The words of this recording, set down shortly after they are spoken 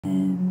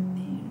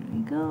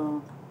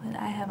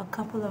have a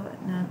couple of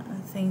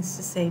things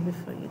to say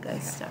before you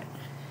guys start.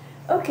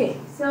 Okay,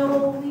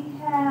 so we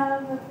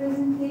have a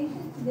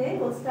presentation today.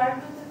 We'll start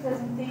with the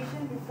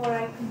presentation before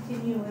I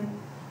continue with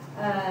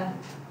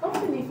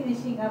hopefully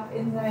finishing up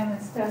enzyme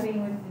and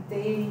starting with the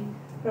daily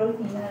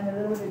protein. I'm a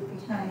little bit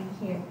behind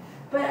here.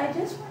 But I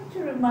just want to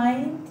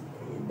remind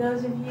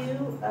those of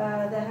you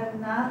that have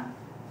not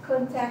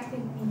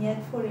contacted me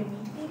yet for a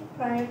meeting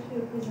prior to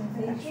your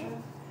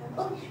presentation.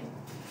 Oh, sure.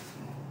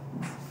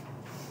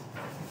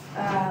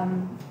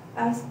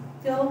 I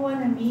still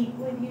want to meet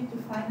with you to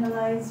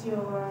finalize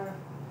your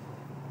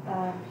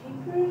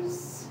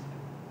papers.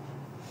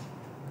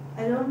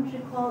 I don't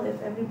recall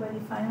if everybody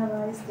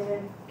finalized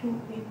their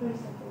 2 papers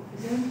that they're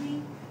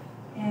presenting,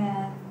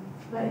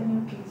 but in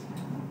your case,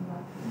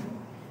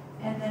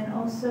 and then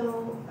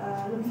also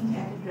looking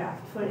at the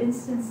draft. For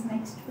instance,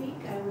 next week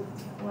I would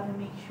want to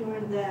make sure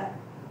that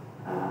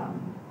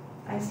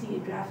I see a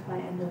draft by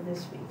end of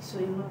this week. So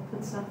you will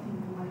put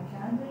something in my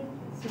calendar,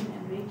 Susan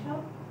and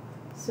Rachel,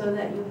 so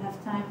that you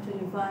have time to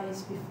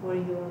revise before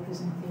your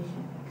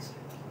presentation next week.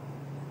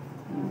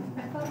 I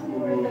thought we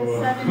were the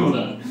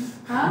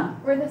 17th. Huh?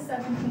 We're the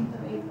 17th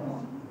of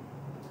April.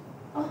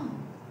 Oh,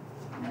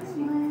 That's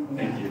fine.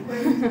 Thank you.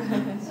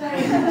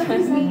 sorry.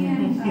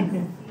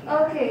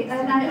 Okay,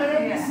 and I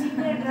already see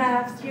their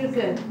draft. You're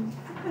good.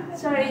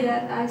 Sorry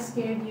that I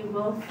scared you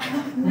both.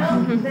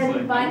 No,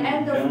 then by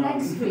end of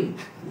next week.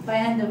 By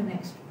end of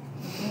next week.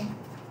 Okay?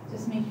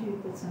 Just make sure you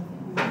put something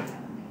on the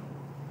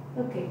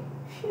calendar. Okay.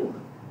 Phew.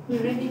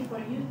 We're ready for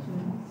you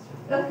too.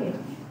 Okay.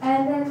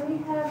 And then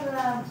we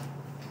have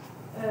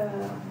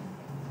a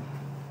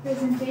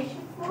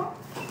presentation form.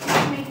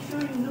 Just make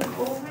sure you look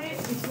over it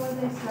before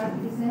they start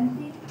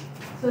presenting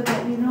so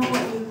that you know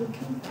what you're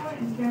looking for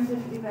in terms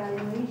of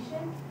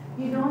evaluation.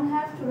 You don't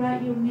have to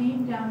write your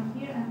name down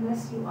here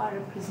unless you are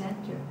a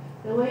presenter.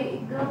 The way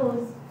it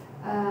goes,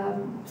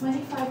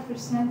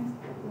 25%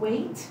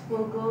 weight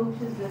will go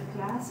to the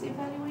class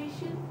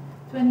evaluation,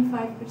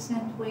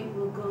 25% weight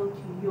will go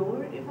to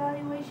your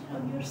evaluation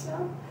of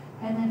yourself,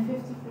 and then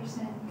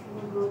 50%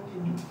 will go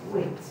to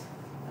weight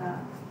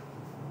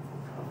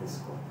of the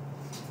score.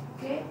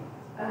 Okay?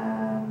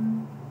 I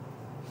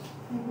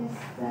guess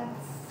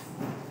that's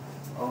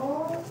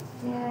all,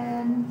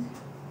 and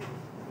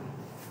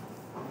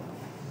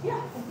yeah,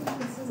 I think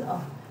this is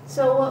all.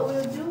 So what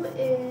we'll do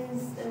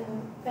is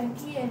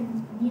Becky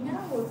and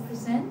Nina will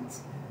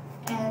present,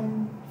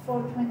 and for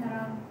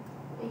around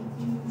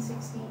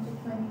 16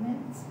 to 20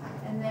 minutes,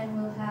 and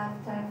then we'll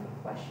have time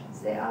for questions.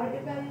 They are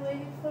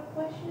evaluating for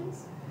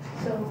questions,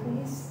 so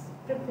please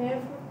prepare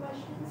for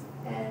questions,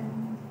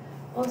 and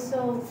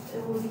also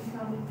it will be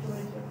counted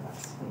towards your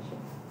classification.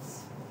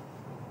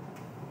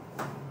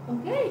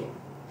 Okay,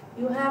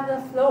 you have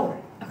the floor.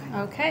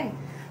 Okay.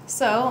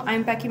 So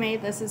I'm Becky May,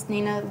 this is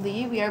Nina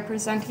Lee. We are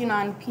presenting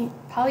on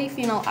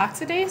polyphenol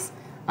oxidase,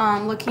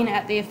 looking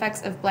at the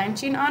effects of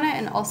blanching on it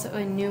and also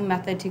a new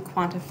method to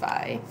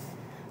quantify.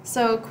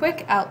 So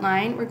quick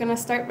outline, we're going to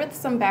start with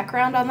some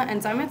background on the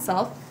enzyme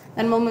itself,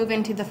 then we'll move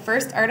into the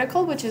first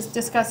article, which is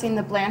discussing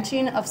the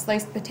blanching of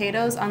sliced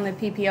potatoes on the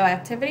PPO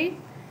activity.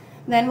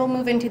 Then we'll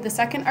move into the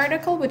second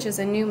article, which is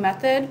a new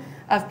method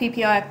of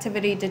PPO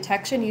activity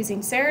detection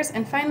using SARS,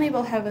 and finally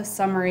we'll have a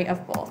summary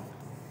of both.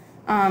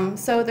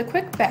 So the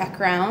quick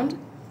background,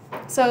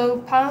 so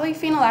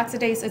polyphenol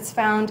oxidase, it's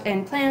found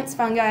in plants,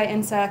 fungi,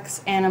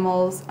 insects,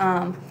 animals.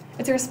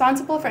 It's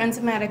responsible for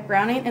enzymatic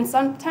browning, and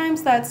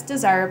sometimes that's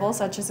desirable,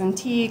 such as in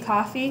tea,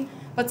 coffee,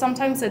 but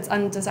sometimes it's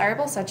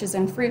undesirable, such as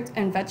in fruit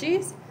and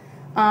veggies.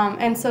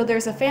 And so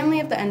there's a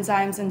family of the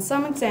enzymes, and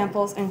some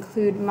examples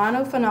include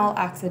monophenol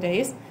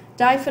oxidase,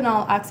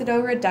 diphenol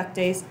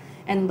oxidoreductase,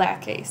 and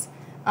lactase.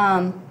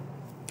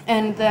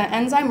 And the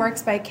enzyme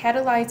works by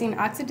catalyzing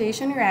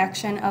oxidation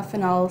reaction of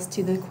phenols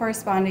to the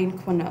corresponding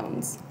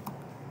quinones.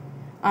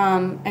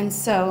 And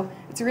so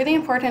it's really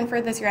important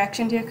for this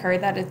reaction to occur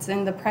that it's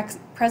in the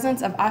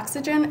presence of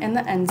oxygen in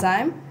the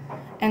enzyme.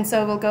 And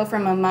so we'll go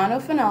from a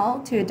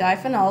monophenol to a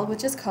diphenol,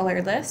 which is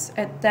colorless.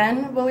 It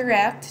then will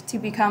react to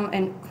become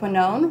a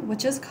quinone,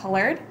 which is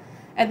colored.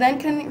 It then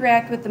can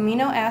react with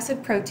amino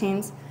acid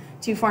proteins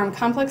to form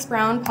complex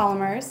brown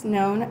polymers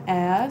known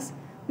as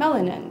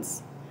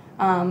melanins.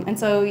 And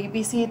so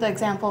we see the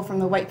example from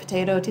the white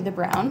potato to the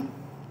brown.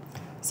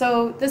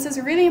 So this is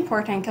really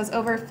important because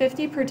over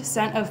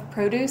 50% of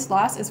produce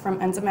loss is from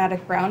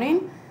enzymatic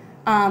browning.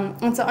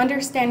 And so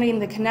understanding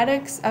the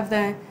kinetics of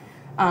the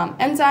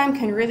enzyme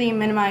can really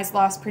minimize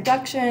loss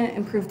production,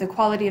 improve the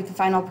quality of the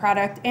final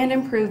product, and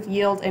improve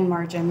yield and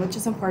margin, which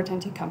is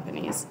important to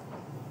companies.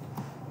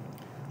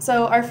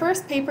 So our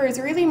first paper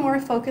is really more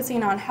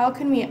focusing on how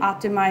can we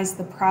optimize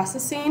the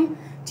processing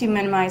to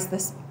minimize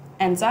this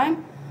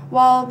enzyme,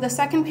 while the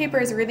second paper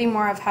is really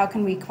more of how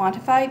can we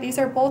quantify. These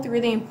are both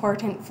really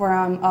important for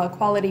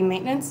quality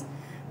maintenance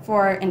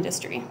for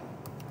industry.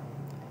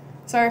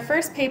 So our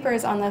first paper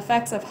is on the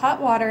effects of hot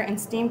water and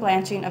steam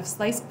blanching of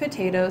sliced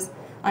potatoes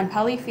on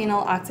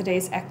polyphenol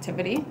oxidase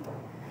activity.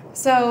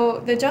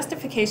 So the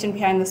justification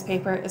behind this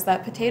paper is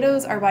that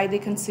potatoes are widely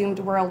consumed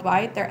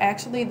worldwide. They're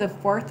actually the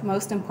 4th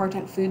most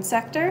important food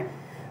sector.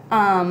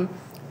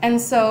 And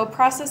so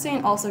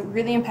processing also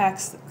really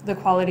impacts the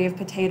quality of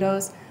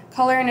potatoes.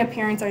 Color and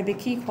appearance are the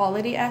key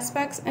quality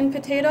aspects in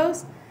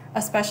potatoes,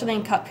 especially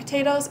in cut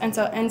potatoes, and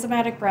so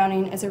enzymatic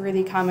browning is a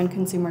really common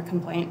consumer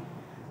complaint.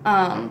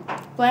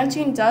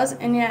 Blanching does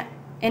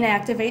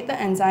inactivate the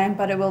enzyme,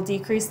 but it will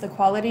decrease the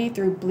quality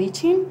through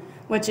bleaching,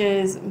 which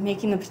is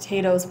making the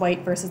potatoes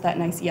white versus that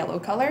nice yellow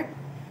color.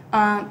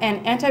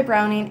 And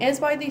anti-browning is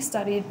widely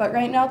studied, but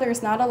right now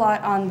there's not a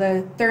lot on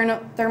the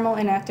thermal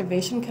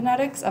inactivation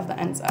kinetics of the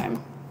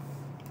enzyme.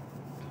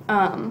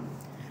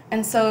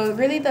 And so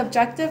really the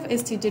objective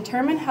is to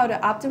determine how to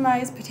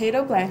optimize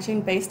potato blanching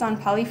based on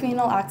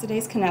polyphenol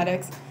oxidase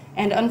kinetics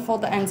and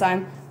unfold the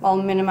enzyme while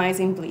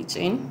minimizing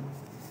bleaching.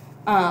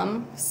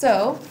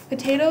 So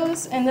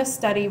potatoes in this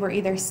study were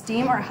either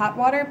steam or hot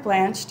water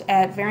blanched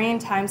at varying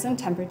times and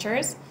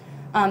temperatures.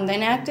 The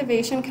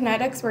inactivation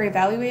kinetics were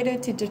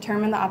evaluated to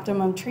determine the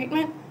optimum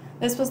treatment.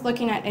 This was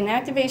looking at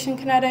inactivation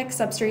kinetics,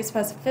 substrate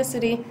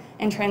specificity,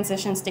 and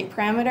transition state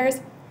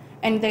parameters.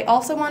 And they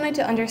also wanted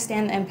to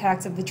understand the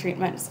impacts of the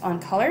treatments on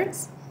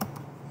colors.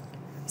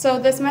 So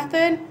this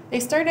method, they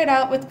started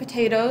out with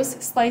potatoes,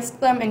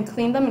 sliced them and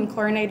cleaned them in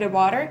chlorinated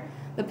water.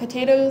 The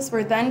potatoes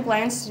were then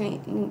blanched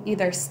in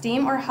either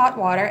steam or hot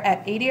water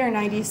at 80 or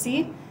 90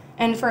 C,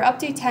 and for up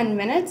to 10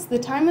 minutes, the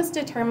time was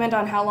determined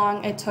on how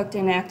long it took to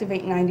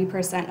inactivate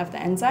 90% of the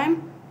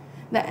enzyme.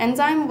 The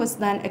enzyme was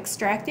then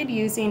extracted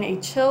using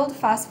a chilled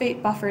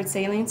phosphate buffered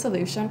saline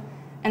solution,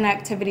 and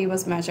activity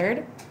was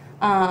measured.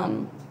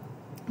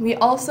 We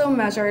also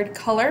measured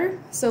color,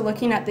 so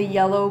looking at the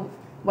yellow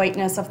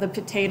whiteness of the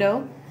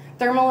potato,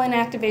 thermal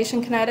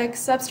inactivation kinetics,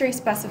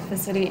 substrate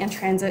specificity, and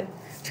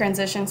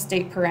transition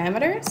state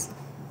parameters.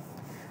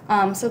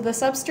 So the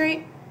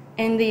substrate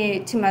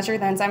to measure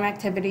the enzyme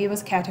activity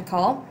was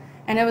catechol,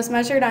 and it was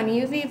measured on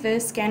UV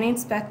vis scanning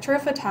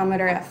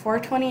spectrophotometer at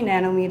 420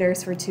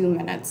 nanometers for 2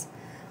 minutes.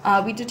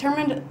 We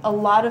determined a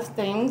lot of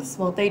things,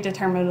 well, they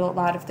determined a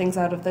lot of things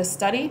out of this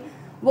study.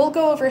 We'll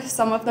go over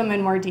some of them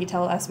in more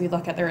detail as we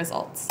look at the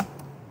results.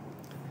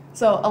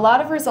 So a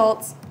lot of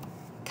results,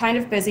 kind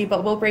of busy,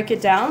 but we'll break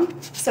it down.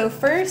 So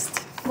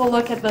first, we'll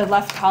look at the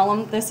left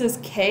column. This is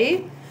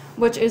K,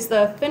 which is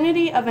the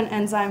affinity of an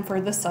enzyme for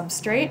the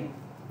substrate.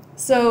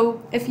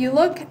 So if you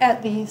look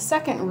at the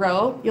second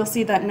row, you'll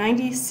see that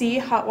 90 C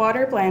hot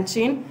water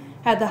blanching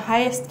had the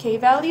highest K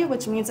value,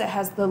 which means it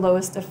has the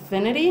lowest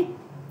affinity.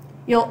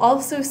 You'll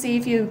also see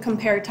if you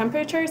compare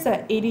temperatures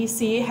that 80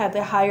 C had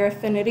the higher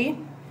affinity,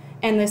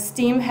 and the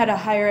steam had a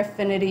higher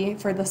affinity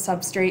for the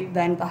substrate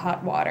than the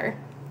hot water.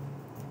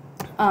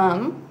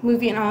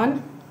 Moving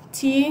on,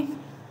 T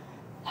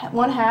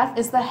 1/2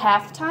 is the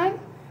half time.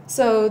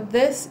 So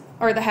this,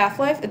 or the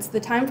half-life, it's the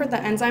time for the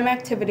enzyme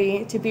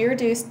activity to be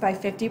reduced by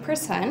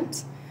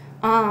 50%.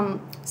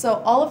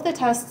 So all of the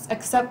tests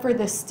except for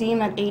the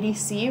steam at 80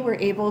 C were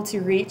able to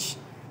reach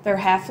their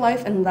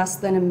half-life in less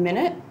than a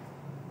minute.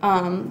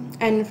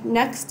 And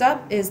next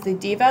up is the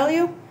D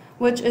value,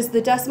 which is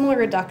the decimal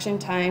reduction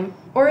time,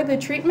 or the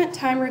treatment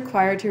time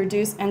required to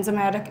reduce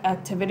enzymatic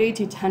activity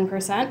to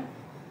 10%.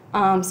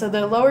 So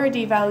the lower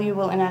D value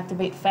will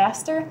inactivate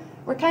faster.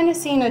 We're kind of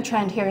seeing a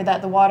trend here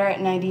that the water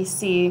at 90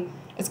 C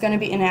is going to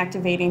be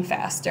inactivating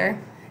faster,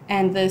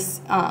 and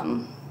this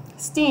water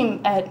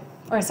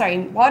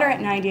at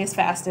 90 is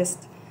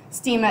fastest,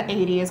 steam at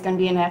 80 is going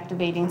to be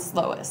inactivating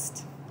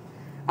slowest.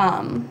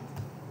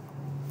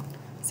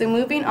 So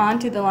moving on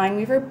to the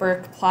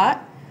Lineweaver-Burke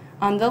plot,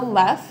 on the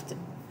left,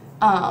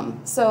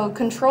 so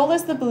control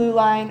is the blue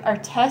line, our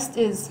test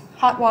is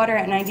hot water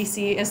at 90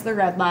 C is the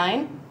red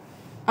line.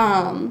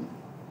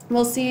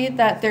 We'll see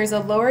that there's a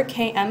lower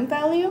Km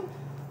value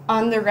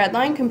on the red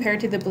line compared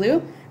to the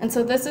blue, and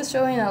so this is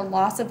showing a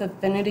loss of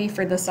affinity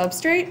for the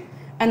substrate,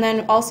 and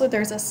then also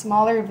there's a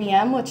smaller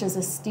Vm, which is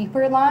a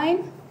steeper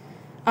line,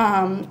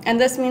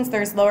 and this means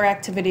there's lower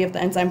activity of the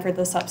enzyme for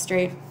the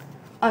substrate.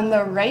 On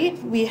the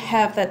right, we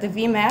have that the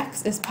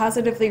Vmax is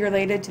positively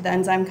related to the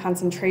enzyme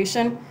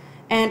concentration,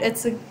 and it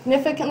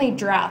significantly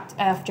dropped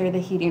after the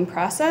heating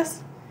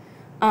process.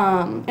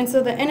 And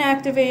so the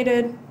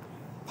inactivated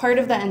part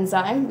of the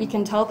enzyme, we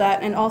can tell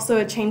that, and also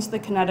it changed the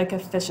kinetic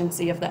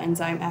efficiency of the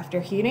enzyme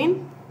after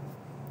heating.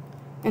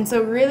 And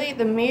so really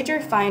the major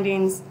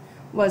findings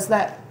was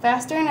that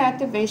faster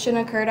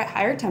inactivation occurred at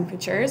higher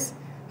temperatures.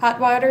 Hot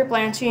water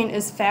blanching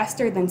is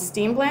faster than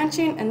steam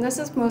blanching, and this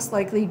is most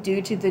likely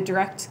due to the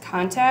direct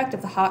contact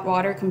of the hot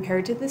water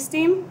compared to the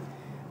steam.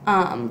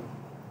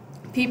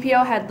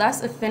 PPO had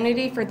less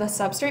affinity for the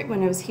substrate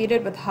when it was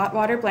heated with hot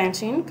water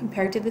blanching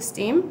compared to the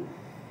steam,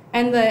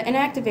 and the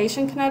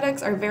inactivation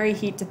kinetics are very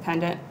heat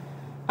dependent.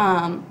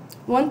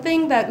 One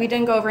thing that we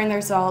didn't go over in the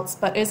results,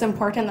 but is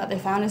important that they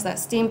found, is that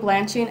steam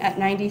blanching at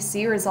 90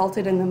 C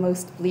resulted in the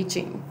most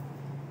bleaching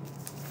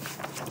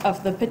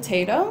of the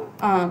potato.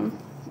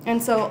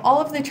 And so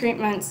all of the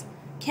treatments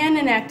can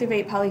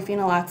inactivate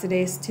polyphenol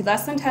oxidase to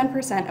less than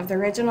 10% of the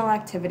original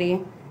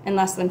activity in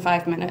less than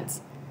 5 minutes.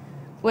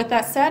 With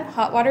that said,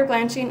 hot water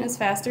blanching is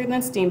faster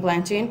than steam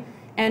blanching,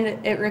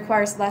 and it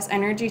requires less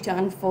energy to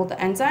unfold the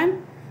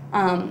enzyme.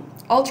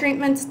 All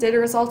treatments did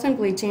result in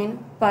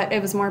bleaching, but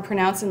it was more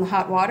pronounced in the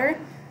hot water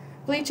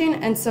bleaching,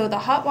 and so the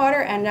hot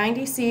water at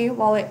 90°C,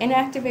 while it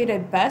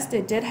inactivated best,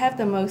 it did have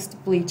the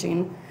most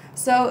bleaching.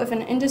 So if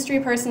an industry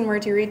person were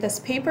to read this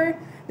paper,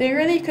 they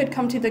really could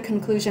come to the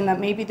conclusion that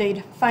maybe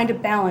they'd find a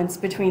balance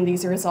between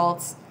these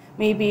results.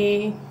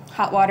 Maybe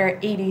hot water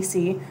at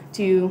 80°C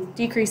to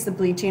decrease the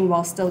bleaching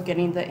while still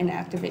getting the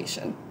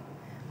inactivation.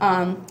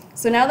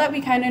 So now that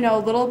we kind of know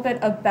a little bit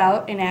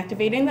about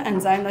inactivating the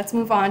enzyme, let's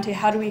move on to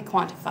how do we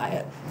quantify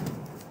it.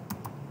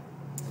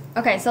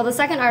 Okay, so the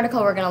second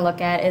article we're going to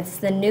look at is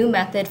the new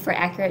method for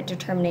accurate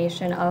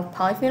determination of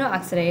polyphenol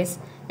oxidase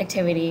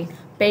activity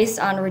based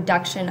on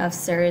reduction of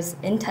SIRS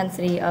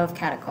intensity of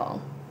catechol.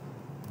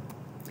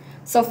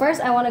 So first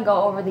I want to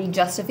go over the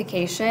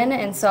justification,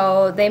 and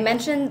so they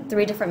mentioned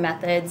 3 different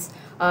methods,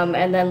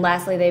 and then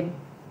lastly they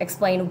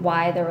explained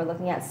why they were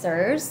looking at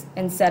SIRS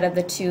instead of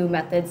the 2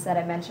 methods that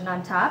I mentioned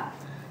on top.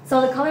 So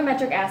the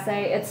colorimetric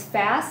assay, it's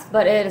fast,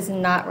 but it is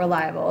not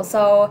reliable.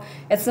 So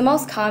it's the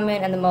most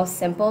common and the most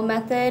simple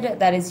method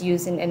that is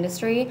used in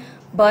industry,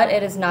 but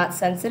it is not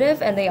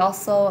sensitive, and they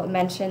also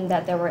mentioned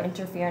that there were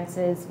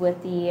interferences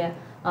with the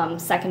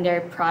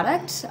secondary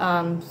product.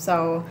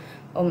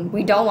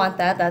 We don't want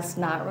that, that's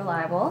not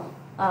reliable.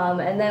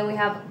 And then we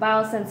have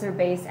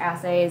biosensor-based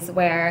assays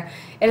where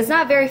it is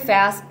not very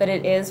fast, but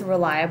it is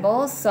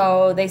reliable.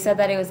 So they said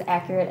that it was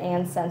accurate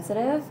and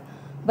sensitive,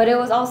 but it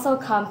was also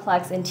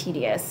complex and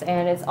tedious,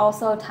 and it's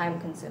also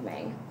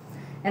time-consuming.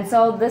 And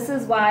so this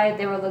is why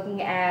they were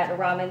looking at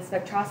Raman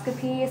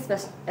spectroscopy,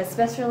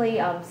 especially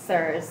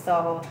SIRS,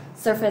 so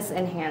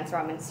surface-enhanced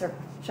Raman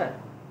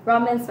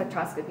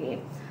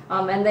spectroscopy.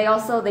 And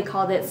they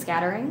called it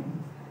scattering.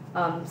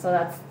 So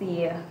that's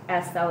the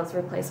S that was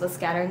replaced with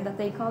scattering that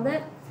they called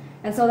it.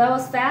 And so that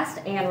was fast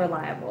and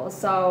reliable.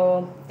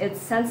 So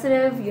it's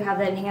sensitive, you have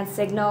the enhanced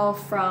signal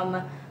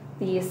from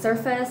the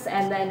surface,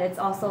 and then it's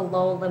also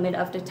low limit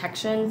of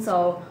detection,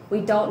 so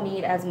we don't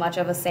need as much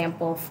of a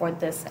sample for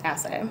this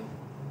assay,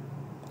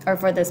 or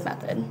for this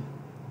method.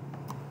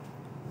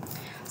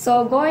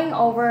 So going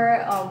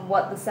over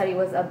what the study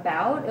was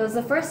about, it was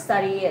the first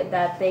study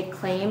that they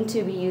claimed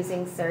to be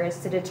using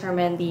SIRS to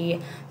determine the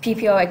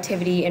PPO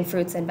activity in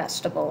fruits and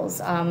vegetables.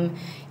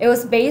 It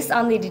was based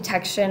on the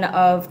detection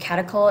of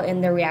catechol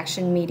in the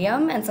reaction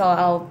medium, and so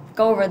I'll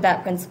go over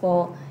that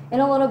principle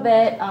in a little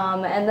bit.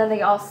 And then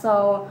they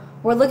also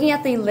were looking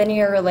at the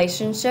linear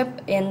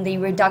relationship in the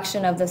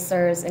reduction of the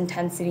SIRS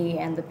intensity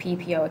and the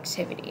PPO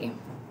activity.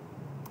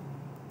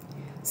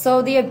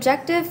 So the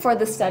objective for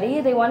the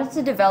study, they wanted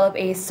to develop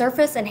a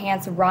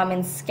surface-enhanced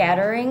Raman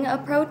scattering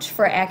approach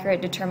for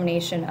accurate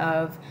determination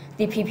of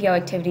the PPO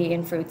activity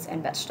in fruits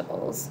and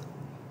vegetables.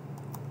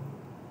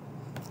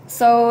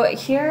 So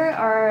here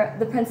are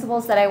the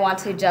principles that I want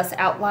to just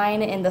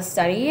outline in the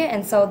study.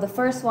 And so the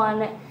first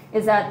one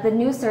is that the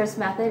new SIRS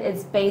method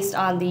is based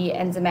on the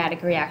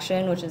enzymatic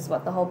reaction, which is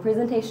what the whole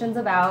presentation is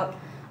about.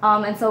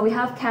 And so we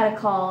have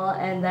catechol,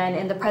 and then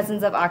in the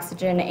presence of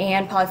oxygen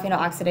and polyphenol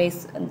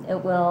oxidase,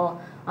 it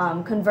will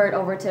convert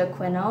over to a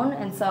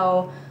quinone. And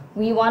so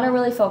we want to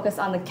really focus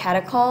on the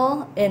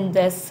catechol in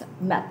this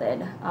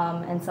method.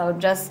 And so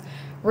just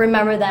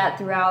remember that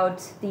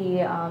throughout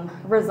the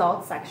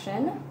results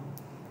section.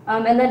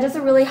 And then just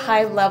a really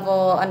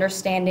high-level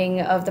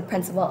understanding of the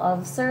principle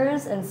of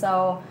SIRS. And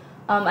so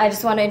I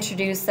just want to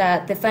introduce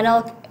that the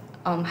phenyl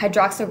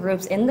hydroxyl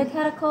groups in the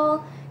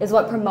catechol is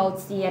what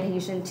promotes the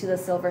adhesion to the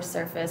silver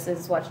surface,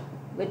 is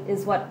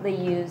what they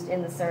used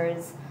in the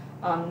SIRS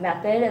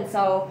method. And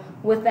so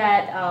with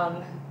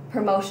that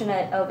promotion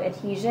of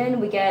adhesion,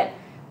 we get,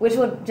 which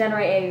would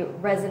generate a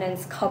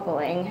resonance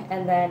coupling,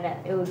 and then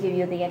it will give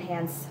you the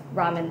enhanced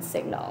Raman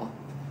signal.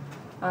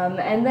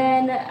 And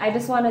then I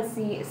just want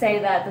to say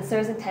that the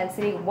SIRS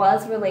intensity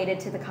was related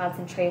to the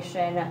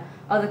concentration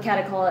of the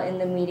catechol in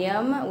the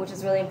medium, which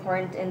is really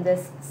important in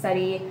this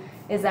study,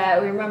 is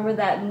that we remember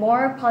that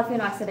more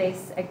polyphenol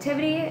oxidase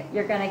activity,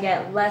 you're going to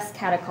get less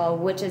catechol,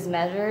 which is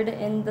measured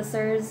in the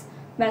SIRS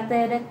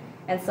method.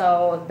 And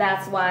so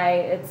that's why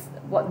it's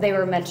what they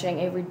were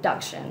mentioning, a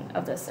reduction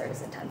of the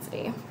SIRS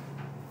intensity.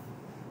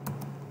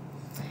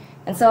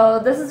 And so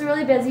this is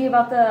really busy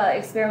about the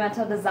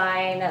experimental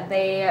design.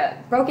 They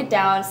broke it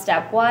down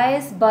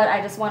stepwise, but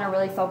I just want to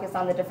really focus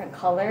on the different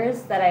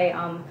colors that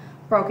I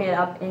broke it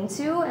up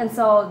into. And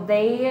so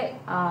they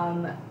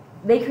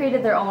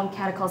created their own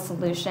catechol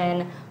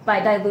solution by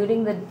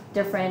diluting the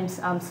different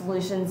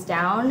solutions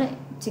down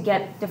to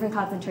get different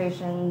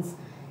concentrations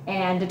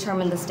and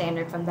determine the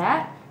standard from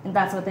that. And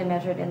that's what they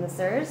measured in the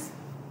SIRS.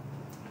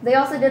 They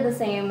also did the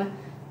same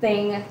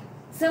thing,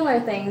 similar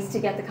things, to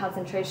get the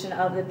concentration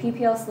of the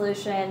PPL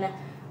solution,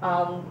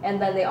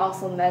 and then they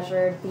also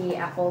measured the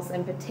apples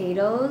and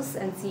potatoes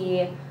and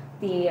see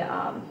the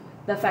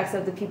effects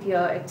of the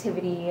PPO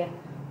activity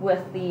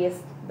with the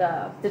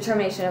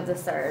determination of the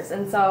SIRS.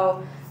 And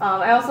so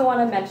I also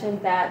want to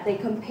mention that they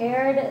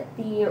compared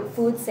the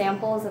food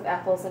samples of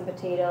apples and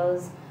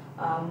potatoes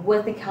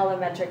with the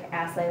calorimetric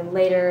assay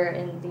later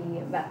in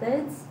the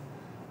methods.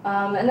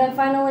 And then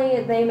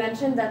finally, they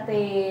mentioned that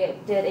they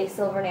did a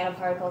silver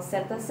nanoparticle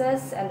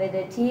synthesis, and they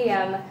did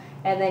TEM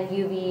and then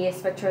UV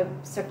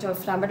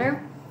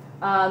spectrophotometer.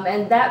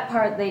 And that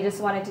part, they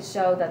just wanted to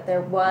show that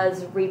there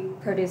was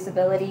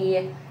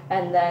reproducibility,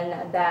 and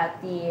then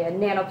that the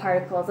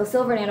nanoparticles, the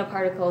silver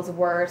nanoparticles,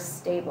 were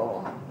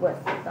stable with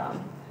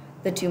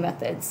the two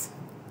methods.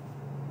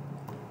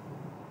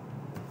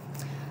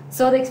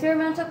 So the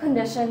experimental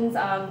conditions,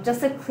 just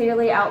to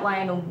clearly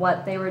outline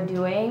what they were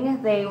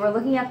doing, they were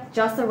looking at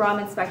just the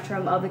Raman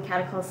spectrum of the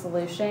catechol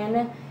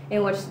solution,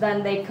 in which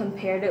then they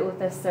compared it with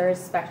the SIRS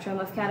spectrum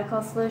of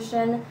catechol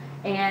solution,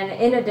 and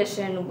in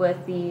addition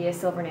with the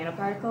silver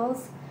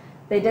nanoparticles.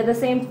 They did the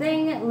same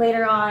thing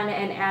later on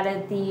and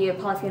added the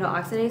polyphenol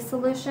oxidase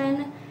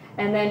solution,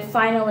 and then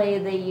finally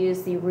they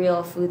used the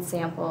real food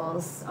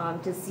samples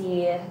to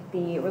see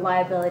the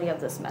reliability of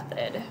this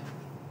method.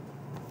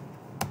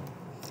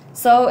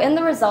 So in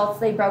the results,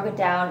 they broke it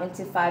down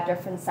into 5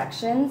 different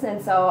sections,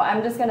 and so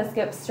I'm just going to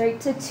skip straight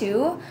to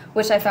 2,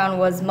 which I found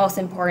was most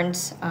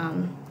important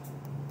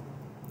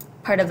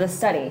part of the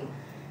study.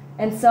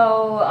 And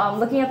so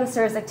looking at the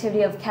SIRS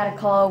activity of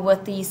catechol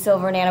with the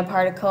silver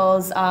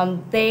nanoparticles,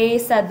 they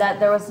said that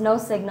there was no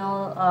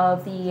signal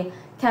of the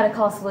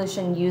catechol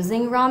solution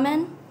using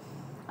Raman,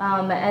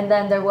 and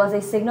then there was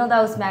a signal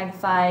that was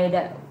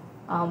magnified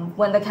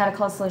when the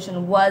catechol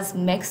solution was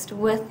mixed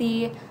with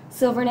the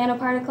silver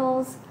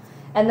nanoparticles.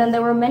 And then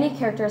there were many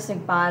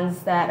characteristic bonds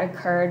that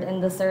occurred in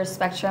the SIRS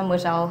spectrum,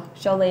 which I'll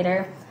show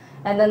later.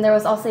 And then there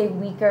was also a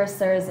weaker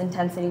SIRS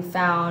intensity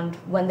found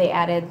when they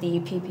added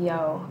the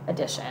PPO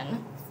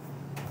addition.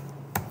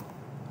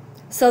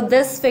 So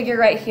this figure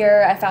right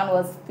here I found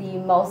was the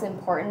most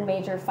important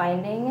major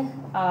finding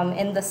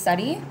in the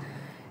study.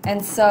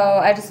 And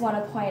so I just want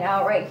to point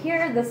out right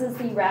here, this is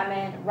the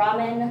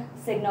Raman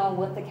signal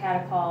with the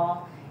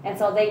catechol. And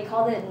so they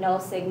called it no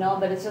signal,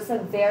 but it's just a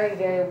very,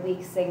 very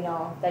weak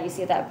signal that you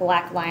see that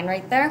black line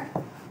right there.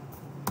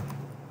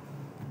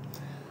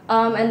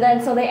 And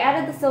then so they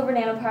added the silver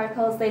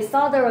nanoparticles. They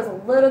saw there was a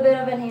little bit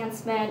of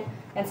enhancement,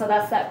 and so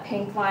that's that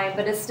pink line,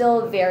 but it's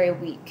still very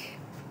weak.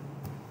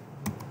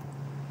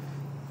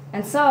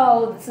 And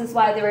so this is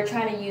why they were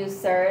trying to use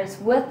SIRS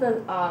with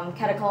the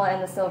catechol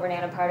and the silver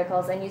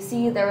nanoparticles. And you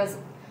see there was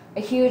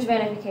a huge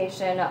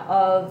magnification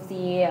of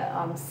the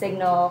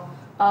signal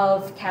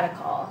of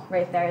catechol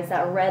right there. Is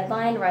that red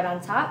line right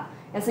on top.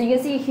 And so you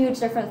can see a huge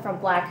difference from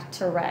black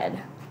to red.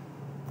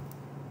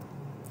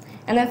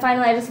 And then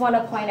finally, I just want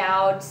to point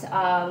out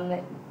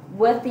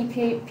with the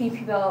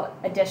PPO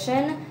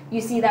addition, you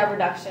see that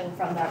reduction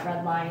from that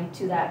red line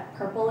to that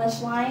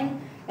purplish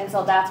line. And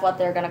so that's what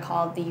they're going to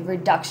call the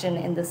reduction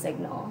in the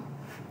signal.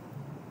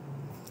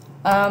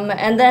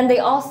 And then they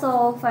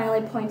also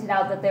finally pointed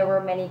out that there were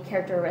many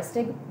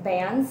characteristic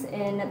bands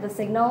in the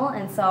signal.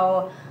 And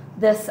so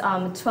this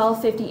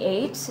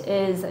 1258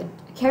 is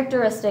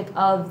characteristic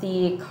of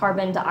the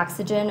carbon to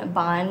oxygen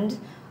bond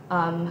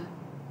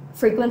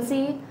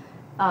frequency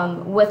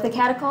with the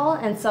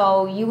catechol, and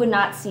so you would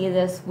not see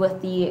this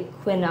with the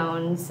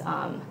quinones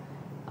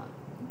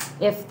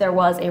if there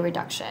was a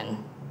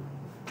reduction.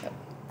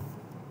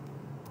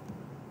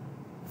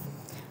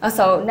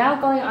 So now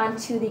going on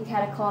to the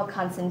catechol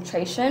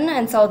concentration,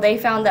 and so they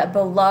found that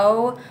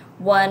below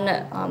 1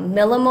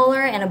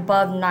 millimolar and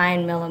above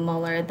 9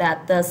 millimolar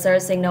that the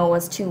SIRS signal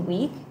was too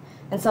weak,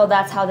 and so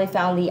that's how they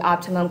found the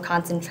optimum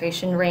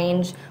concentration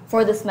range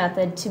for this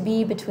method to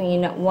be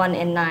between 1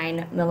 and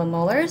 9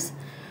 millimolars.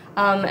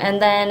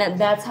 And then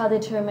that's how they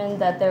determined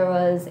that there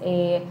was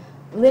a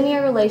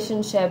linear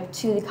relationship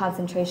to the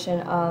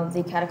concentration of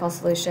the catechol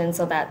solution,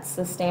 so that's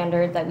the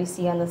standard that we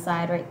see on the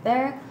side right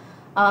there.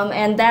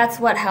 And that's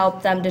what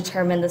helped them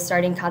determine the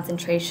starting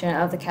concentration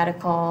of the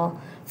catechol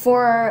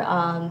for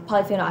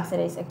polyphenol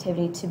oxidase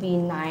activity to be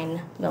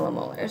 9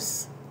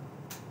 millimolars.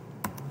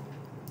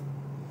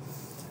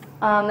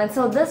 And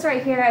so this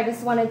right here, I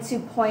just wanted to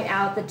point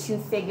out the 2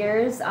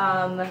 figures.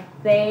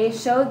 They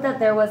showed that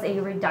there was a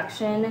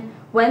reduction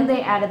when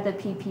they added the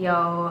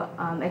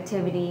PPO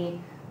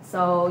activity.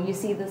 So you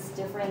see this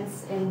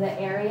difference in the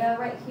area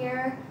right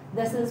here.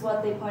 This is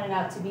what they pointed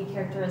out to be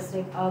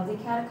characteristic of the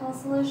catechol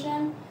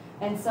solution.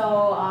 And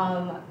so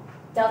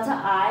delta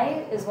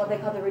I is what they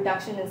call the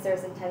reduction in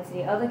SIRS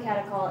intensity of the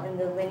catechol in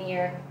the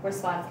linear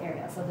response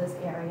area, so this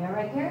area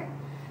right here.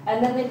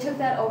 And then they took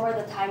that over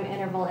the time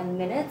interval in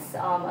minutes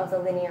of the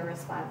linear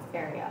response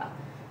area.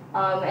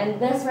 And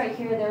this right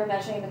here, they were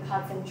measuring the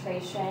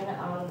concentration.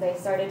 They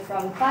started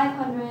from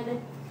 500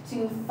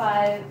 to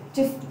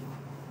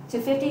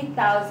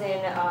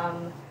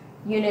 50,000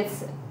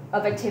 units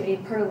of activity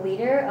per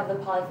liter of the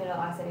polyphenol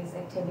oxidase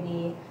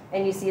activity,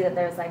 and you see that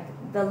there's like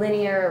the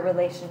linear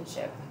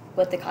relationship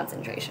with the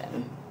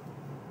concentration.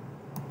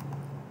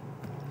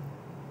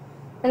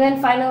 And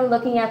then finally,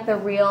 looking at the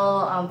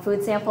real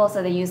food sample,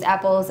 so they used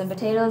apples and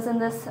potatoes in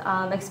this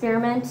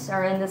experiment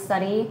or in this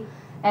study,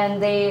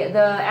 and the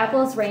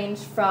apples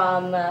ranged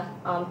from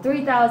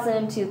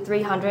 3,000 to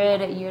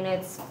 300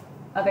 units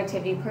of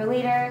activity per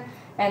liter,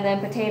 and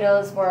then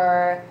potatoes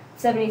were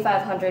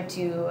 7,500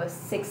 to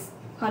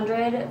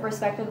 600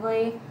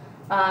 respectively.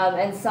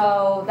 And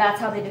so that's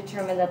how they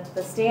determined that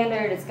the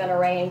standard is going to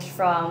range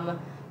from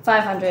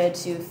 500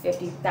 to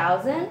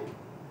 50,000.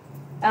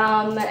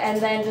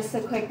 And then just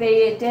a quick,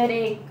 they did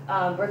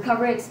a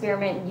recovery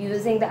experiment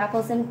using the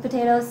apples and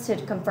potatoes to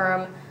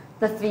confirm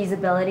the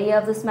feasibility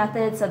of this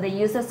method. So they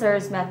used the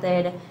SIRS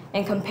method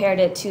and compared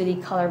it to the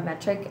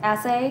colorimetric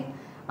assay,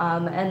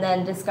 and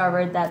then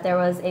discovered that there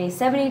was a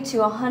 70 to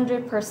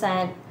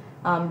 100%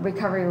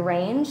 recovery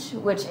range,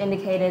 which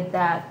indicated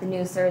that the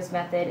new SIRS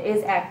method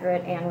is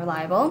accurate and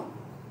reliable.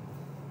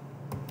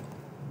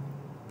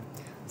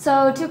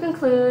 So to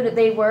conclude,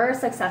 they were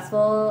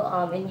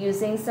successful in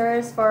using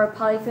SIRS for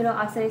polyphenol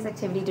oxidase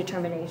activity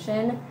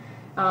determination.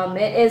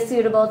 It is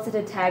suitable to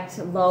detect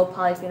low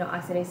polyphenol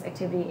oxidase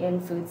activity in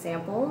food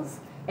samples,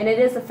 and it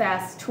is a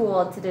fast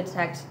tool to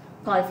detect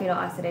polyphenol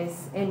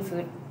oxidase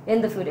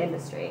in the food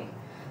industry.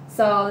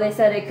 So they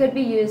said it could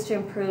be used to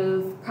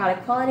improve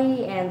product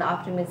quality and the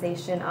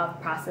optimization of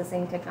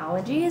processing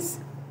technologies.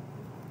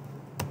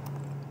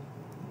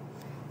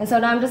 And so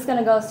now I'm just going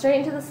to go straight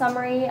into the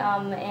summary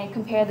and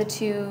compare the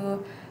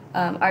two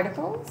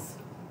articles.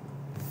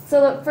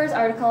 So the first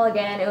article,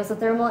 again, it was the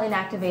thermal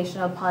inactivation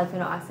of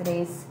polyphenol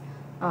oxidase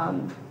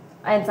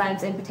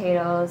enzymes in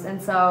potatoes.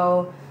 And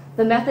so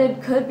the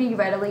method could be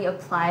readily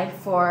applied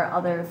for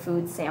other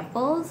food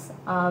samples.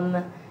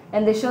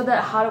 And they showed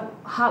that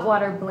hot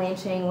water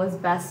blanching was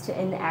best to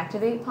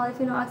inactivate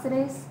polyphenol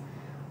oxidase.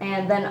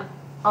 And then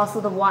also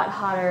the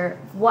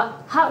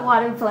hot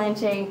water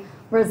blanching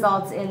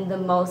results in the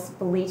most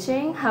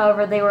bleaching.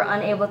 However, they were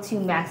unable to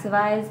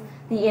maximize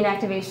the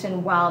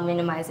inactivation while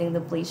minimizing the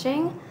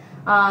bleaching.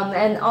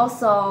 And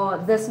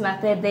also this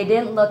method, they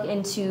didn't look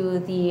into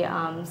the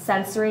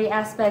sensory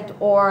aspect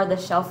or the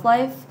shelf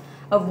life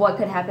of what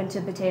could happen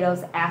to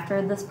potatoes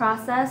after this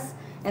process.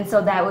 And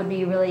so that would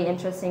be really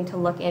interesting to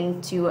look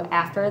into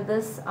after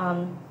this,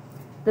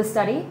 this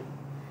study.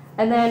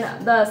 And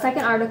then the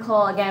second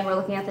article, again, we're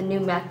looking at the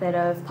new method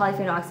of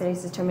polyphenol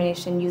oxidase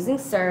determination using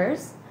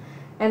SIRS.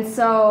 And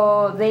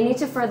so they need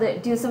to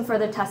do some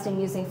further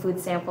testing using food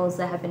samples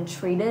that have been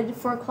treated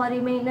for quality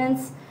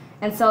maintenance.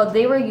 And so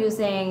they were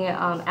using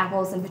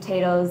apples and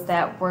potatoes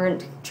that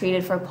weren't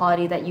treated for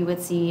quality that you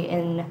would see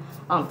in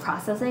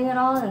processing at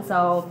all. And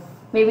so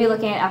maybe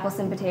looking at apples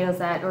and potatoes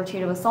that were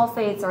treated with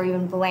sulfates or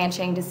even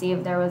blanching to see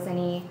if there was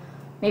any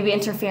maybe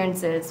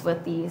interferences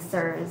with the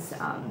SIRS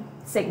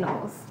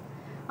signals.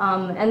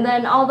 And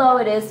then although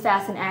it is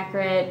fast and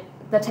accurate,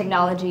 the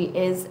technology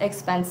is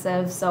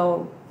expensive,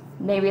 so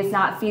maybe it's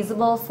not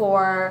feasible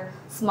for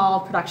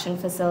small production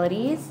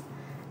facilities.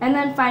 And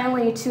then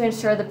finally, to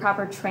ensure the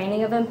proper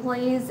training of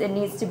employees, it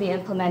needs to be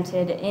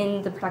implemented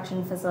in the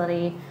production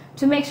facility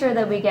to make sure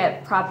that we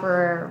get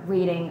proper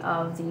reading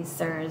of the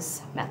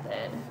SIRS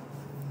method.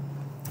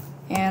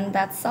 And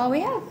that's all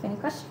we have. Any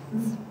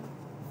questions?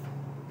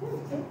 Good,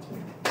 thank you.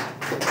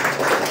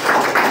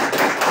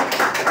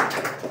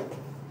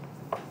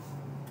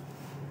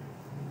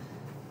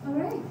 All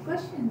right,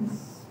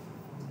 questions?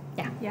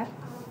 Yeah.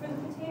 For the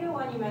potato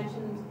one, you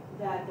mentioned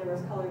that there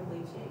was color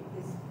bleaching.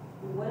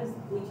 What does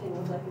bleaching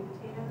look like in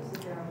potatoes? Is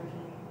there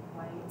originally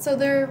white? So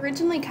they're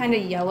originally kind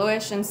of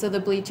yellowish, and so the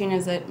bleaching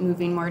is it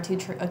moving more to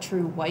a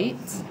true white.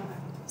 Okay.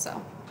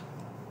 So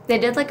They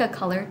did like a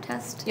color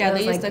test. yeah, It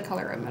they was used like, a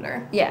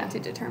colorimeter Yeah. to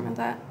determine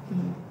that.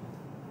 Mhm.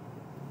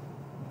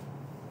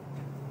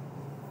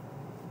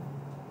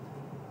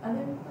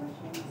 Other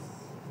questions?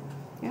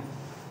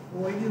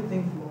 Why do you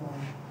think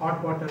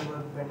hot water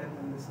works better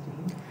than the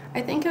steam?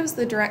 I think it was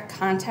the direct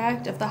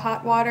contact of the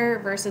hot water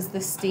versus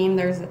the steam.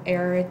 There's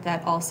air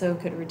that also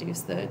could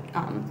reduce the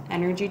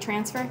energy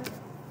transfer.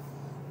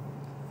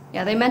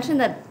 Yeah, they mentioned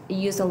that it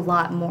used a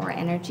lot more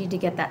energy to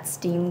get that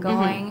steam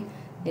going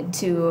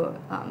to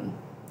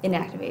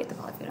inactivate the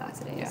polyphenol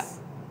oxidase. Yeah.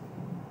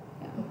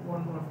 Yeah.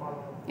 One more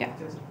follow-up. Yeah.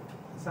 Just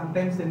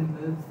sometimes in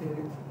milks they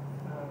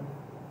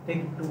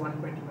take it to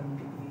 121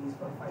 degrees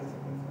for 5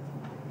 seconds or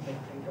something.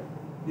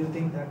 Like, do you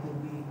think that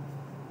would be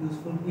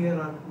useful here,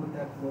 or would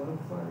that work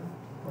for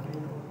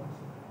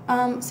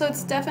potatoes? So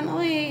it's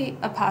definitely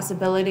a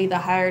possibility. The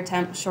higher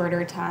temp,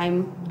 shorter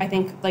time, I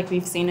think, like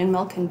we've seen in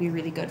milk, can be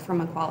really good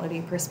from a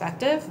quality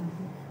perspective.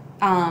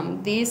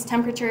 These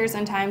temperatures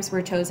and times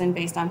were chosen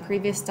based on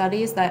previous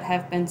studies that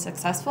have been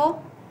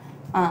successful.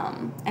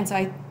 And so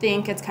I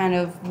think it's kind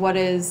of what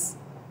is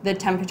the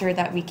temperature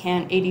that we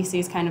can, ADC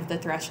is kind of the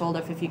threshold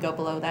of if you go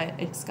below that,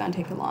 it's going to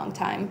take a long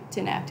time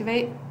to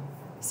inactivate.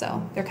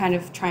 So they're kind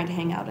of trying to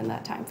hang out in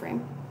that time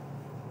frame.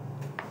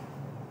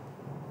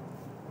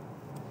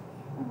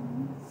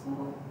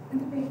 So in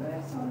the paper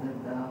I saw that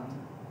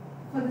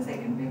for the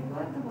second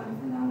paper, the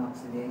polyphenol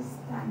oxidase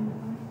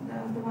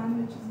standard, the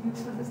one which is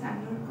used for the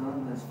standard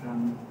curve was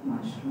from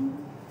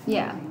mushroom.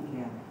 Yeah. I think,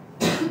 yeah.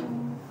 So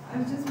I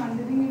was just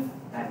wondering if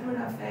that would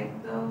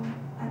affect the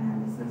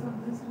analysis of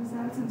this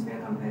result since we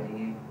are comparing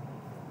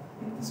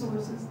it, if the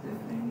source is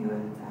different here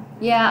it's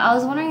accurate. Yeah, I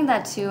was wondering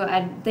that too.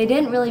 They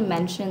didn't really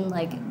mention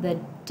like the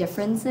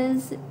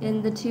differences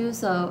in the two,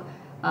 so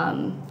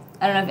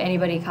I don't know if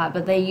anybody caught,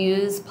 but they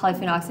use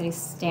polyphenol oxidase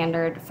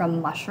standard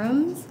from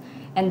mushrooms,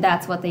 and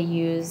that's what they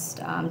used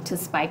to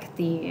spike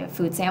the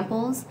food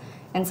samples.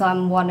 And so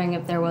I'm wondering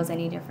if there was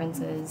any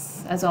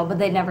differences as well, but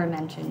they never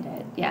mentioned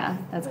it. Yeah,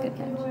 that's a good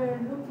But catch. we were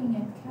looking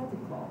at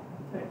catechol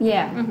first.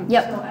 Yeah, Mhm.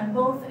 yep. So, and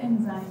both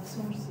enzyme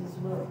sources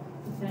will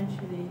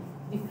potentially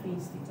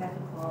decrease the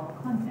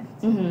catechol content.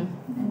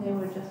 Mm-hmm. And they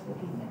were just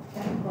looking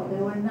at catechol.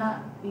 They were not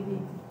really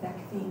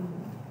detecting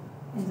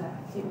enzyme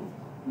activity.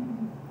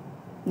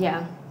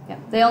 Yeah, yeah.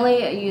 They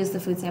only used the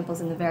food samples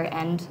in the very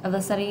end of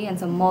the study, and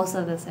so most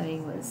of the study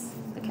was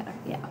the cat.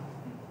 Yeah.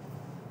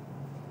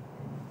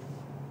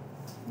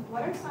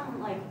 What are some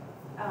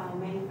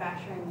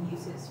manufacturing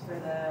uses for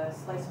the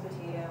sliced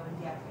potato and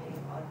deactivating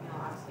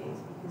polyphenol oxidase?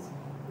 Because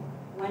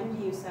when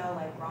do you sell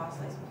like raw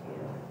sliced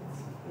potato?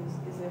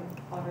 Is there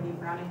already a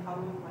browning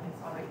problem when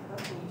it's already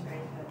cooked and you turn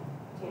it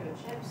into potato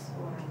chips,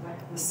 or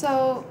what?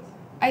 So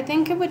I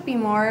think it would be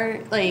more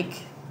like,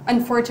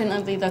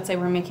 unfortunately, let's say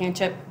we're making a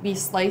chip, we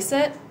slice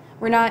it.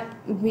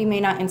 We may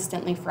not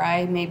instantly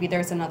fry. Maybe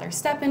there's another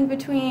step in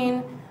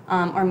between,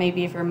 or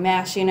maybe if you're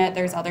mashing it,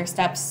 there's other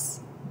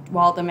steps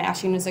while the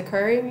mashing is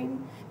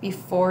occurring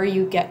before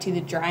you get to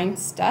the drying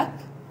step.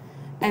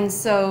 And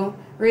so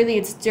really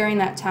it's during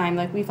that time,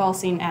 like we've all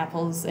seen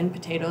apples and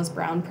potatoes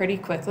brown pretty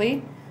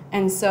quickly.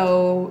 And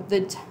so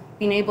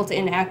being able to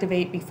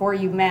inactivate before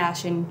you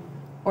mash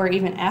or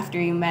even after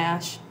you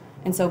mash,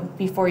 and so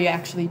before you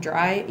actually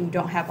dry it, you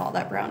don't have all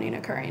that browning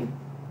occurring.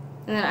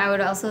 And then I would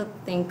also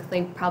think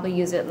they probably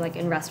use it like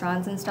in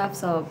restaurants and stuff,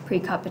 so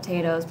pre-cut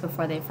potatoes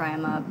before they fry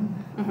them up.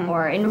 Mhm.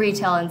 Or in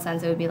retail, in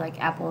sense, it would be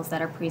like apples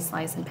that are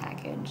pre-sliced and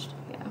packaged.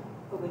 Yeah.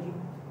 But would you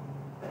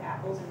put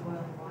apples in boiling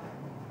water?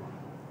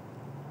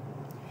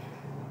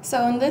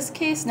 So in this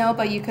case, no,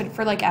 but you could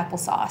for like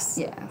applesauce.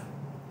 Yeah.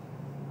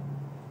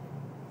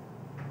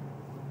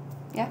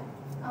 Yeah.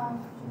 Could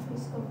you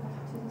please go back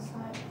to the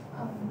slide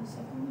of the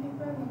second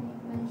paper when you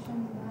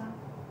mentioned that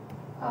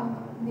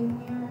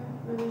linear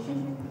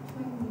relationship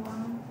between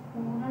 1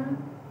 molar,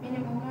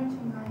 millimolar to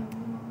 9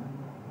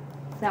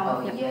 millimolar? That one.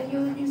 Oh, Yep.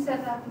 yeah, you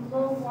said that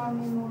below 1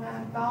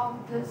 millimolar above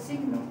the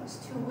signal was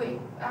too weak.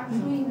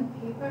 Actually, in the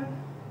paper,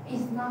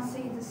 it's not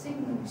saying the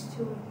signal is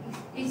too weak.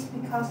 It's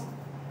because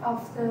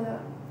of the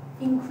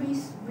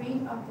increased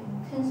rate of the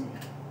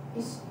intensity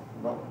is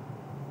low.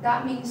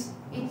 That means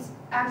it's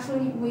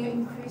actually will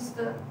increase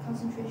the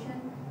concentration.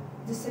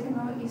 The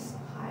signal is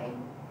high,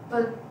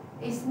 but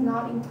it's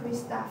not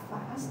increased that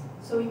fast,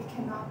 so it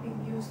cannot be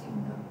used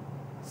in the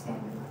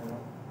standard curve.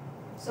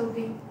 So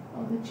the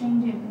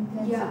change in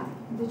intensity. yeah,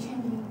 the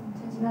change in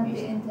intensity. Not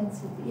the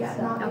intensity. Yeah,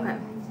 itself. not Okay. the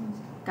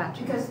intensity.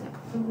 Gotcha. Because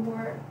the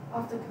more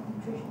of the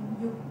concentration,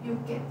 you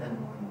get the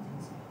more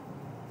intensity.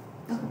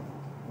 So Okay.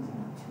 it's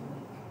not too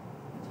weak.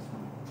 I just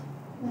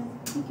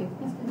want Thank you.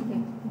 That's good.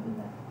 Thank you.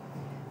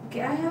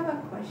 Okay, I have a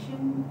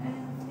question,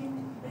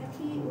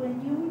 Becky,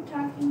 when you were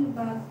talking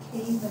about K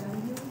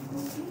value, can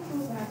you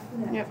go back to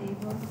that Yep.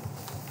 table?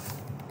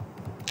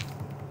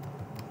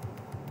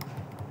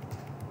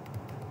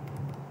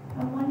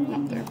 I'm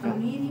wondering if you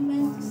really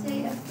meant to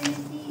say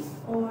affinity,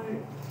 or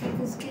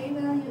because K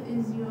value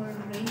is your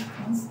rate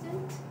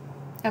constant,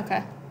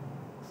 Okay.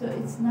 so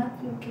it's not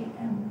your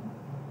Km.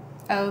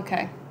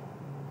 Okay.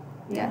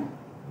 Yeah.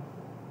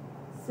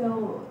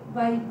 So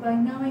by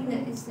knowing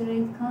that it's the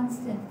rate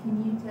constant,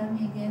 can you tell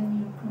me again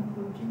your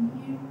conclusion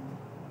here?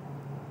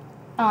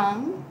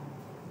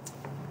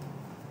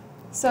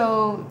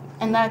 So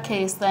in that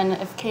case, then,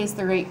 if K is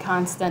the rate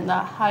constant, the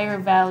higher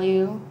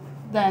value,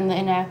 then the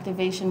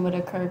inactivation would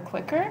occur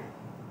quicker?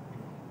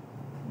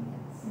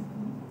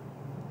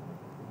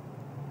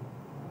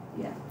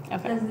 Yeah.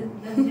 Okay.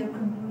 Does your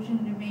conclusion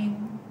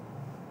remain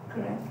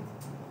correct?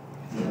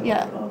 Your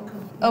Yeah. overall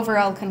conclusion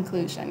Overall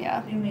conclusion,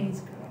 yeah.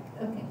 remains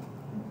correct, okay.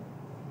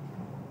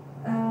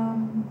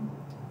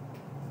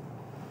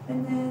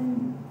 And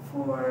then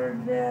for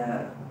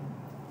the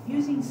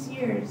using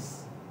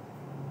Sears,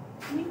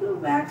 can you go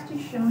back to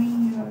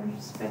showing your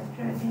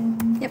spectra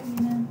again, Yep.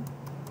 Nina?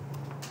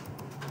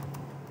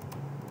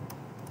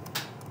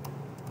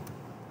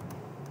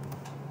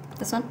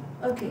 This one?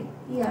 Okay,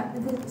 yeah,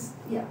 this,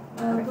 yeah,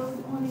 Okay. go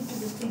only to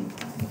the same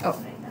time Oh.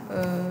 right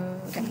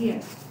now. Okay.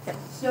 Here. Yep.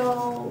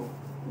 So,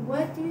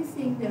 what do you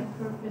think their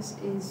purpose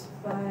is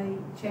by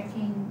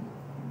checking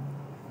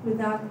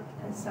without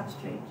a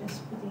substrate,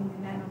 just putting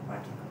the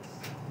nanoparticles?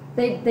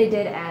 They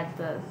did add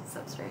the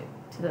substrate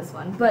to this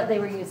one, but they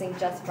were using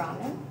just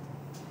Brahmin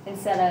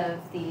instead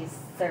of these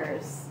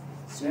SIRS.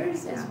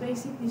 SIRS is Yeah.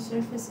 basically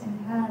surface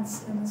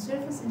enhanced, and the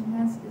surface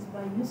enhanced is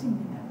by using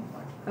the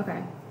nanoparticle.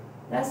 Okay.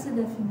 That's the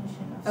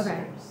definition of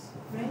Okay. SIRS,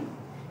 right?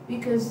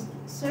 Because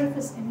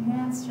surface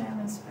enhanced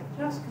Raman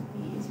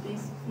spectroscopy is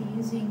basically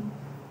using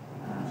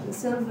the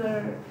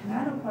silver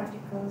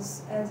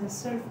nanoparticles as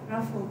a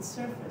ruffled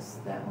surface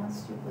that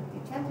once you put the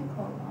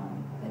catechol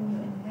on, then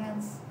you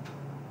enhance.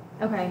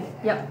 Okay.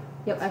 Yep.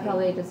 Yep. I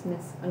probably just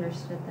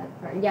misunderstood that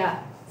part. Yeah.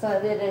 So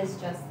it is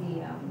just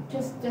the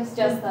Just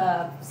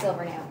the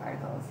silver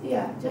nanoparticles.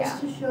 yeah, just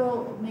Yeah. to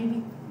show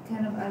maybe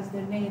kind of as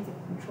their negative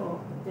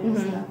control, but there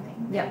is Mhm.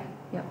 nothing.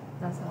 Yep,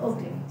 that's what I was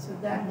Okay, saying. so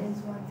that is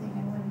one thing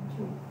I wanted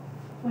to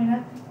point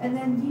out. And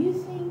then do you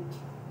think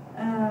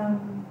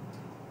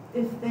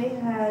if they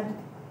had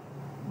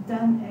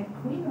done a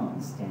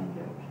quinone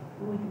standard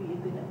would be a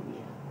good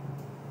idea?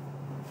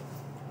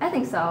 I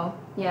think so,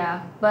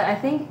 yeah. But I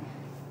think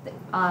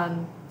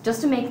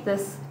just to make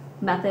this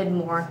method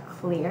more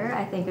clear,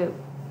 I think it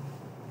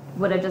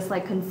would have just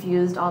like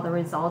confused all the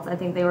results. I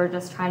think they were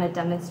just trying to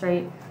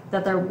demonstrate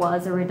that there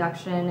was a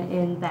reduction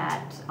in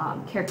that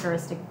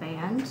characteristic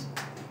band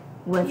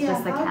with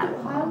just the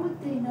catapult. How would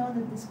they know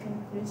that this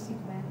characteristic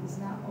band is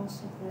not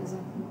also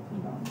present in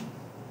quinone?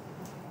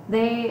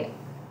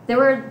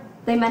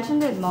 They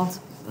mentioned it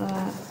multiple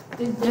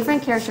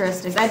different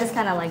characteristics. I just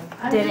kind of like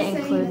didn't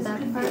include that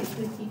part. This could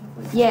be a tricky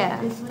question.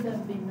 Yeah. This would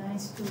have been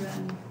nice to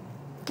run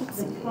Let's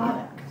the see.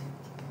 product.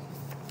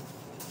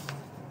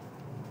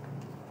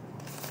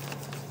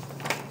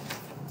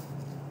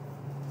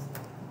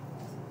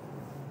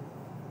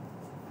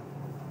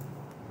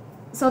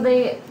 So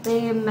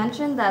they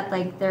mentioned that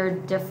like there are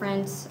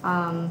different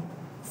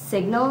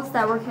signals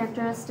that were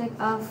characteristic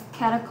of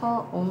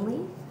catechol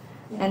only,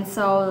 and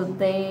so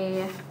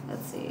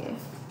let's see.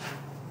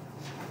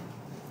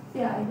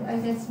 Yeah, I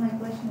guess my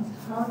question is,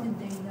 how did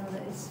they know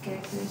that it's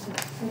characteristic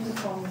of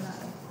catechol, not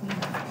of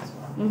quinone as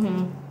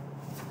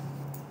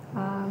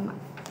well?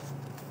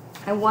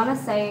 I want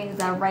to say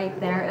that right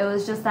there, it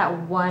was just that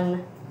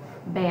one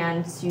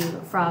band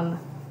from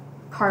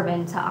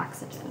carbon to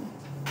oxygen.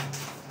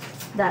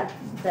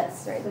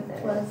 That's right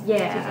there. Was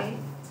Yeah. today?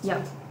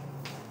 Yep.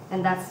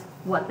 And that's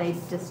what they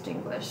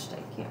distinguished.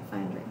 I can't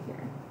find it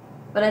here.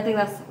 But I think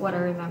that's what I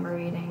remember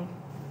reading.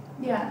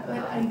 Yeah,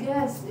 well, I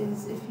guess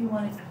is if you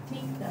want to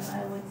critique them,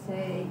 I would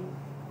say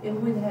it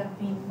would have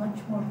been much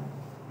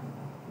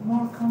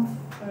more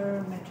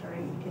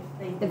confirmatory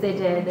if they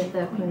did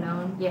the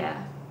quinone.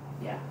 Yeah.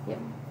 Yeah. Yep.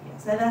 Yeah.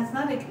 So that's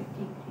not a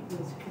critique, it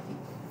was a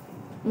critique.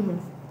 Mm-hmm.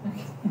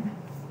 Okay.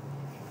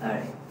 All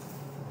right.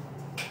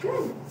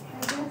 Good. I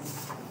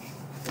guess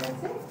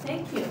that's it.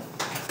 Thank you.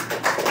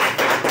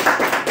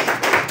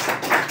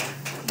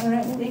 All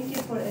right. Thank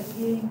you for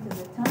adhering to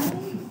the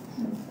time.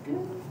 That's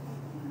good.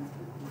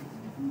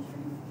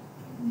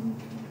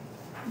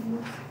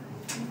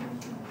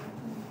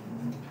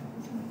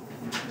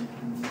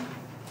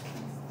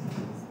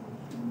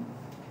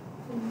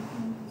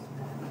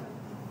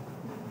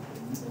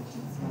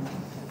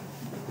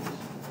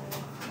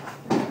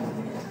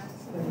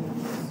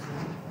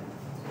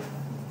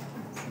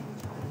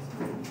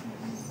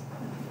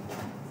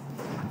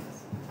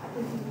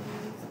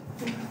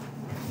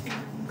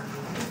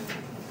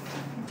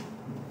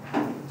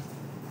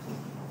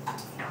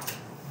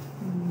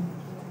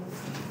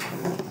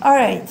 All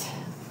right,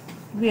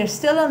 we are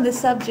still on the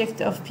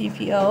subject of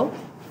PPO.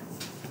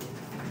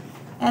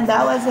 And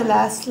that was the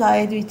last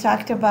slide. We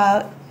talked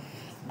about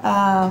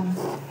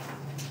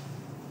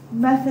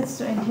methods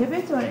to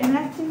inhibit or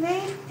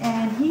inactivate,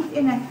 and heat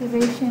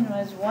inactivation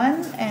was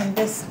one, and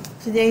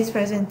today's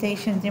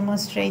presentation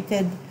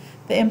demonstrated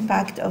the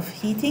impact of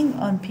heating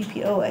on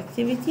PPO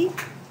activity.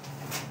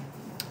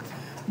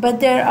 But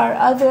there are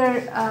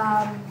other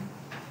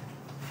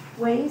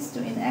ways to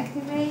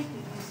inactivate: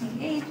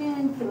 reducing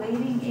agent,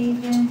 chelating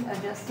agent,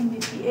 adjusting the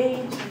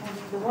pH,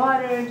 removing the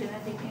water,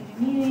 genetic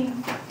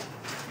engineering,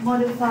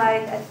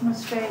 modified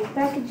atmospheric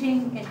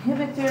packaging,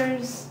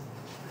 inhibitors,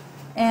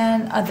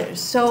 and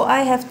others. So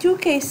I have two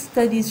case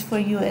studies for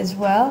you as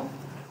well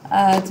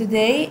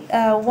today.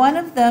 One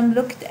of them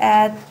looked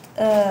at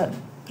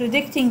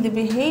predicting the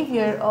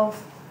behavior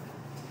of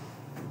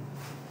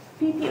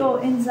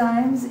PPO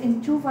enzymes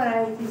in two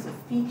varieties of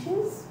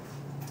peaches.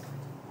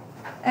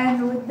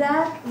 And with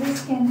that,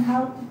 this can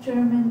help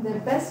determine the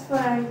best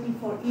variety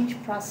for each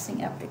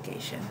processing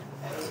application.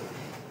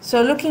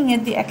 So looking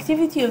at the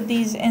activity of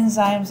these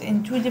enzymes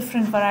in two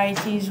different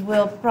varieties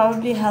will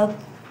probably help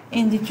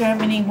in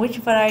determining which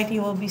variety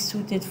will be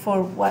suited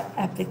for what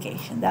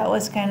application. That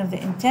was kind of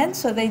the intent.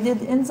 So they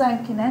did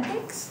enzyme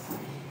kinetics.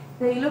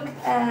 They looked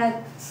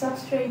at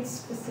substrate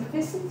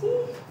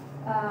specificity,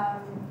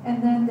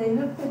 and then they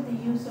looked at the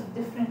use of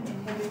different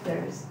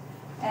inhibitors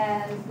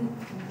and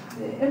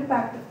the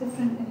impact of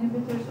different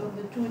inhibitors of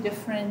the two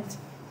different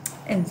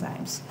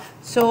enzymes.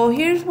 So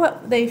here's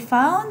what they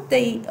found.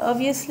 They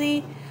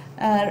obviously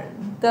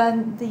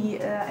done the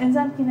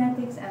enzyme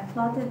kinetics and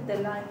plotted the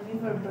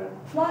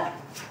Lineweaver-Burke plot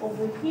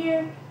over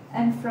here,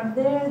 and from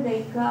there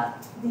they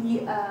got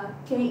the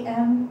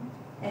Km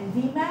and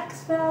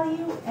Vmax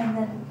value, and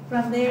then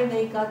from there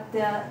they got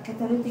the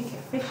catalytic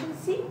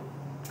efficiency.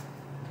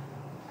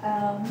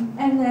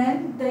 And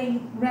then they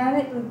ran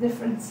it with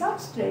different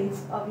substrates,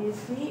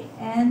 obviously,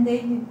 and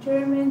they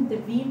determined the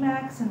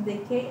Vmax and the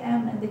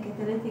Km and the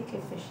catalytic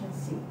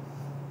efficiency.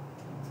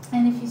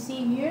 And if you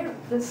see here,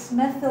 this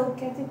methyl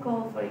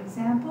catechol, for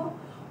example,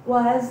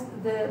 was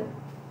the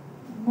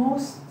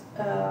most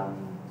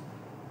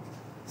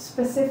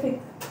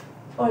specific,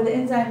 or the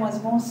enzyme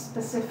was most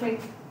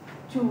specific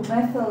to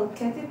methyl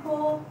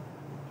catechol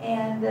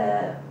and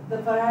the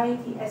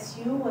variety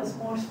SU was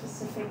more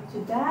specific to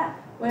that,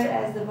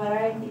 whereas the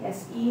variety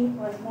SE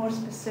was more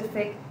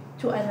specific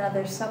to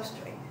another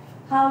substrate.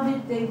 How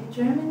did they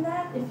determine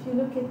that? If you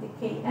look at the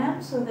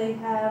Km, so they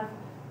have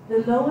the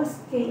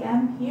lowest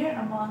Km here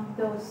among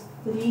those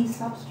three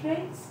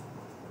substrates,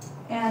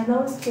 and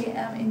lowest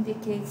Km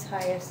indicates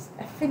highest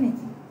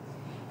affinity.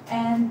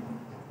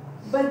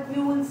 But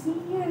you will see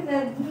here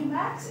that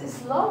Vmax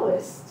is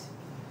lowest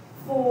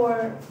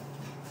for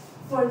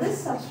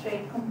this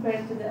substrate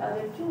compared to the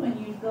other two, and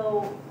you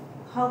go,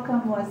 how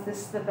come was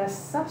this the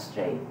best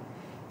substrate?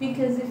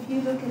 Because if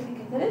you look at the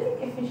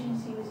catalytic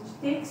efficiency,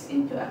 which takes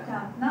into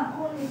account not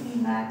only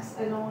Vmax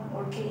alone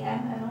or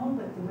Km alone,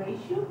 but the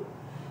ratio,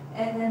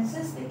 and then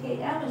since the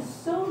Km is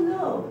so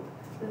low,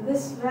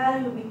 this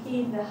value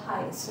became the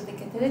highest. So the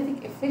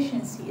catalytic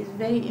efficiency is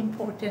very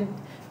important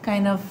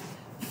kind of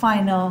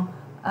final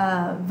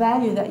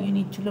value that you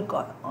need to look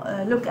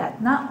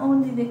at. Not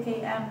only the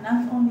Km,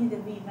 not only the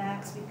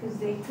Vmax, because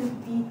they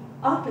could be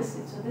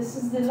opposite. So this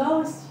is the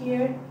lowest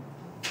here,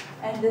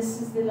 and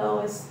this is the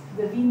lowest.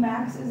 The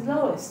Vmax is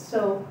lowest.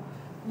 So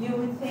you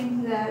would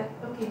think that,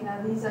 okay,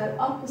 now these are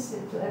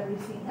opposite to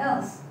everything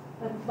else.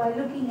 But by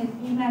looking at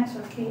Vmax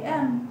or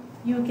Km,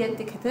 you get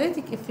the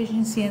catalytic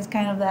efficiency, and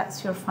kind of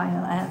that's your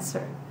final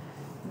answer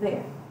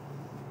there.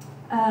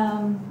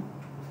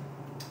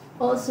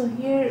 Also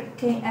here,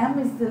 Km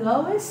is the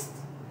lowest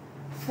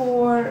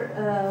for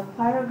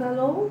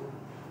pyrogalol.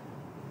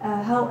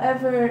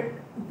 However,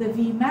 the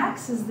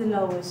Vmax is the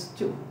lowest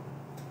too.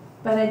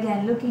 But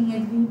again, looking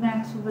at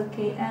Vmax over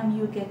Km,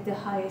 you get the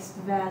highest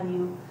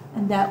value,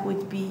 and that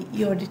would be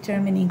your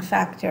determining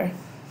factor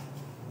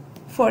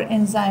for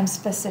enzyme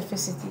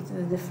specificity to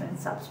the different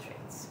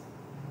substrates.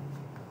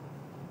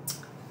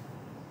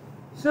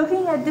 So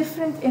looking at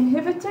different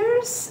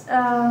inhibitors,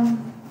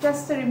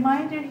 just a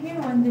reminder here,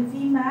 when the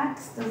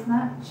Vmax does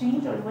not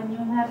change, or when you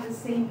have the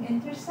same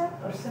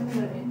intercept or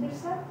similar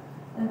intercept,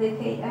 and the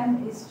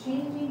Km is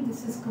changing,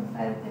 this is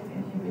competitive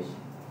inhibition.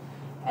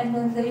 And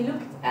then they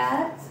looked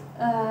at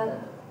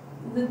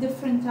the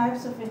different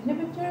types of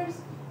inhibitors,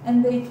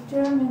 and they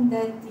determined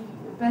that the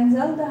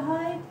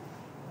benzaldehyde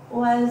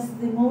was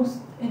the most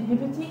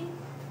inhibiting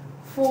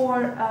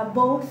for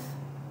both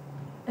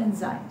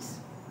enzymes.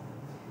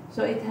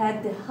 So it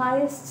had the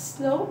highest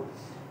slope,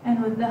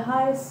 and with the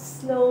highest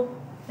slope,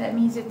 that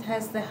means it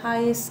has the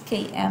highest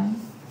Km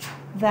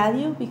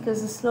value,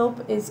 because the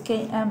slope is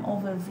Km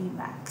over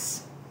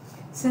Vmax.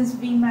 Since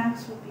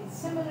Vmax would be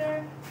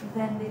similar,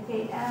 then the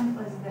Km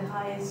was the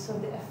highest, so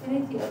the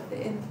affinity of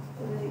the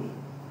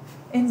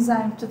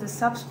enzyme to the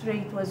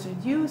substrate was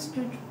reduced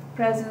due to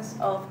presence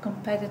of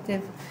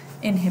competitive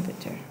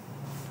inhibitor.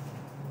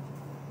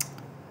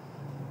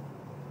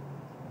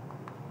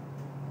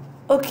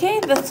 Okay,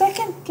 the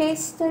second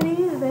case study,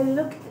 they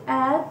looked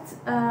at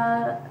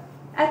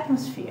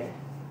atmosphere,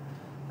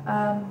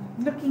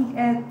 looking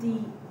at the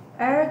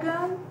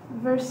argon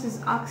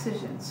versus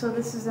oxygen. So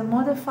this is a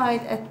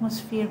modified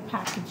atmosphere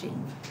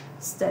packaging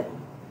study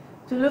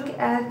to look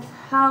at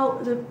how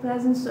the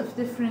presence of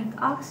different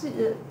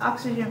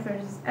oxygen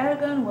versus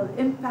argon will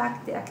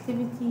impact the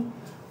activity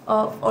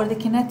of, or the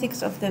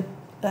kinetics of the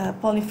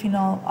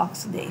polyphenol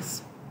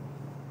oxidase.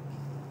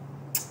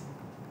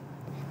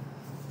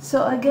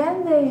 So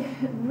again, they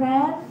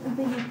ran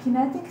the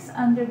kinetics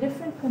under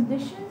different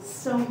conditions.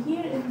 So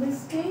here in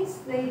this case,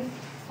 they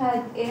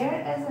had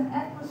air as an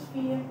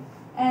atmosphere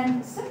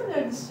and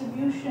similar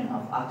distribution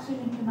of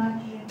oxygen to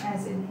nitrogen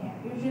as in air.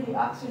 Usually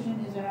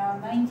oxygen is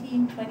around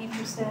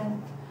 19–20%,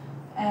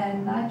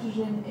 and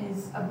nitrogen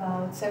is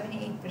about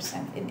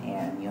 78% in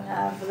air. And you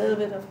have a little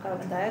bit of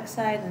carbon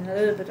dioxide and a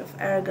little bit of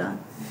argon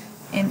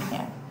in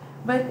air.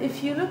 But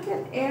if you look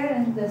at air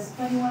in this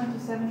 21 to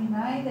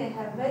 79, they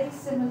have very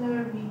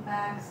similar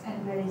Vmax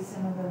and very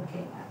similar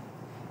Km.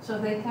 So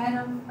they kind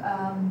of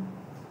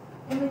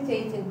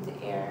imitated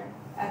the air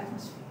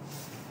atmosphere.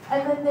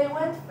 And then they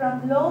went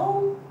from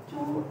low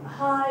to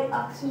high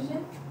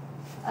oxygen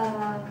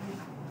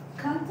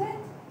content,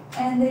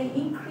 and they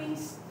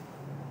increased,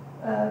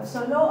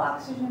 so low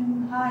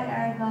oxygen, high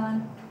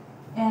argon,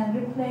 and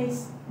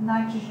replaced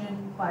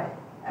nitrogen by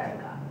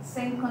argon.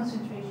 Same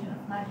concentration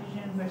of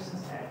nitrogen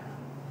versus argon.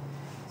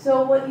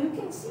 So what you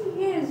can see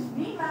here is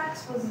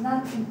Vmax was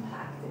not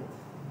impacted.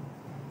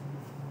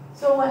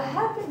 So what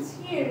happens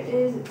here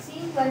is it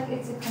seems like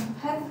it's a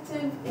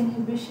competitive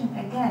inhibition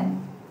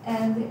again,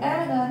 and the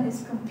argon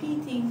is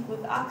competing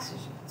with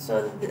oxygen.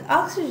 So the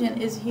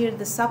oxygen is here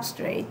the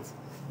substrate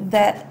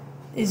that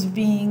is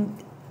being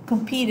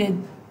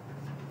competed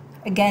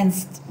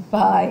against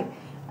by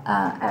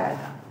argon.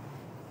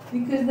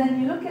 Because then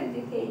you look at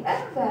the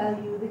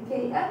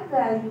Km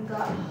value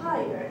got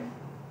higher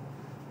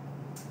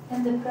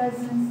in the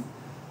presence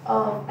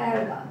of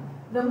argon.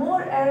 The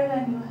more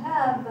argon you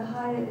have, the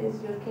higher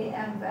is your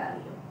Km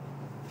value.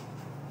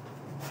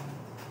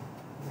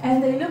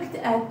 And they looked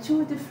at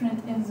two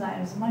different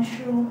enzymes,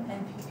 mushroom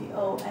and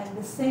PPO, and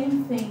the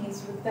same thing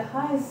is with the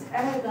highest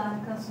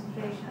argon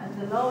concentration and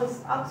the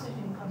lowest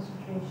oxygen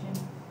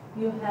concentration,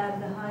 you have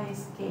the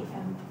highest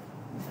Km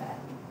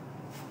value.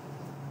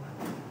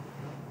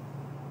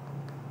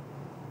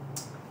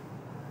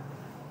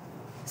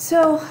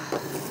 So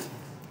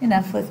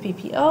enough with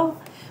PPO.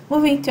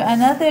 Moving to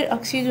another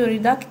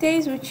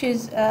oxidoreductase, which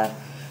is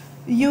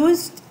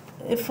used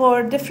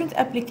for different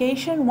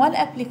application. One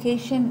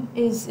application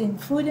is in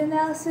food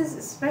analysis,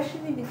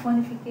 especially the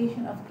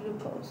quantification of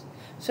glucose.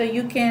 So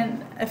you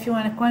can, if you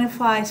want to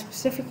quantify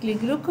specifically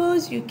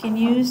glucose, you can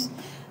use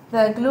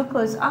the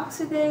glucose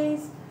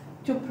oxidase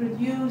to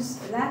produce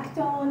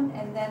lactone,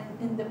 and then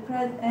in the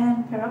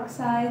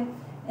peroxide,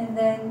 and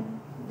then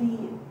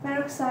the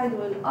peroxide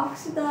will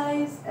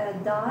oxidize a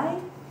dye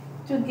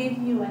to give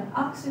you an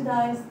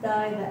oxidized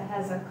dye that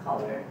has a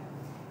color,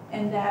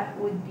 and that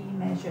would be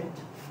measured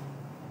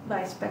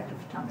by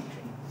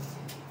spectrophotometry.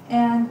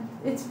 And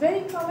it's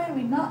very common.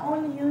 We not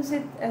only use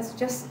it as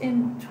just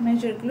to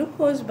measure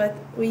glucose, but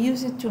we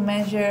use it to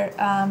measure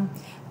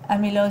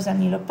amylose,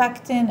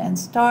 amylopectin, and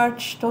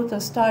starch, total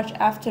starch,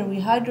 after we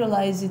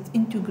hydrolyze it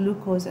into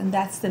glucose, and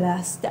that's the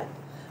last step.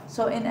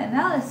 So in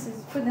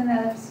analysis, food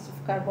analysis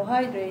of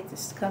carbohydrates,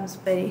 this comes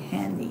very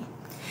handy.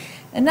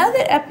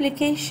 Another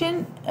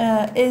application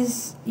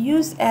is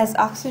used as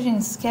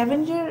oxygen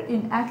scavenger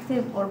in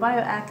active or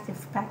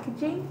bioactive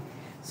packaging.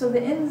 So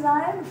the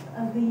enzyme,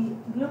 the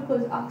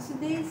glucose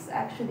oxidase,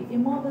 actually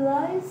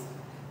immobilized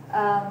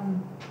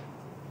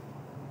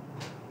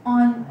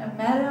on a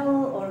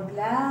metal or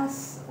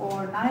glass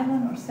or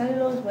nylon or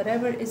cellulose,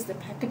 whatever is the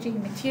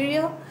packaging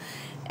material,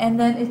 and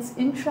then it's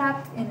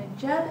entrapped in a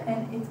gel,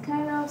 and it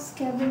kind of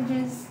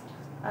scavenges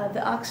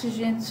the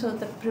oxygen so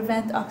to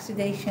prevent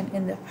oxidation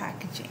in the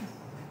packaging.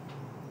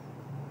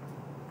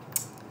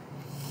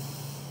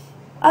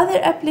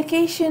 Other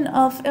application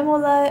of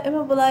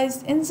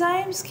immobilized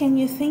enzymes, can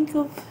you think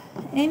of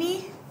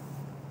any?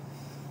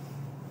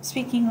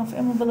 Speaking of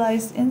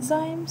immobilized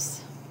enzymes,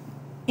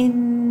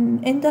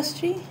 in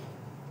industry?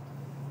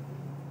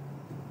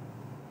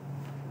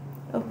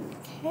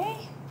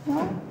 Okay,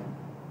 no?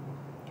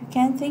 You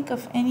can't think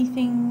of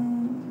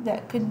anything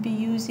that could be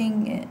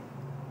using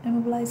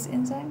immobilized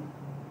enzyme?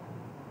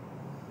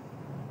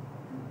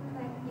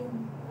 Like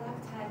in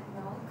lactate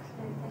milk,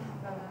 they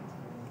have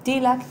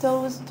a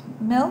lactose. Delactosed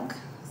milk,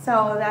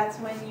 so that's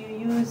when you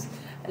use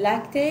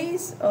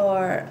lactase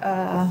or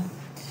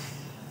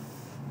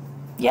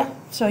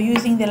so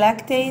using the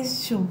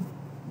lactase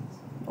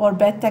or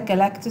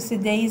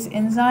beta-galactosidase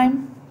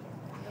enzyme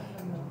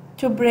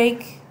to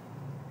break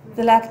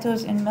the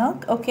lactose in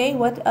milk. Okay,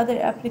 what other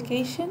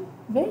application?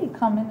 Very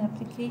common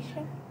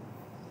application.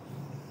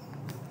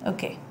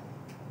 Okay,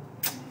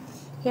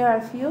 here are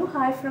a few.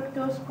 High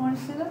fructose corn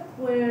syrup,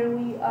 where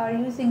we are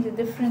using the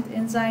different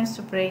enzymes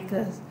to break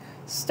the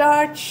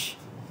starch,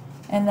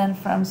 and then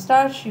from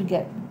starch you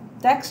get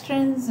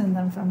dextrins, and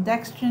then from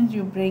dextrins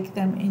you break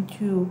them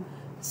into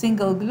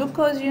single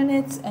glucose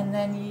units, and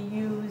then you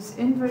use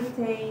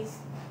invertase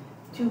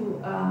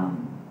to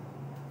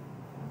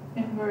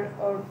invert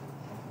or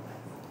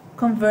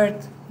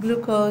convert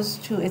glucose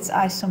to its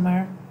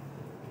isomer.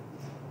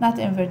 Not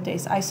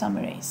invertase,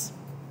 isomerase.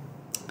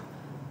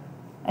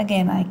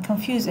 Again, I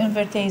confuse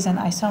invertase and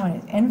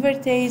isomerase.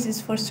 Invertase is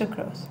for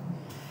sucrose.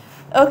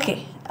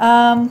 Okay,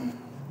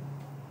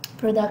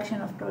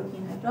 production of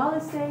protein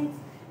hydrolysates.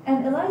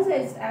 And ELISA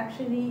is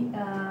actually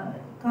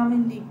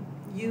commonly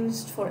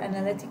used for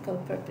analytical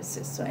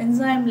purposes. So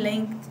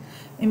enzyme-linked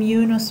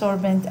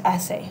immunosorbent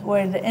assay,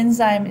 where the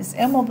enzyme is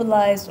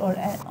immobilized or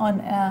on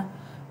a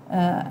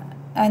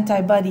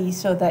antibody,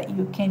 so that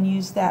you can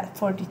use that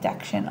for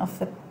detection of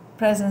the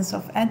presence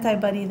of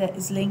antibody that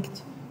is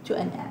linked to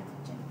an antigen.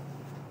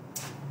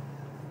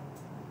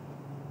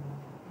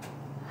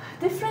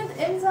 Different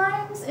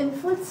enzymes in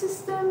food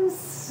systems.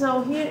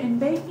 So here in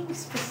baking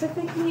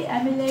specifically,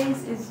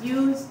 amylase is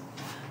used,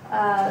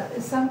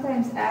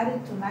 sometimes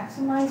added to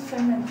maximize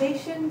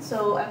fermentation.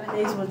 So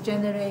amylase will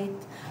generate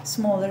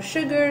smaller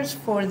sugars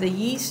for the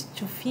yeast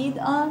to feed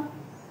on.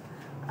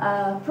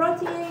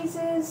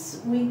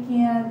 Proteases, we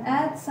can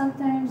add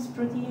sometimes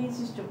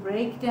proteases to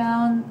break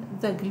down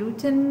the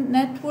gluten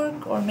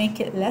network or make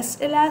it less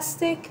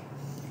elastic.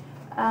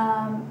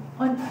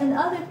 In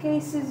other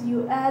cases,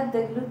 you add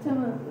the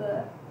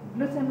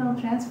glutamyl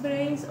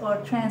transferase or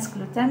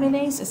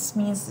transglutaminase. It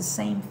means the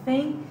same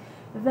thing.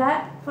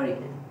 That,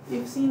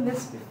 you've seen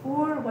this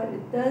before. What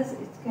it does,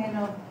 it's kind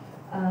of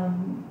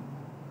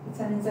it's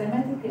an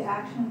enzymatic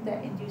reaction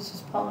that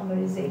induces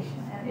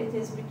polymerization, and it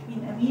is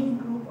between amine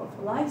group of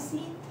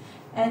lysine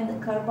and the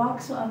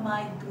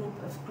carboxylamide group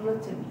of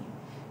glutamine.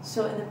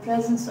 So in the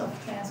presence of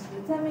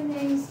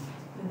transglutaminase,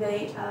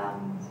 they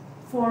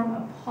form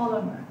a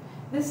polymer.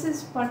 This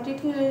is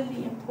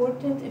particularly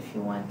important if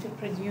you want to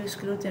produce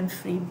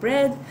gluten-free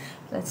bread,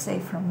 let's say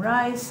from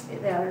rice.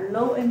 They are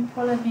low in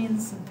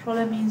prolamines, and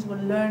prolamines we'll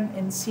learn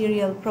in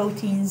cereal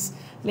proteins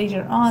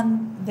later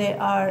on. They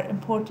are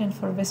important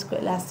for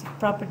viscoelastic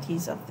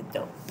properties of the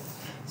dough.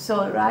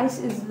 So rice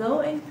is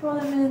low in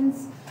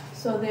prolamines,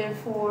 so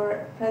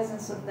therefore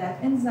presence of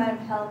that enzyme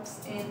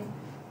helps in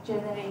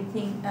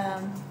generating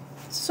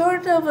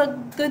sort of a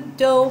good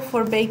dough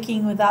for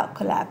baking without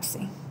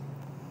collapsing.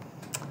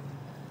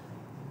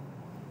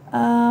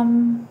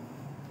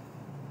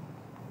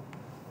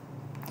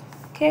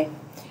 Okay,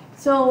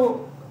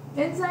 So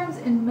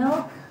enzymes in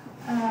milk,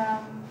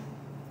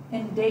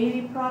 in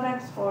dairy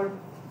products, or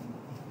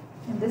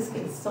in this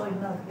case soy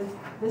milk,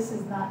 this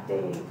is not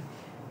dairy.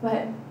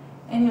 But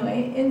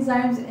anyway,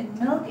 enzymes in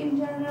milk in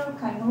general,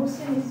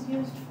 chymosin is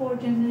used for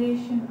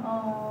generation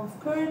of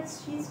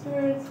curds, cheese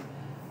curds,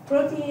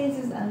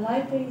 proteases and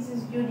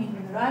lipases during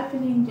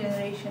ripening,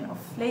 generation of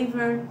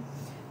flavor.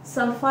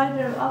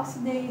 Sulfhydryl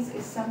oxidase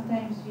is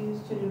sometimes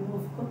used to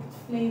remove cooked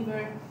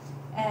flavor,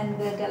 and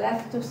the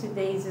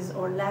galactosidases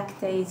or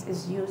lactase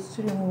is used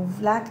to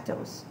remove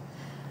lactose.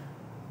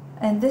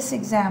 And this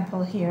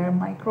example here,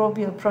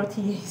 microbial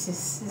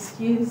proteases, is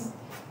used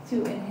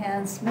to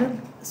enhance milk,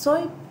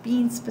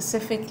 soybean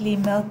specifically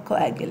milk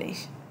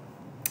coagulation.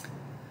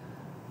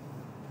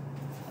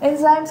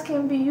 Enzymes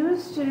can be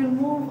used to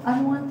remove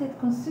unwanted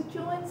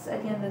constituents.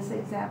 Again, this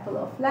example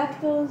of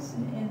lactose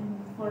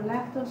for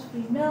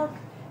lactose-free milk,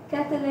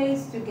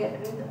 catalase to get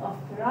rid of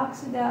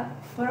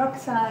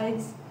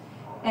peroxides,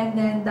 and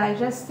then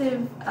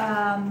digestive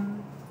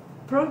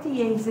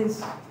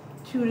proteases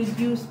to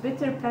reduce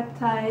bitter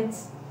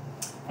peptides,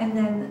 and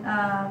then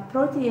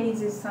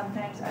proteases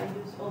sometimes are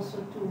used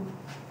also to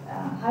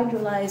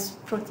hydrolyze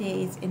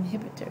protease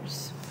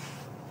inhibitors.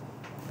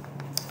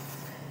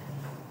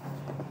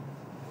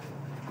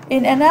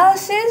 In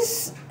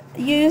analysis,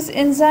 use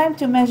enzyme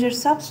to measure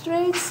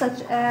substrates,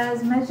 such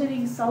as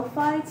measuring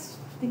sulfides.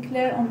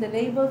 Declare on the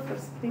label for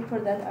people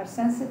that are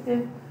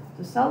sensitive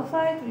to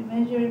sulfide. We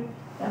measure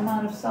the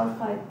amount of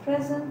sulfide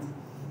present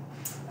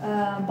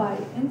by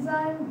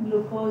enzyme,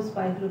 glucose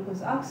by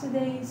glucose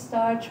oxidase,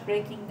 starch,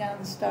 breaking down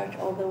the starch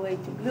all the way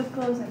to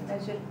glucose, and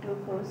measure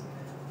glucose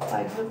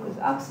by glucose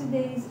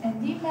oxidase.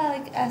 And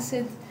D-malic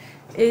acid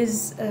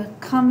is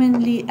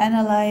commonly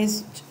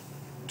analyzed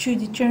to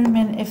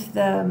determine if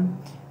the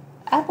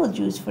apple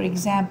juice, for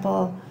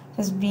example,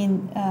 has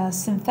been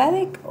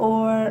synthetic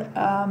or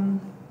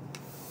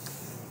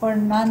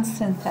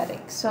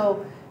non-synthetic.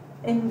 So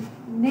in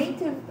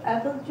native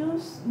apple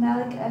juice,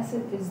 malic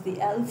acid is the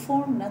L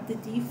form, not the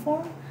D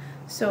form.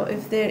 So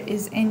if there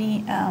is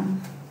any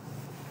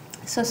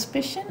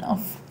suspicion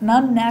of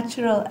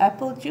non-natural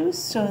apple juice,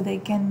 so they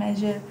can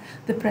measure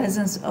the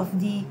presence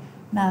of the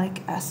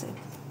malic acid.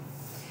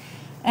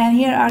 And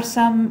here are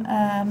some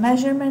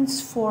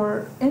measurements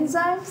for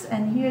enzymes,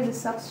 and here the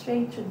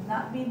substrate should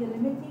not be the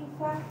limiting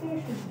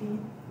factor, should be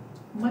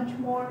much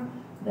more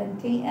than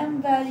Km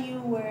value,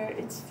 where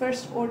it's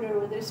first order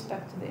with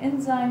respect to the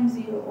enzyme,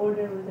 zero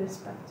order with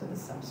respect to the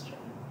substrate.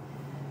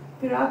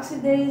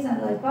 Peroxidase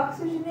and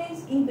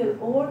lipoxygenase, either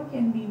or,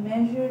 can be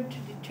measured to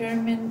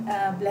determine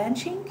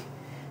blanching,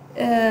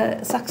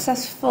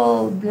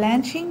 successful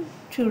blanching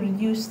to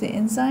reduce the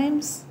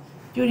enzymes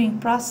during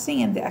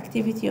processing and the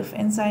activity of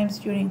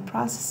enzymes during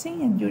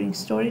processing and during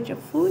storage of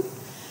food.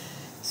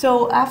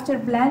 So after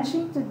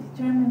blanching, to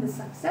determine the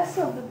success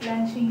of the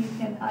blanching, you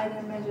can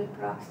either measure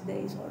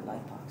peroxidase or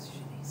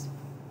lipoxygenase.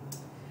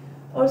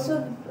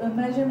 Also, the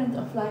measurement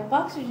of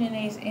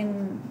lipoxygenase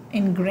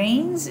in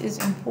grains is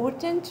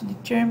important to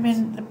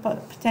determine the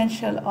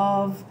potential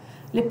of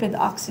lipid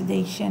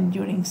oxidation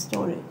during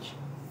storage.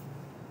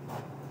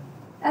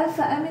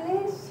 Alpha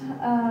amylase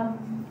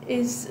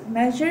is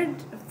measured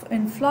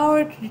in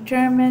flour to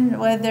determine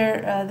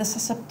whether the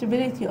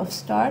susceptibility of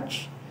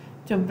starch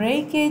to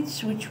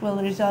breakage, which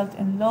will result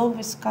in low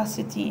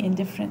viscosity in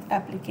different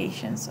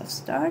applications of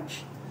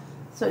starch.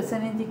 So it's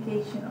an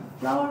indication of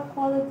flour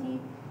quality.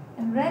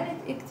 And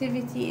rennet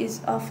activity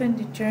is often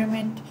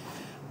determined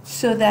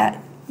so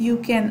that you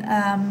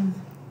can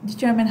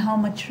determine how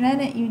much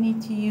rennet you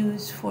need to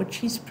use for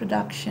cheese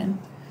production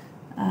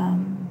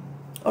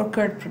or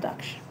curd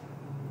production.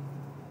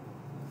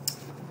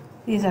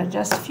 These are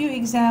just a few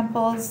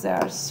examples. There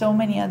are so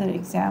many other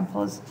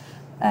examples.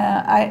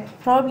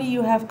 Probably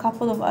you have a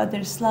couple of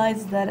other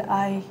slides that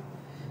I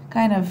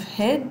kind of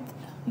hid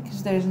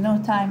because there's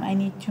no time. I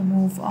need to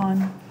move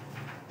on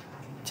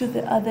to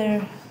the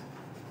other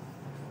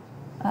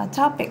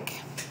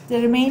topic. The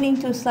remaining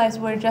two slides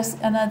were just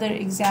another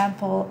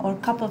example or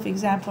couple of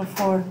examples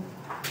for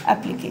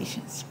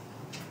applications.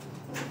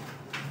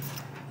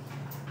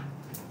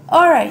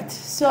 All right,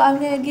 so I'm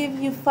going to give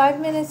you 5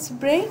 minutes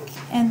break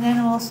and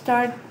then we'll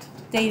start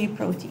dairy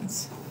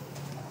proteins.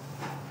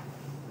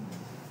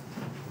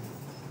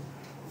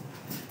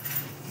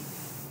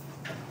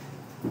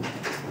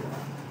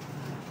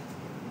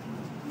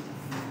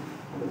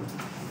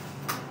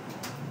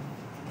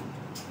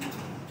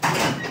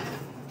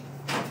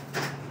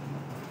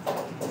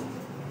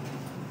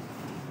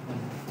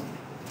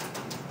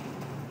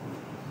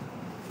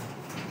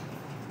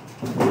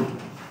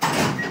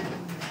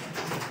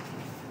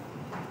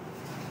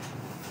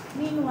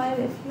 Meanwhile,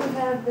 if you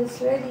have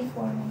this ready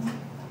for me,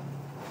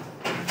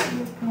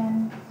 you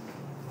can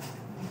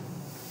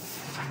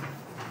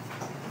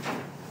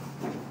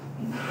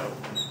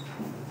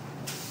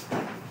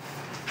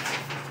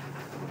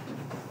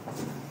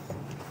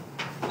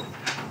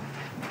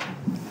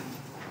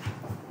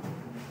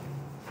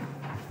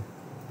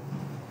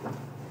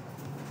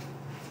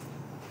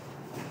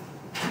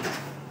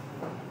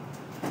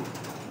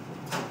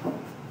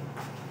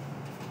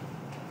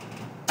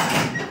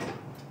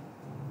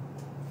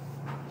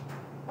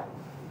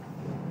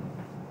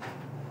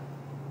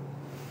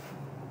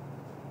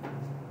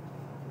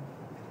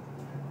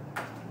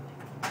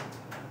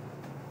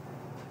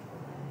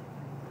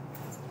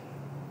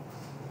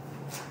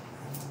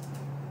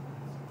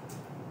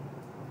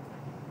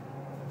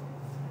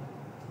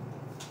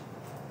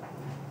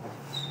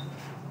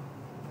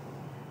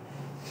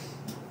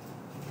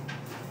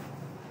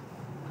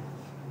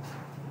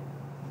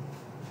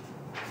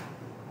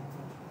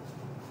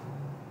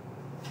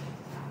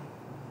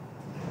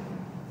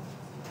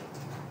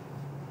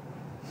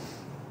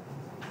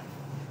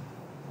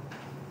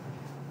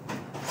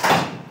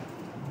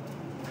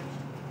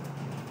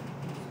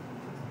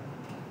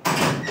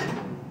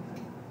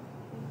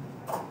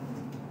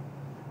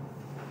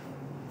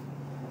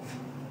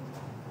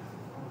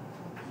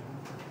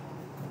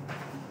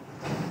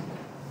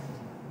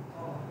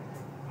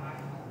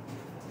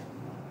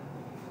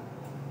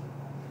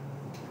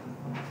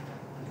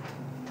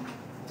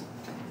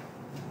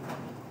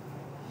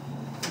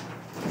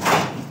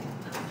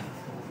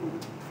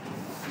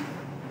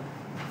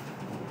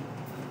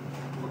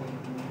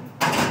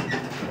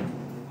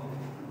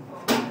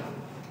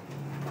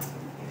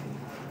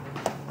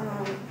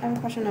have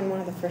a question on one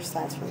of the first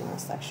slides from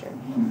last lecture.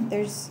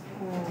 There's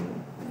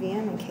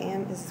VM and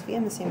KM. Is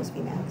VM the same as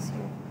Vmax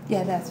here?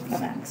 Yeah, that's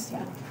Vmax,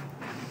 yeah.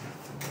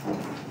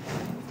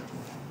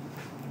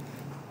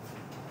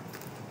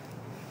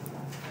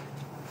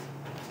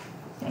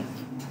 Thank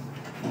you.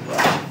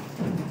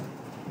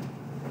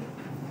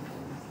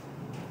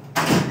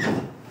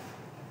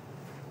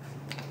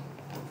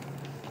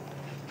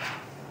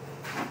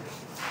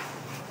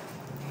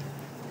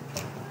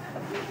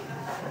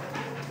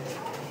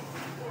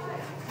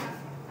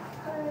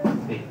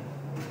 Hey,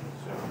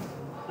 so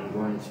I'm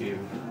going to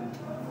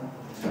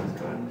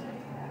go ahead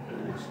for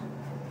the next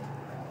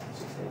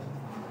 6 days.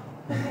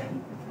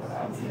 But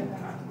I'll be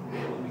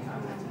able to be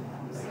contacted,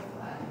 like,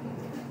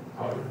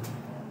 however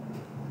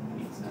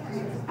it's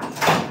necessary.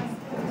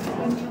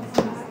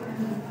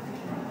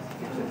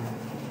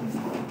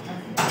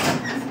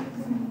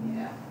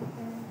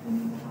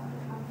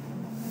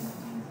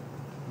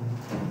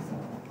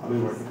 I'll be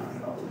working on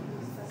it all.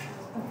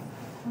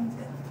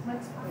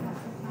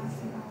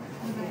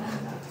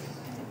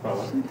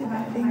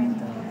 Dividing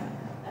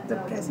the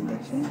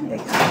presentation,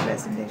 like our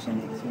presentation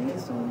next week.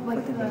 So for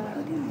the whey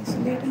protein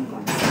isolate and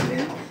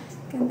concentrate,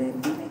 can there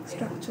be like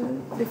structural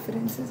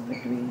differences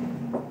between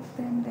them?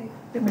 Like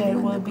There depending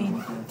on will the be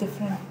compound?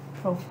 different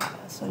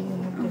profiles, so you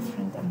have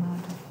different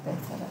amount of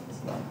beta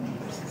lactoglobin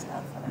versus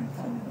alpha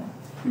lactoglobin.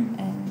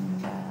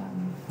 And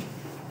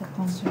the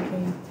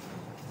concentrate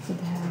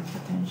could have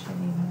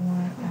potentially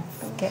more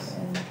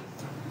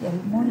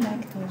more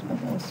lactose, but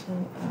also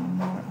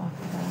more of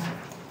the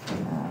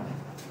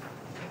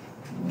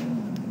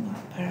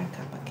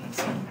paracappa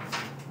casein,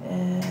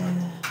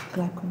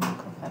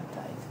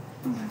 glyconeopeptide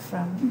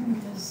from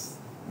because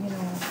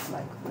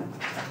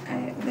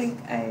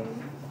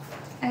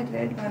I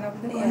read one of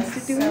the Yes,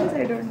 constituents. so-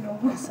 I don't know.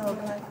 So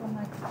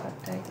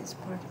glyconeopeptide is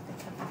part of the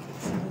kappa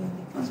casein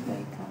because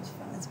whey comes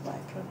from its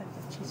byproduct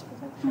of cheese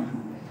production.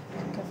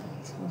 Kappa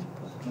casein is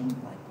protein,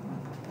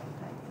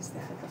 glyconeopeptide is the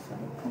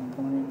hydrophilic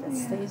component that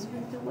Yeah. stays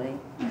with the whey.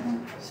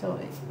 So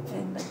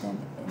but then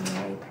in the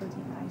whey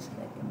protein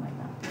isolate it might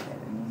not be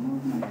there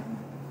anymore.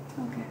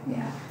 Okay,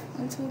 yeah.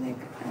 Also,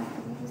 like, I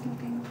was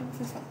looking for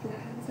the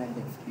suppliers are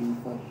different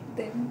for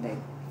them,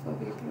 like for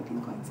whey protein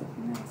concept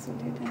and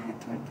isolate, and I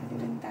thought that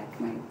even that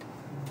might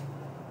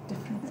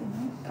Different in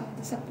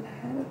the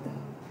supplier, the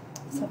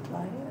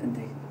supplier,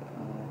 the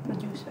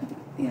producer.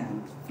 yeah,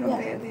 from Yeah.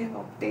 where they have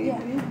obtained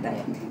Yeah. it, that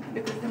Yeah. may,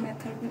 because the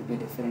method will be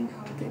different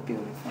how they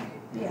purify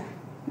it. Yeah,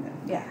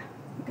 yeah.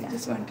 I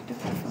just wanted to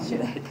confirm Sure.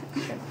 that.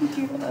 Sure. Thank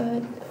you.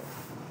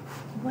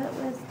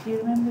 Do you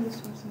remember the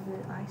source of the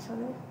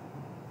isolate?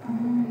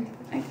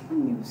 I think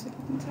New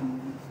Zealand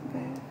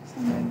somewhere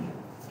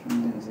from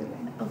New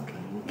Zealand.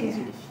 Okay, because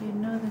Yeah. if you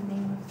know the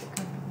name of the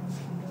company, you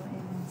can go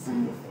in and see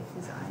if it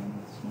is ion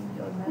exchange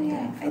or not.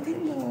 Yeah, I think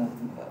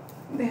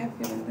they have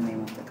given the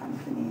name of the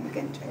company. You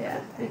can check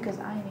Yeah, it. because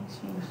ion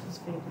exchange is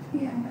very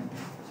different. Yeah. than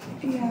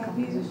exchange Yeah,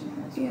 composition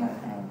as well,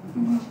 yeah. and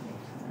Mhm.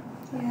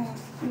 exchange, Yeah,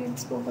 we had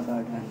spoke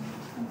about one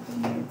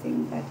company, I think,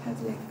 that has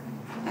like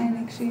ion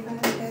exchange and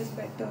it has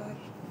better, like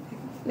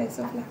less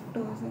of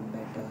lactose and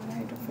better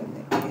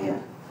hydrophilic.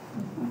 Yeah.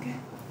 Okay,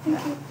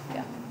 thank you.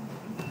 Yeah.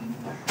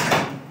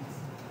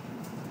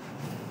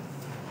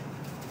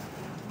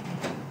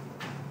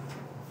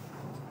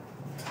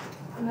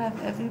 You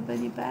have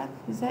everybody back?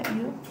 Is that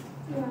you?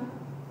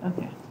 Yeah.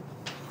 Okay.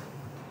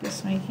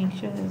 Just making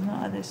sure there's no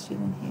other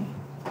student here.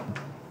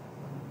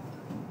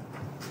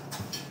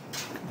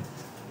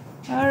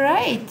 All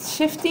right,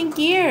 shifting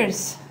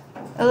gears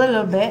a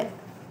little bit.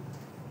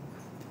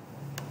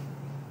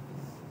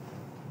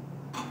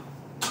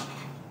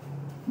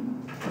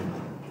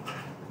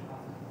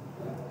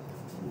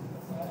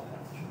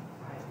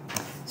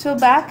 So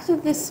back to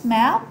this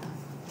map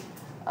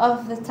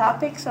of the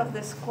topics of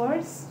this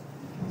course.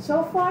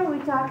 So far we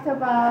talked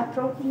about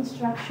protein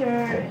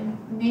structure in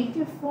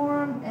native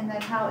form and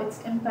then how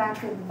it's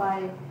impacted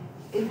by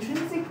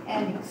intrinsic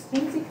and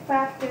extrinsic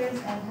factors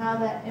and how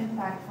that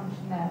impact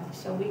functionality.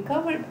 So we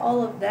covered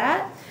all of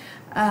that.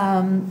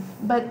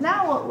 But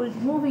now what we're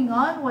moving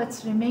on,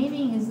 what's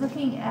remaining is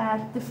looking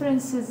at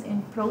differences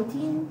in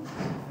protein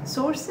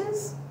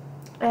sources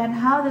and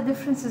how the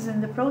differences in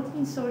the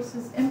protein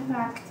sources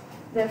impact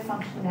their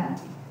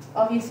functionality.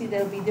 Obviously,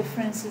 there'll be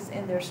differences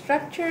in their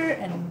structure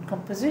and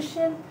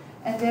composition,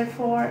 and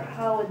therefore,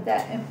 how would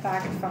that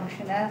impact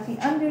functionality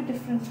under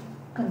different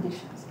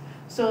conditions?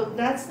 So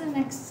that's the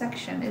next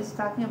section, is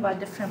talking about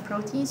different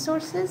protein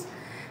sources.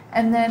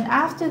 And then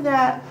after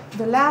that,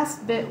 the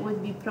last bit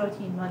would be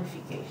protein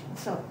modification.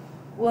 So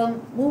we'll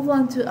move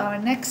on to our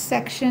next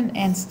section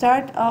and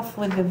start off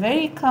with the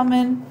very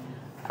common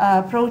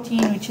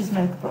protein, which is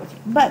milk protein.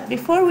 But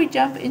before we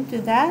jump into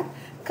that,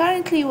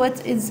 currently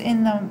what is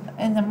in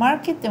the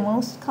market, the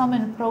most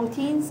common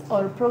proteins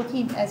or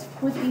protein as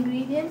food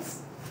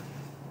ingredients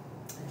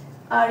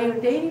are your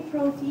dairy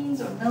proteins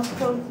or milk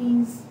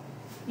proteins.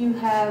 You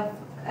have,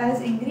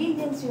 as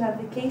ingredients, you have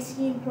the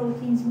casein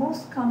proteins,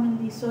 most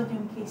commonly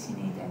sodium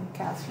caseinate and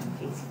calcium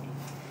caseinate.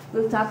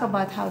 We'll talk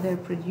about how they're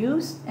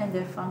produced and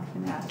their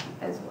functionality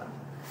as well.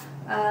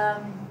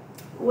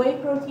 Whey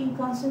protein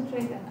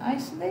concentrate and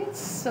isolates.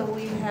 So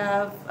we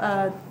have,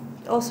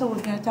 also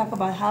we're going to talk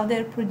about how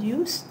they're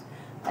produced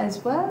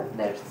as well,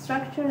 their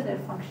structure, their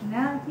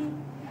functionality.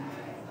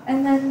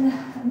 And then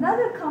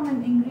another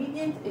common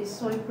ingredient is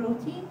soy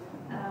protein,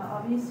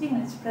 obviously,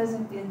 and it's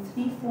present in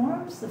 3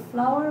 forms. The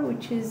flour,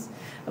 which is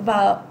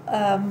about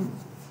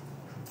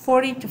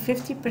 40 to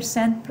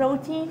 50%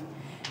 protein,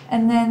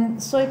 and then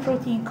soy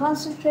protein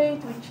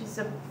concentrate, which is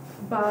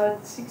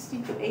about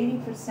 60 to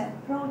 80%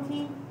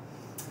 protein,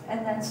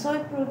 and then soy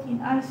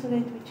protein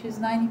isolate, which is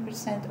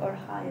 90% or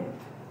higher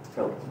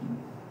protein.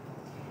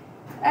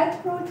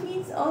 Egg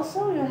proteins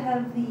also, you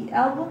have the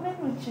albumin,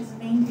 which is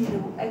mainly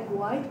the egg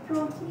white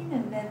protein,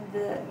 and then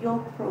the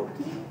yolk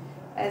protein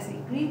as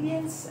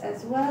ingredients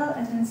as well,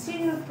 and then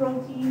cereal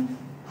protein.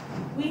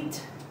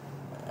 Wheat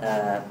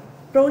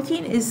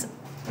protein is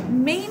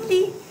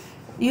mainly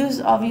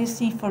used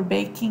obviously for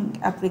baking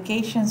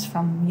applications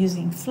from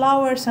using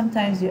flour.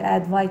 Sometimes you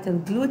add vital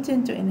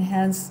gluten to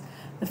enhance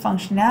the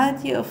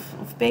functionality of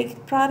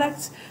baked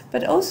products,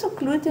 but also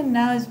gluten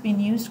now is being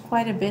used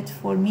quite a bit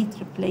for meat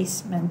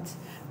replacement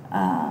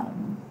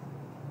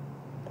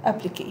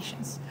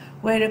applications,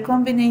 where a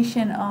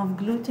combination of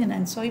gluten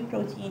and soy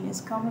protein is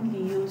commonly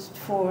used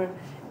for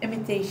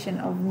imitation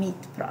of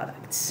meat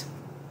products.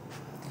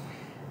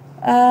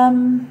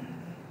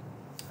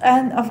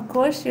 And of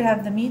course, you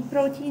have the meat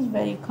proteins.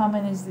 Very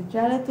common is the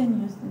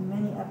gelatin, used in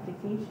many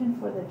applications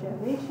for the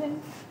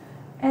gelation,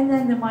 and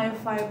then the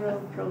myofibril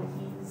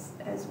proteins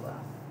as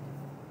well.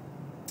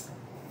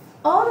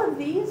 All of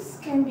these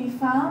can be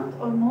found,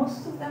 or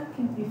most of them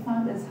can be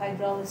found as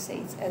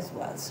hydrolysates as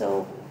well.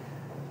 So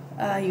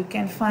you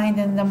can find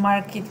in the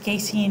market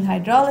casein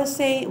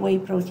hydrolysate, whey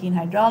protein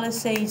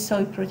hydrolysate,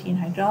 soy protein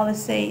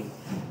hydrolysate,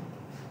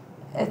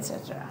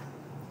 etc.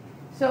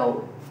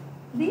 So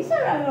these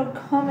are our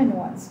common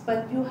ones,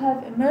 but you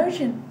have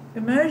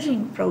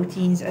emerging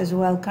proteins as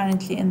well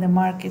currently in the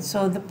market.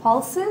 So the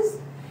pulses,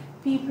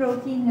 pea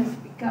protein is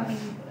becoming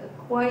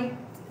quite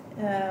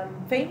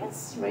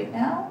famous right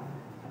now.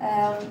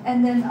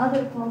 And then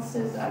other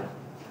pulses are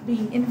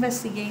being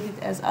investigated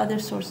as other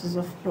sources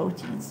of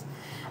proteins.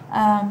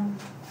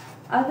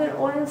 Other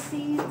oil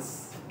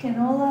seeds,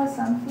 canola,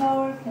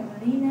 sunflower,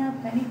 camelina,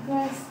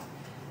 pennycress,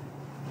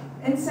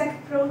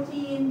 insect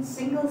proteins,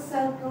 single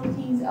cell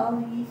proteins,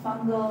 algae,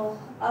 fungal,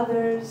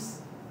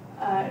 others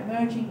are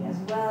emerging as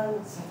well,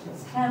 such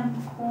as hemp,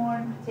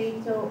 corn,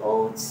 potato,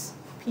 oats,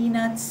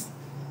 peanuts,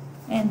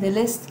 and the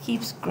list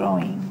keeps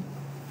growing.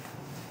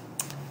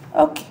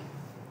 Okay.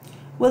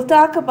 We'll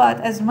talk about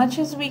as much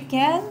as we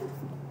can.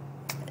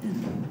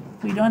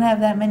 We don't have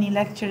that many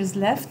lectures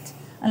left,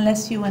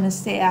 unless you want to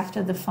stay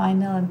after the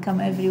final and come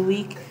every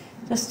week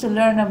just to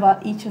learn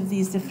about each of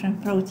these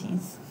different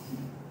proteins.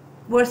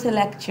 Worth a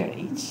lecture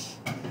each.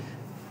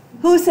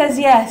 Who says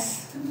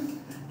yes?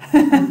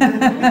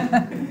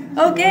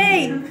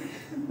 Okay,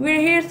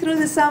 we're here through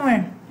the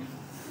summer.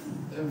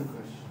 I have a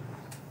question.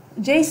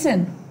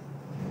 Jason.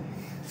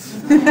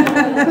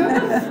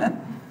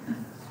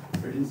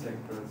 For insect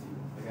protein,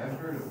 like I've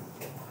heard of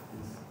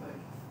this, like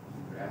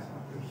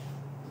grasshoppers,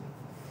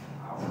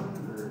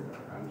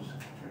 I'm just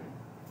trying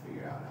to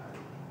figure out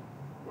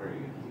where you're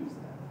going to use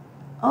that.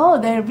 Oh,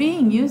 they're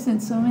being used in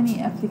so many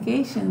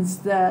applications,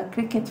 the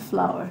cricket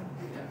flower.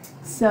 Yeah.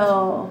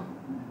 So,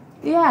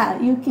 yeah,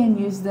 you can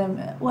use them.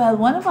 Well,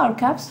 one of our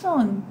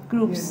capstone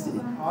groups. Yes,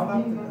 all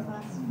of them.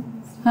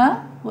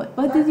 Huh?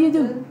 What did you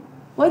do?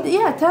 What?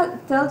 Yeah,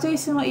 tell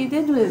Jason what you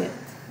did with it.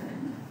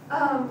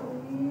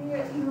 We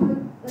had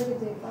like a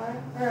day bar,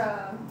 or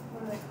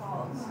what are they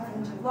called?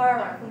 Laura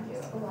bar. Thank you,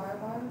 a Laura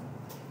bar.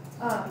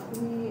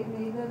 We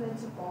made them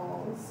into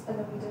balls, and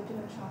then we dipped in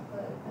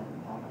chocolate and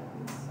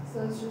almonds. So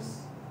it's just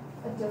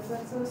a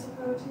different source of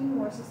protein,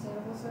 more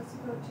sustainable source of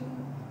protein.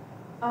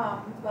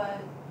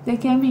 But They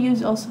can be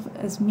used also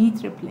as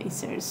meat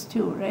replacers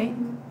too, right?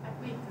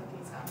 I've made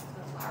cookies out of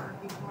the flour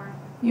before.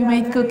 You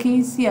made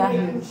cookies, yeah.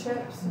 and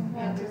chips and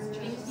Yeah, crackers.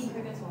 tasty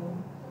crickets will.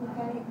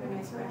 Okay.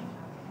 Nice fresh.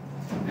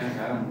 Yeah, I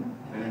got them.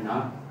 They're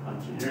not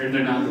crunchy.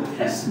 They're not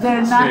delicious.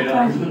 They're not Straight up.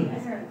 crunchy.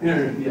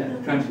 Yeah,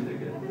 crunchy, they're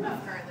good. Enough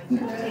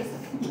garlic.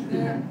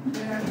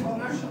 There are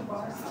commercial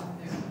bars out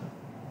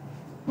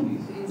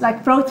there.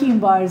 Like protein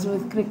bars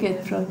with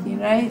cricket protein,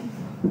 right?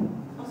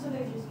 Also,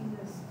 they're just used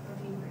as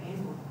protein for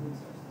animal food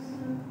sources.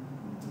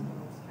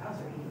 Cows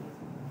are eating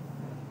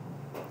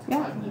it.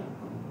 Yeah. I've never-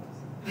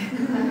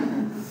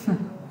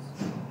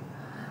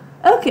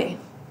 Okay.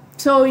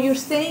 So you're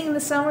staying in the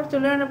summer to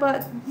learn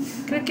about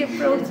cricket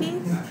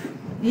proteins?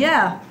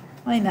 Yeah,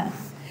 why not?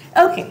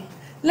 Okay,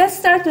 let's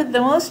start with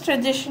the most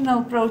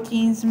traditional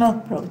proteins,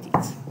 milk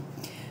proteins.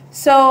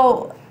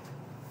 So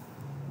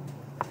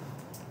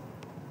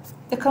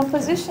the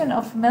composition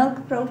of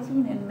milk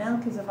protein in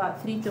milk is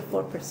about 3 to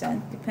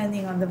 4%,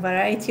 depending on the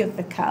variety of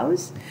the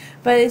cows.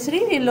 But it's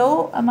really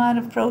low amount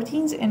of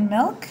proteins in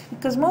milk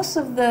because most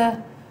of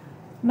the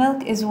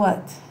milk is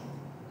what?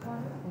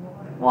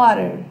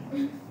 Water.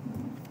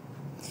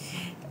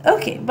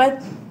 Okay,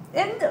 but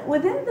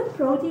within the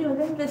protein,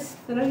 within this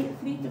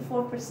 3 to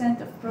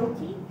 4% of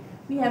protein,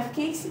 We have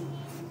casein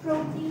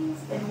proteins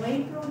and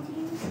whey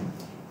proteins.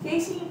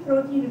 Casein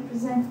protein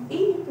represents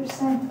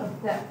 80%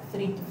 of that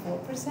 3 to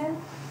 4%,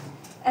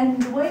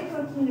 and whey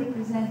protein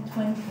represents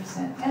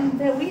 20%. And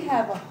then we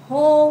have a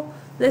whole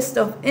list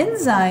of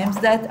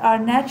enzymes that are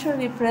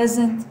naturally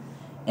present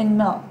in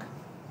milk.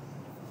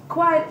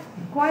 Quite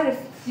a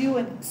few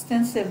and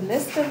extensive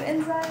list of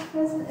enzymes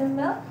present in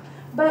milk,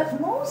 but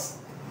most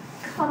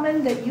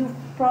common that you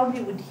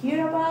probably would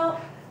hear about,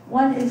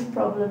 one is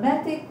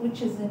problematic,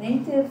 which is the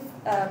native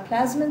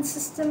plasmin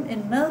system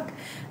in milk.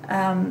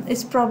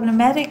 It's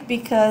problematic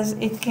because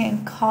it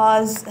can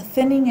cause a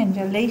thinning and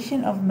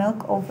gelation of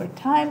milk over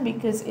time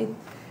because it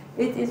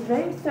is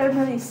very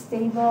thermally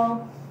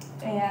stable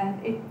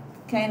and it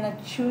kind of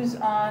chews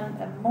on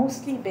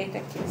mostly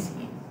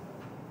beta-casein.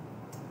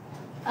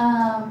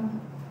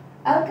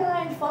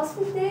 Alkaline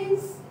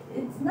phosphatase,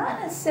 it's not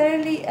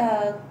necessarily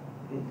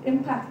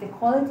impact the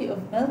quality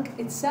of milk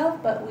itself,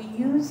 but we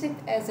use it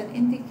as an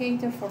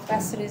indicator for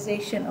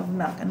pasteurization of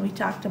milk, and we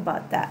talked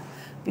about that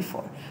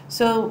before.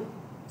 So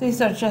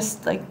these are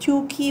just like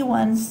two key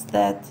ones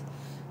that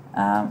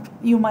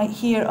you might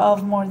hear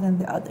of more than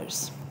the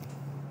others.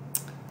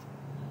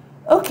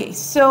 Okay,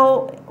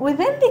 so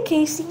within the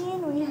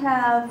casein, we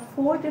have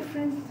 4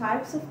 different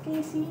types of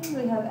casein.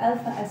 We have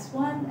alpha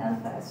S1,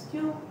 alpha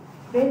S2,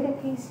 beta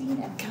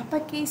casein, and kappa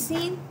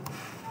casein.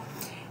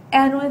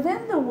 And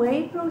within the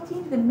whey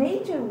protein, the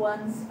major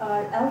ones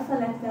are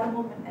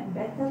alpha-lactalbumin and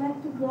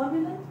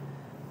beta-lactoglobulin,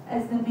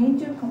 as the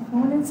major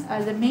components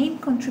are the main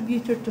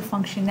contributor to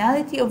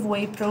functionality of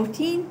whey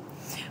protein.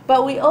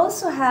 But we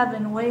also have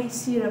in whey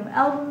serum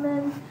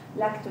albumin,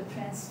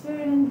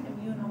 lactotransferrin,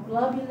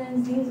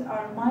 immunoglobulins. These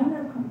are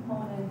minor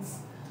components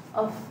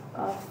of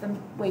the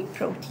whey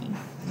protein.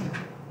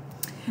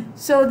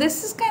 So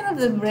this is kind of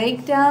the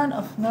breakdown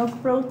of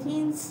milk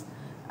proteins.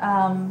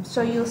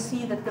 So you'll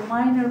see that the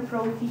minor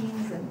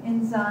proteins and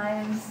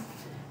enzymes,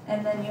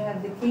 and then you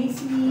have the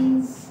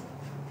caseins,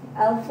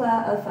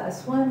 alpha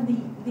S1.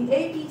 The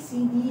A, B,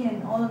 C, D,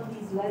 and all of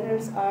these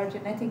letters are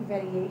genetic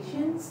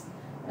variations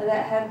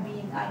that have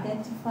been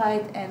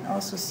identified and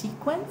also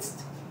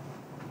sequenced.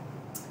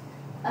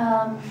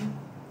 And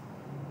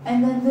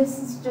then this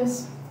is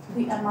just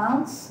the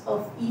amounts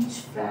of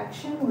each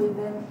fraction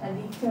within a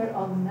liter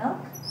of milk.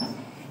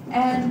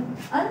 And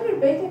under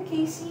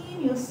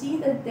beta-casein, you'll see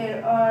that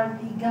there are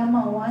the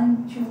gamma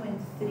 1, 2, and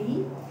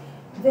 3.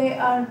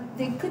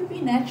 They could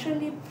be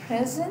naturally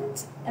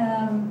present.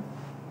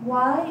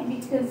 Why?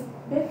 Because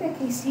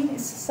beta-casein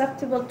is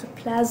susceptible to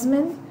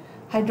plasmin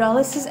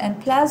hydrolysis,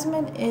 and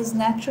plasmin is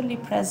naturally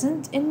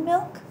present in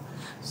milk.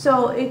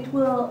 So it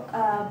will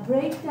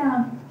break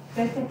down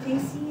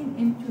beta-casein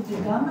into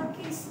the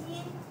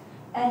gamma-casein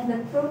and the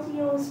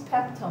proteose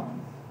peptone.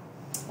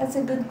 That's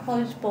a good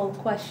college bowl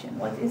question.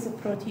 What is a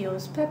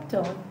proteose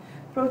peptone?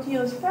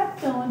 Proteose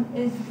peptone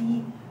is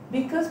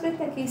because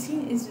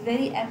beta-casein is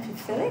very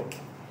amphiphilic,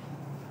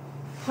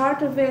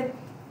 part of it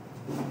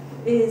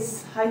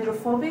is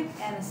hydrophobic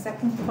and a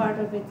second part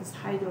of it is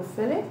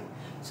hydrophilic.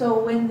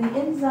 So when the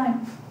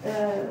enzyme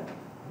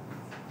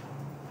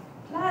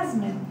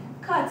plasmin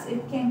cuts,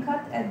 it can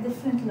cut at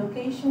different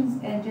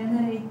locations and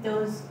generate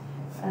those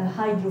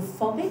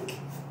hydrophobic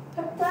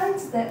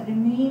peptides that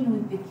remain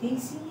with the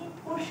casein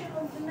portion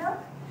of the milk.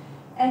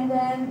 And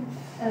then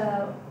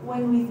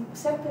when we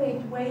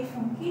separate whey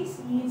from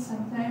casein,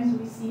 sometimes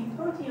we see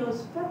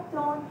proteose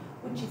peptone,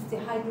 which is the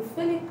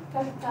hydrophilic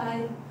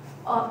peptide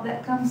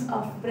that comes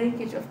off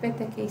breakage of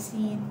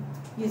beta-casein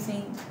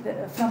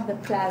from the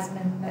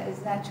plasmin that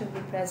is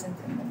naturally present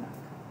in the milk.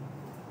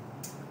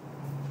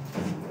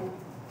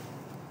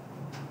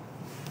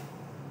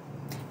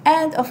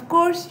 And of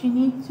course, you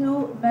need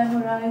to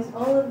memorize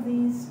all of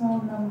these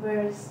small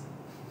numbers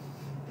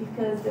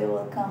because they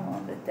will come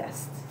on the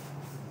test.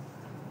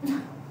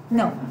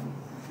 No,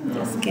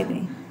 just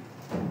kidding.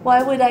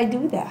 Why would I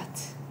do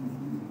that?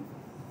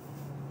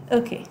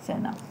 Okay, so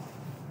no.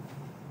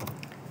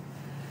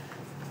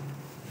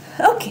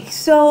 Okay,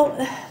 so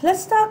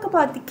let's talk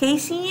about the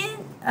casein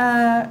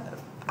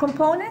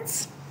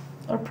components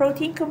or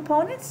protein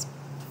components.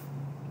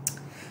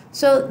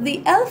 So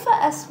the alpha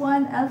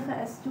S1, alpha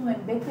S2,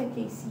 and beta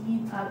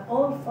casein are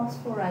all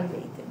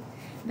phosphorylated.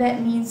 That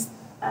means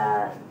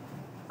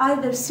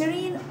either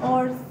serine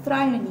or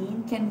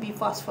threonine can be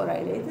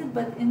phosphorylated,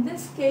 but in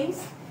this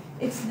case,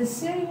 it's the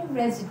serine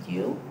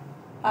residue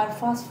are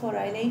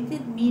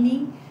phosphorylated,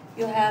 meaning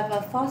you have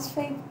a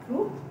phosphate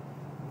group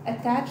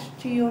attached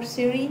to your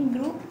serine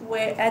group,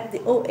 where at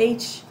the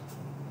OH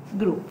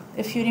group.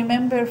 If you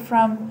remember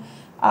from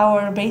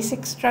our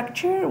basic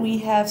structure, we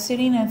have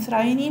serine and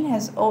threonine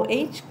has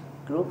OH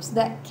groups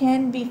that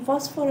can be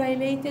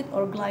phosphorylated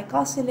or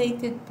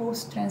glycosylated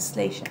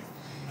post-translation.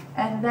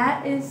 And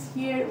that is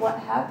here what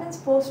happens.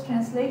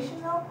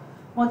 Post-translational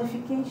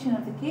modification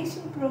of the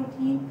casein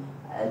protein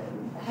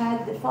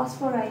had the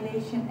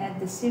phosphorylation at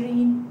the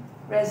serine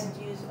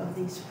residues of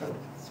these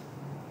proteins,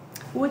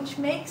 which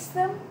makes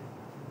them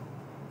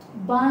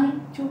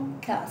bind to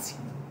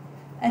calcium.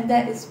 And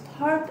that is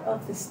part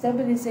of the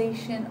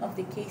stabilization of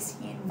the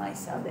casein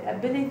micelle, the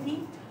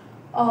ability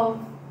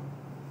of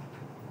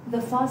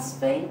the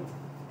phosphate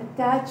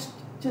attached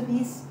to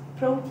these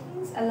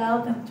proteins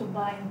allow them to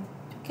bind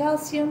to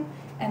calcium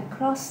and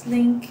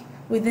cross-link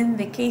within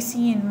the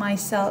casein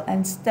micelle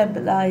and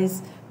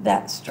stabilize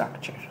that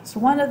structure. So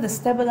one of the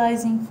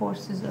stabilizing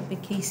forces of the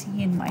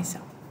casein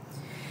micelle.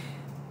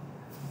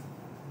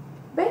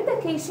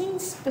 Beta-casein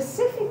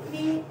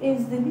specifically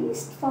is the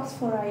least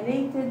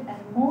phosphorylated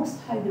and most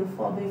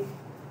hydrophobic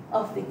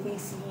of the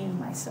casein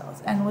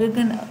micelles, and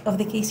of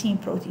the casein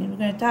protein. We're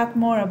going to talk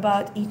more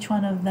about each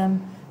one of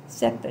them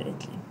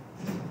separately.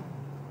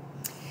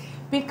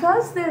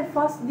 Because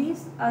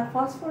these are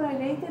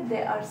phosphorylated,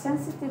 they are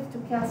sensitive to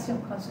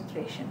calcium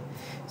concentration.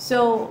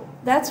 So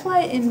that's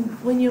why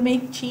when you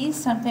make cheese,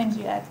 sometimes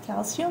you add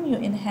calcium, you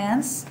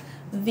enhance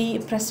the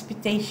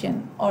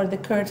precipitation or the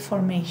curd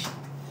formation.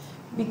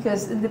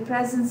 Because in the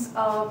presence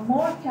of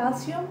more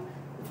calcium,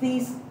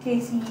 these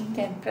casein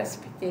can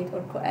precipitate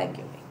or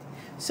coagulate.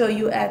 So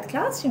you add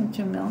calcium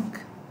to milk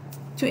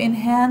to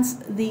enhance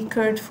the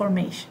curd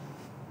formation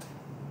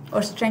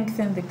or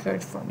strengthen the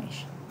curd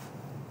formation.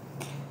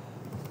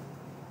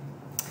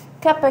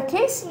 Kappa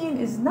casein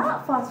is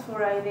not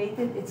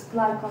phosphorylated, it's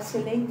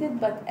glycosylated,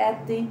 but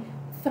at the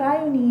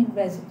threonine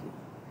residue.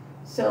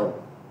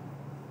 So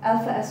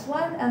alpha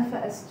S1,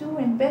 alpha S2,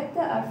 and beta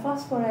are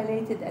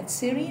phosphorylated at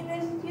serine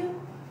residue.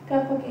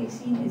 Kappa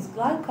casein is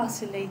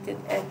glycosylated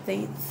at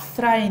the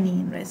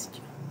threonine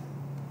residue.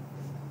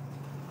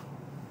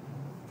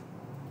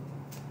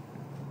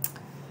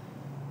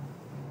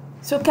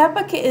 So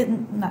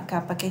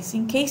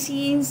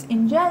caseins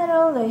in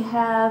general, they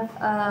have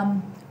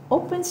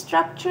open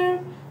structure,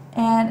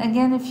 and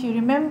again, if you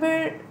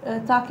remember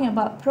talking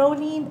about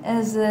proline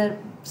as a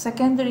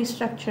secondary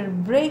structure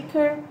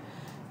breaker,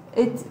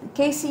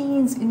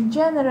 caseins in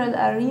general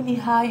are really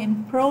high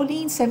in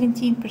proline.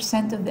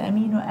 17% of the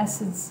amino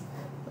acids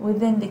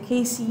within the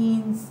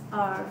caseins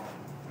are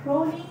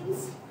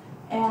prolines,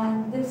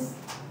 and this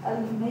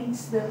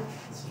makes the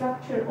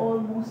structure all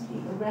mostly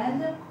a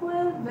random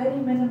quill, very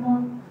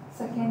minimal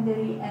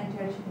secondary and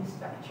tertiary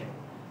structure.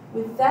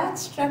 With that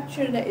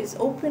structure that is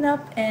open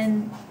up,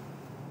 and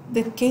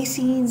the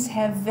caseins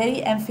have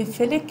very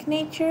amphiphilic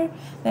nature.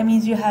 That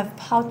means you have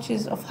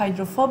pouches of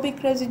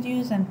hydrophobic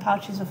residues and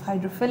pouches of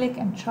hydrophilic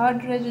and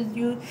charged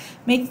residue.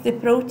 Makes the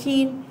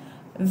protein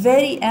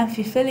very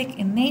amphiphilic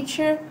in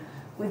nature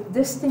with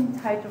distinct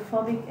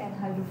hydrophobic and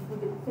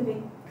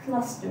hydrophilic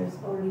clusters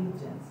or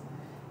regions.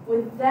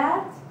 With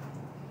that,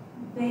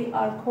 they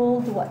are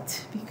called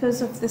what?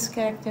 Because of this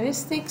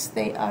characteristics,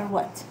 they are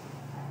what?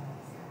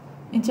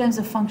 In terms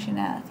of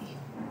functionality.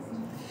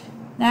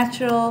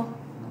 Natural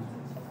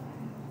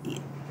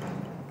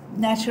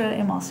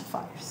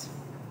emulsifiers.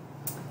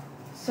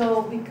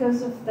 So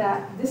because of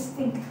that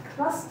distinct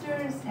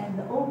clusters and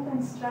the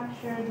open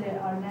structure, they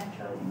are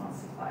natural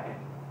emulsifier.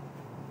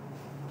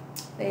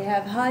 They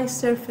have high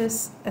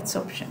surface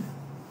adsorption.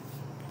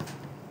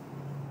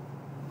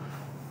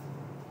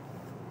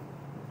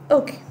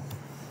 Okay.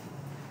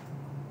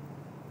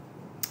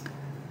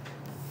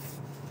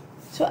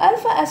 So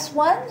alpha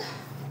S1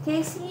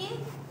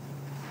 casein,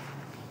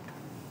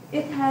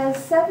 it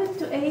has 7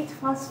 to 8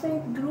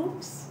 phosphate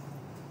groups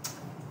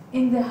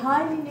in the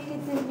highly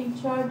negatively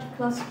charged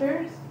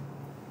clusters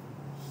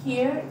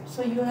here.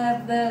 So you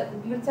have the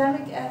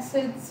glutamic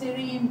acid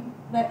serine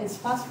that is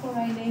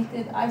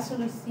phosphorylated,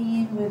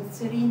 isoleucine with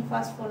serine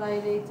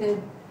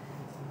phosphorylated,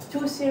 2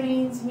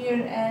 serines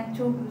here and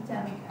 2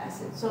 glutamic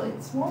acid. So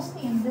it's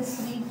mostly in this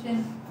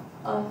region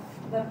of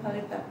the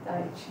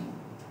polypeptide chain.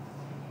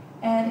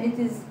 And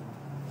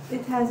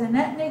it has a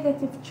net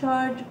negative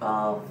charge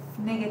of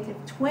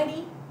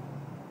 -20,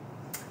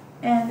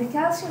 and the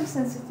calcium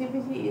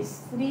sensitivity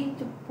is 3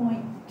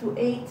 to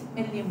 8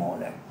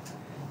 millimolar.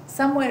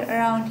 Somewhere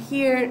around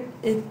here,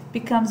 it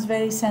becomes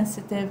very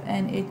sensitive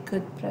and it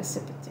could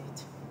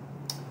precipitate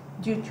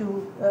due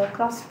to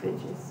cross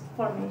bridges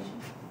formation.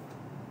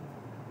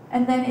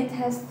 And then it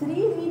has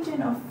 3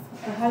 regions of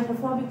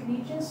hydrophobic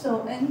regions,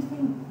 so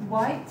anything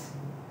white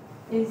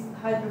is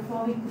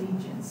hydrophobic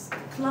regions,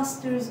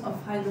 clusters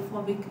of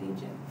hydrophobic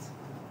regions.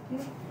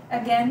 Okay?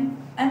 Again,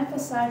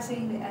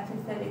 emphasizing the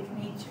apathetic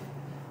nature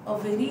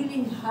of a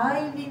really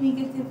highly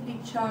negatively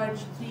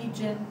charged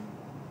region.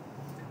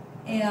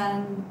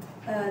 And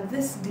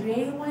this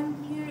gray one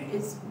here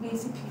is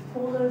basically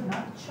polar,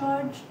 not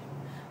charged,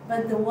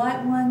 but the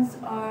white ones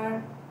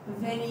are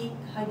very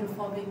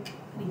hydrophobic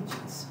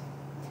regions.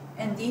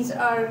 And these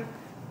are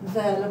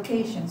the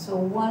locations, so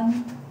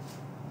 1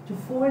 to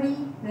 40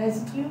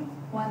 residue,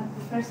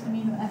 the first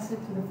amino acid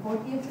to the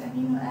 40th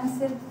amino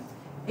acid,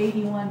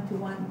 81 to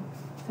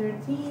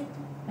 113,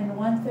 and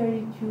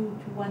 132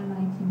 to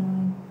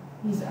 199.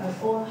 These are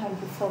all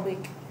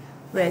hydrophobic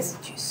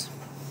residues.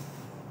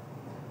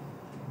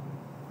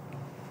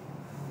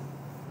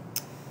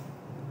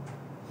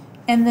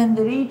 And then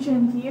the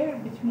region here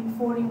between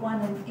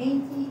 41 and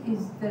 80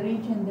 is the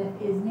region that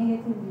is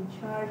negatively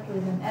charged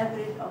with an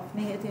average of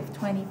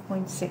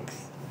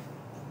 -20.6.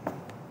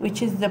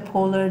 which is the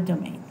polar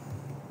domain.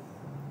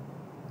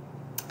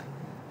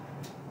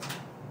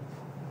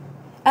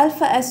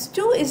 Alpha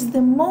S2 is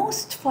the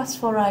most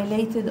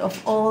phosphorylated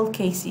of all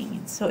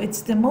caseins. So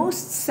it's the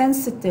most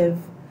sensitive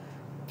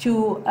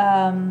to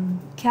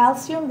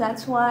calcium.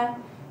 That's why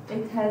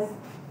it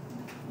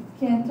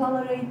can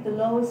tolerate the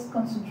lowest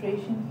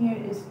concentration here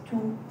is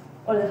 2,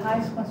 or the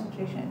highest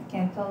concentration it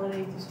can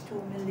tolerate is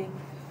 2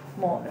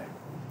 millimolar.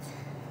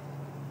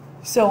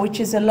 So which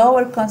is a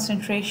lower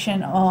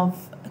concentration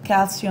of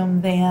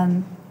calcium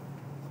than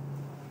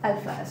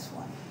alpha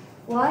S1.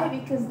 Why?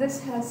 Because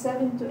this has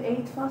 7 to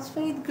 8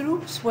 phosphate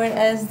groups,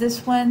 whereas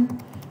this one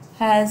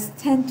has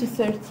 10 to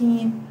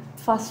 13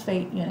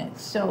 phosphate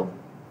units. So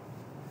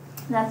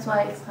that's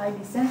why it's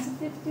highly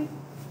sensitive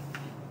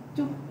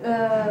to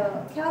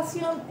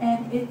calcium,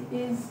 and it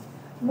is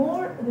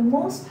the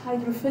most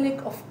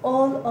hydrophilic of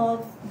all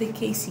of the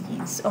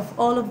caseins. Of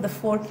all of the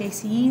 4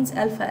 caseins,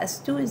 alpha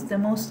S2 is the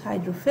most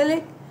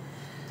hydrophilic.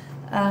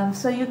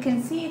 So you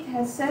can see it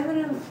has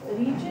several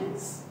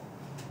regions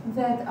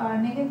that are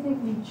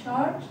negatively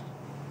charged,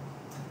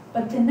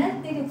 but the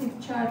net negative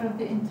charge of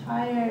the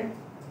entire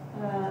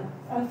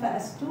alpha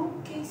S2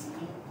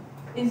 casein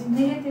is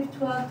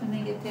 -12 to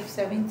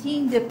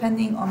 -17,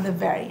 depending on the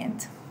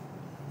variant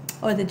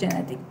or the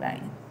genetic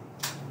variant.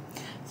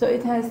 So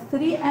it has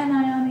 3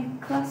 anionic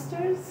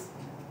clusters,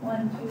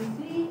 1, 2,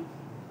 3,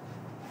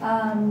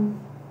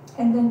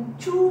 and then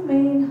 2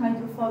 main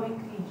hydrophobic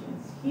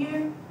regions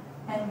here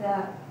and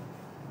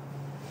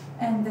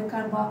the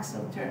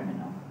carboxyl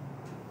terminal.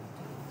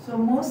 So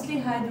mostly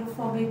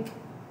hydrophobic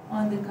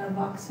on the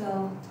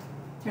carboxyl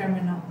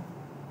terminal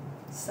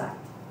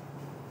site.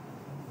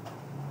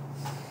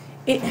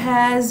 It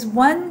has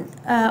 1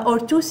 or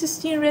 2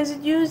 cysteine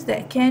residues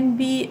that can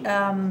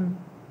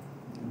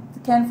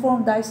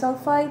form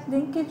disulfide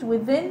linkage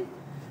within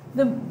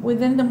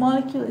the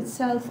molecule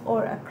itself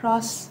or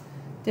across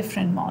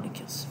different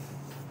molecules.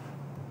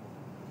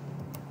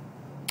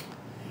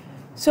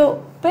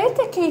 So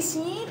beta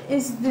casein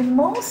is the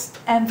most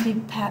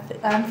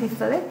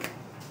amphiphilic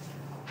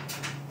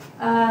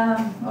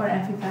or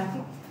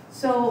amphipathic.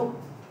 So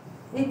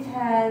it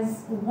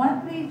has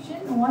 1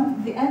 region,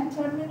 the N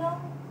terminal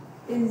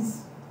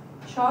is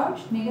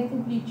charged,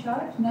 negatively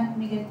charged, net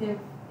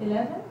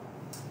 -11.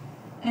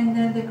 And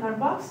then the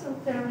carboxyl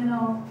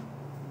terminal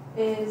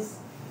is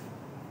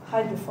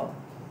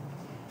hydrophobic.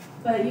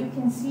 But you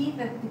can see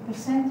that the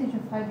percentage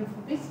of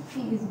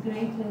hydrophobicity is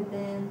greater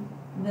than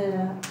the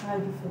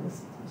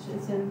hydrophilicity. So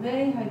it's a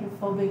very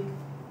hydrophobic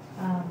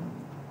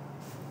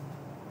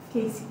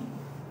casein.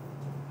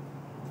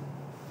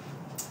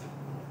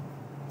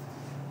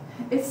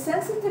 It's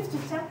sensitive to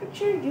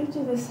temperature due to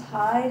this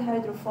high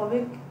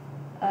hydrophobic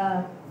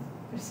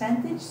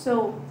percentage. So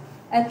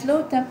at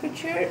low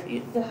temperature,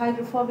 the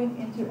hydrophobic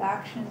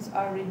interactions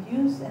are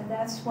reduced, and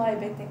that's why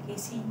beta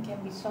casein can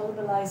be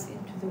solubilized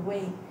into the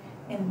whey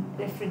in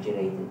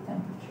refrigerated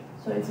temperature.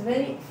 So it's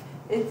very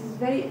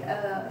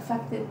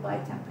affected by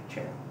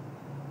temperature.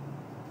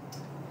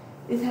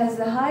 It has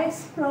the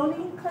highest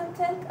proline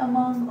content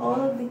among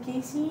all of the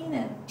casein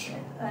and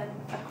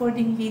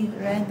accordingly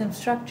random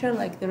structure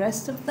like the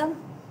rest of them.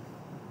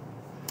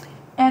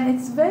 And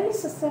it's very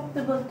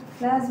susceptible to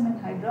plasmin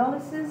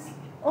hydrolysis.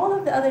 All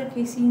of the other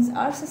caseins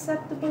are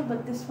susceptible,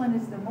 but this one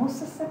is the most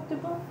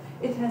susceptible.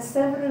 It has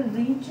several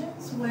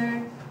regions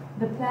where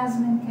the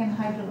plasmin can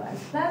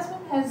hydrolyze.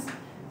 Plasmin has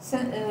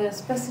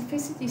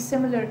specificity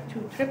similar to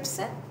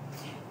trypsin,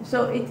 so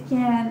it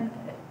can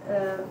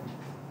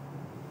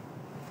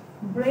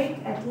break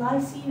at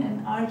lysine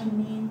and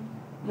arginine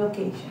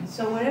locations.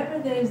 So wherever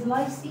there is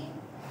lysine,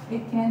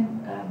 it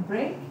can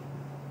break.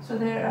 So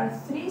there are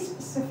 3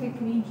 specific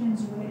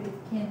regions where it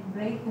can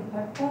break the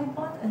peptide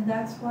bond, and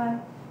that's why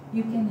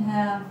you can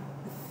have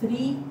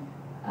 3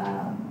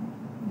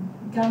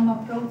 gamma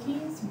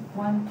proteins,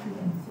 1, 2,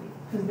 and 3,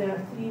 because there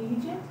are 3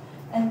 regions.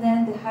 And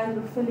then the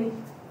hydrophilic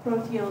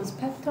protease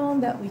peptone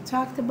that we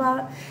talked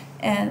about.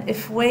 And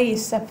if whey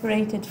is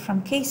separated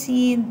from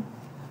casein,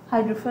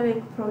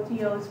 hydrophilic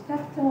protease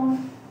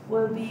peptone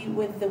will be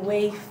with the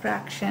whey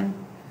fraction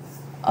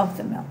of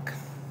the milk.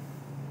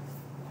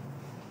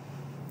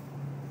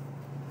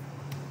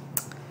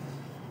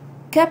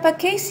 Kappa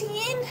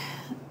casein,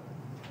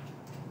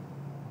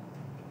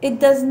 it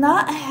does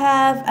not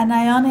have an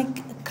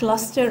ionic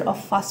cluster of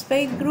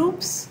phosphate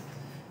groups.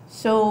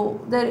 So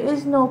there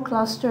is no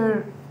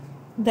cluster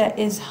that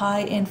is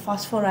high in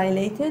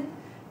phosphorylated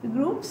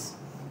groups.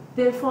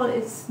 Therefore,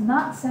 it's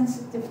not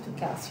sensitive to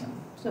calcium.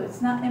 So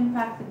it's not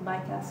impacted by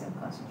calcium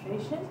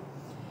concentration.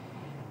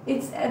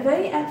 It's a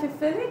very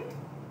amphiphilic,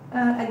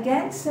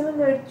 again,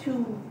 similar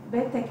to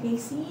beta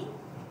casein,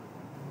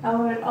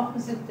 our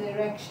opposite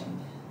direction.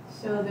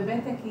 So the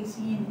beta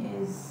casein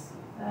is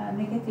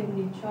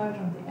negatively charged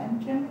on the N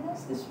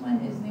terminus. This one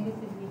is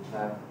negatively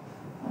charged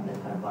on the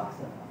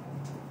carboxyl.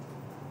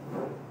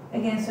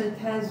 Again, so it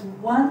has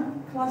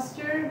 1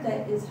 cluster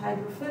that is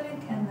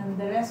hydrophilic, and then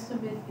the rest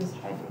of it is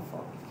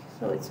hydrophobic.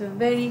 So it's a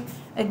very,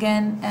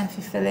 again,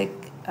 amphiphilic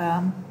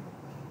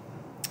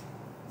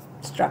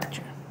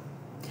structure.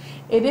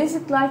 It is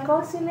a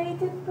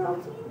glycosylated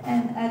protein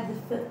and at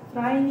the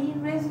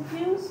threonine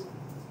residues.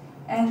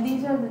 And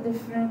these are the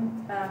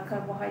different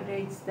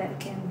carbohydrates that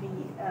can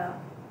be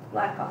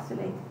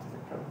glycosylated to the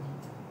protein.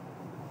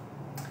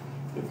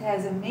 It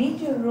has a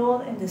major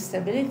role in the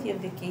stability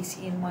of the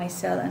casein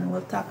micelle, and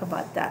we'll talk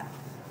about that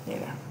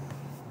later.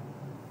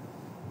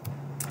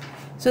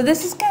 So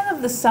this is kind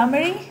of the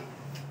summary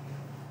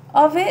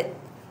of it.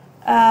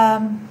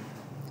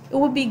 It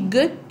would be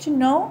good to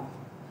know,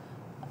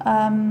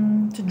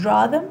 to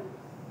draw them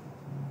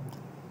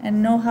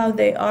and know how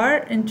they are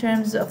in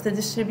terms of the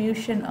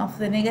distribution of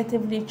the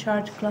negatively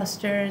charged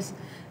clusters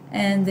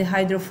and the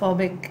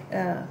hydrophobic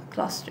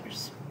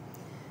clusters.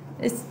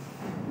 It's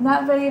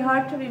not very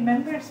hard to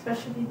remember,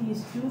 especially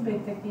these two.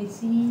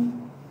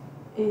 Beta-casein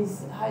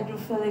is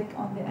hydrophilic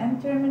on the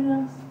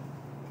N-terminus,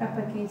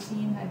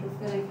 kappa-casein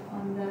hydrophilic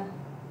on the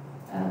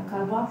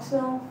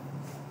carboxyl,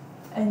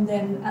 and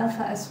then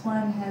alpha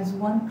S1 has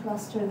one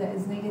cluster that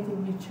is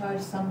negatively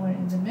charged somewhere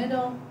in the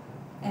middle,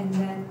 and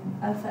then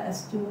alpha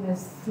S2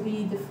 has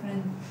 3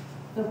 different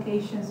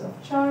locations of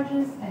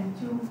charges and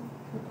 2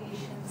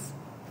 locations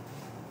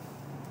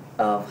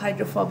of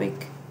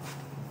hydrophobic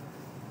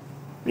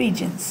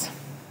regions.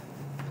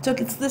 So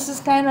this is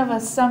kind of a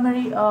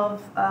summary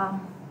of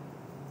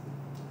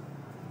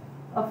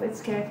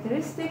its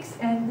characteristics,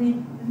 and the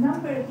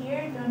number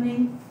here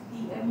denotes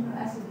the amino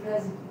acid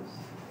residues.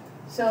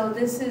 So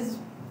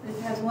it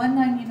has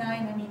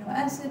 199 amino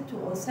acid,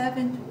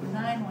 207,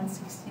 209,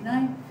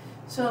 169.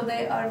 So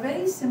they are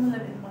very similar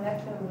in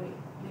molecular weight,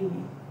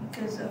 really,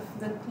 because of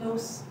the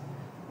close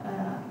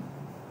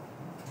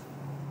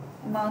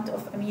amount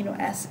of amino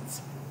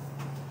acids.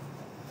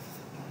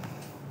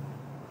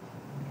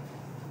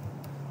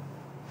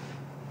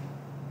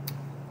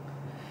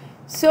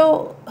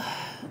 So,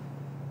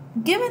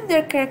 given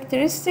their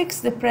characteristics,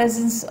 the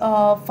presence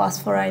of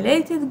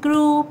phosphorylated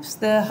groups,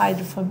 the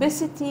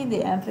hydrophobicity,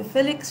 the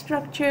amphiphilic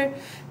structure,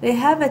 they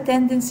have a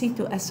tendency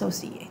to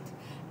associate.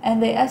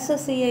 And they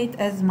associate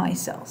as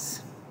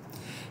micelles.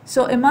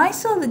 So a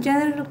micelle, the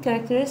general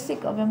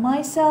characteristic of a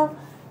micelle,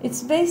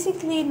 it's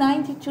basically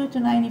 92 to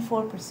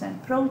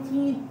 94%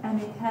 protein,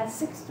 and it has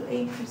 6 to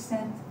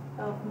 8%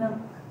 of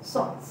milk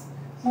salts,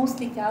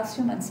 mostly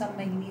calcium and some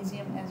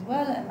magnesium as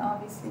well, and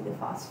obviously the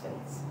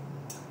phosphates.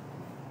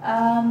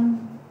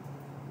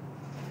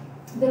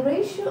 The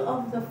ratio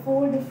of the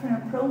 4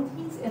 different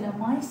proteins in a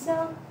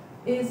micelle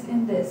is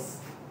in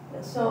this.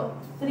 So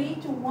 3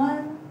 to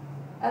 1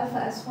 alpha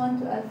S1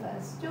 to alpha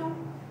S2,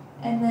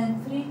 and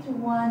then 3 to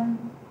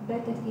 1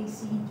 beta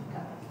casein to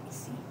kappa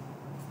casein.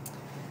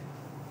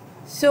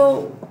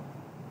 So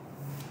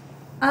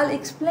I'll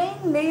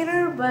explain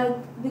later, but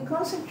the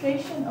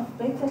concentration of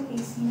beta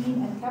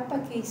casein and kappa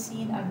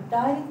casein are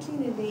directly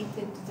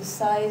related to the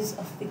size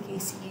of the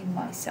casein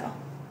micelle.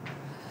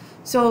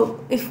 So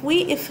if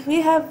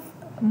we have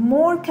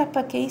more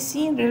kappa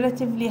casein,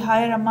 relatively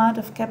higher amount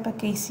of kappa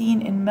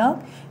casein in milk,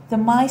 the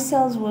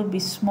micelles will be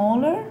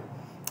smaller.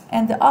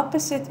 And the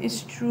opposite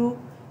is true.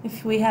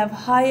 If we have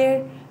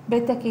higher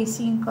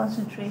beta-casein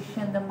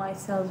concentration, the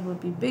micelles will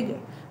be bigger.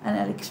 And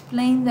I'll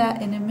explain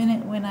that in a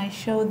minute when I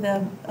show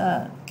the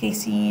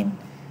casein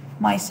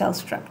micelle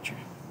structure.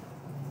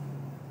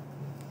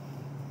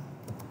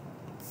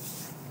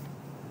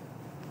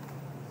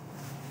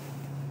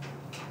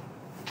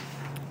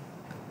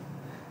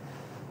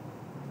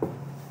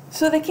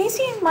 So the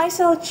casein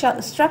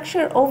micelle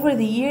structure over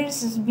the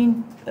years has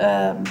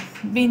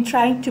been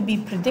trying to be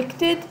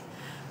predicted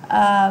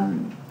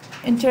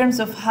in terms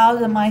of how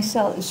the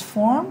micelle is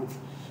formed.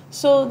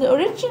 So the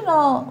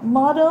original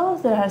model,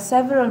 there are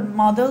several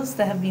models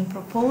that have been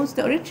proposed.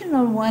 The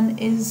original one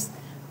is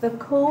the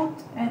coat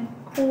and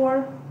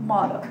core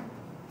model,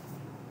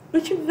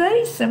 which is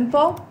very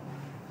simple.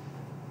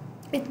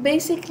 It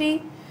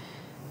basically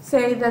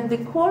says that the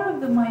core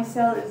of the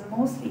micelle is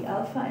mostly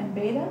alpha and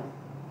beta,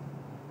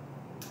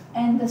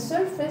 and the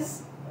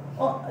surface,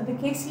 the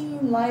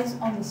casein lies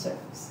on the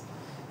surface.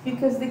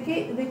 Because the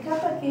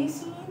kappa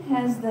casein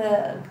has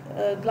the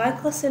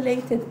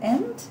glycosylated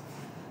end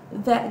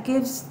that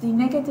gives the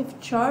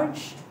negative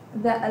charge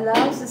that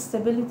allows the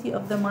stability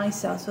of the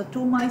micelle. So 2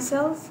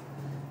 micelles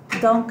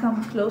don't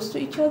come close to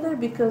each other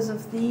because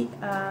of the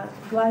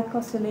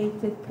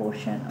glycosylated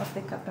portion of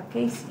the kappa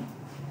casein.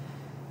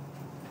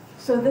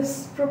 So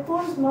this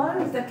proposed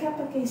model is the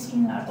kappa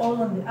casein are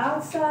all on the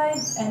outside,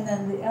 and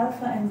then the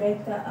alpha and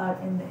beta are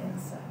in the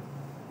inside.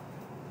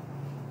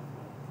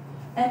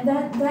 And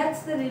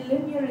that's the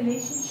linear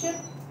relationship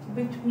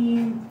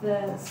between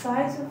the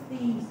size of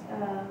the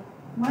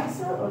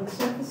micelle or the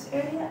surface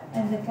area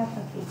and the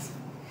kappa casein.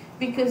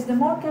 Because the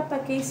more kappa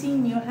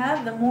casein you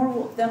have, the more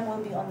of them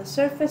will be on the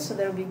surface, so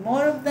there will be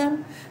more of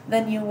them.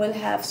 Then you will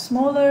have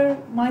smaller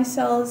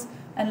micelles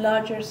and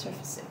larger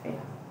surface area.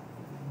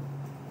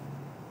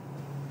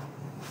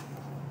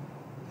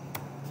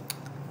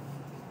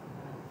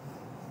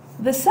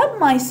 The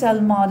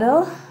submicelle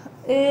model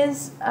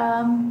is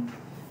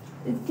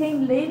it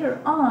came later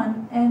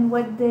on, and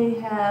what they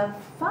have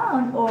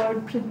found or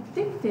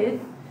predicted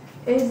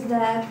is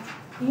that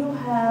you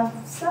have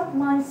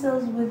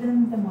submicelles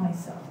within the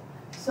micelle.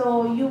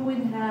 So you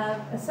would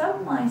have a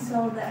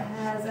submicelle that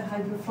has a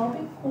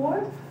hydrophobic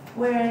core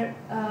where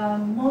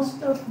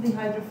most of the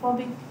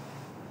hydrophobic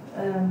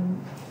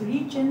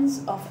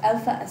regions of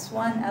alpha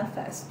S1,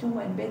 alpha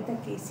S2, and beta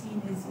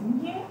casein is in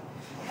here.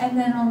 And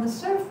then on the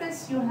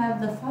surface, you have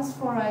the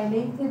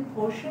phosphorylated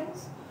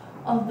portions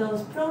of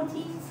those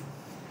proteins.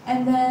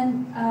 And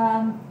then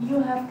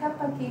you have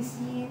kappa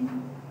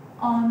casein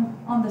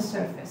on the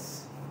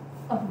surface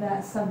of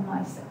that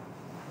submicelle.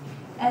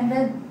 And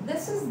then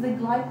this is the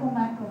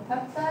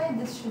glycomacropeptide.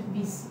 This should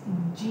be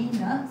G,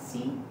 not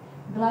C.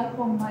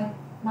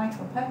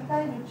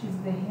 Glycomicropeptide, which is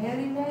the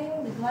hairy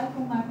layer. The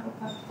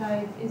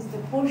glycomacropeptide is the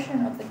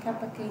portion of the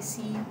kappa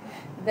casein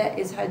that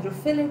is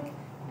hydrophilic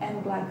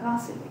and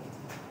glycosylated.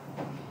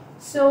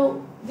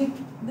 So the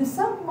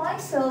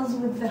submicelles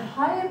with the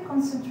higher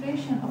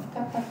concentration of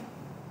kappa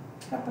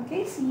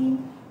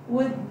casein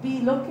would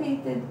be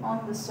located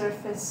on the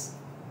surface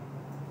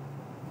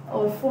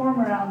or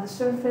form around the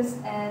surface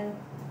and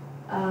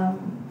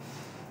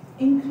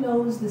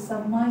enclose the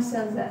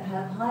submicelles that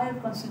have higher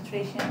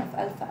concentration of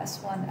alpha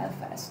S1,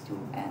 alpha S2,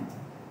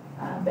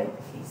 and beta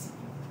casein.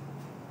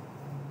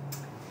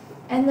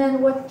 And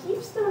then what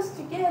keeps those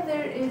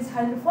together is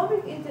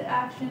hydrophobic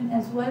interaction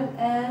as well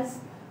as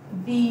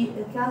the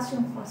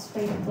calcium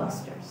phosphate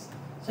clusters.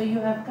 So you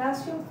have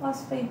calcium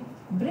phosphate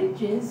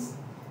bridges.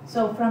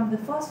 So from the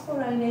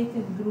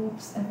phosphorylated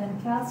groups and then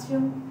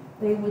calcium,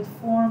 they would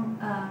form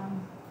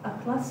a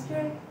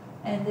cluster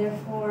and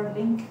therefore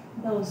link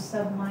those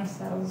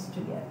submicelles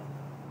together.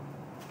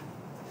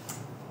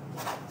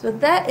 So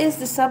that is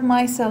the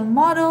submicelle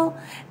model,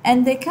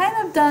 and they kind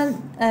of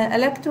done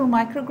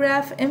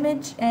electromicrograph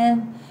image,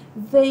 and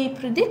they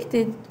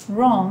predicted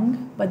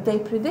wrong, but they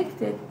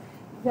predicted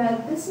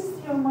that this is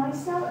your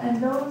micelle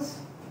and those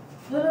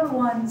little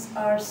ones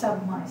are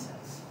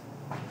submicelles.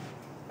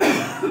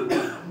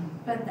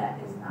 But that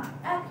is not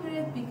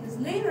accurate because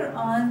later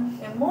on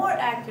a more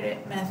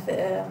accurate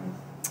method.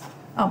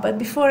 But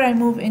before I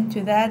move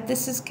into that,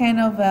 this is kind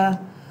of a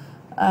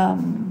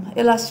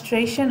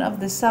illustration of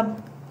the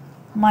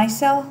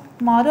submicelle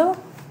model,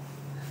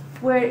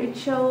 where it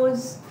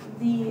shows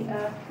the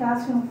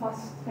calcium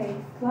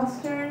phosphate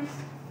clusters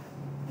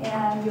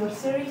and your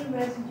serine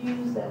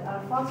residues that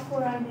are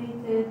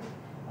phosphorylated,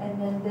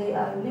 and then they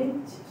are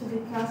linked to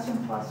the calcium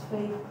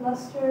phosphate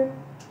cluster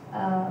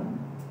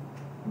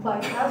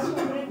by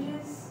calcium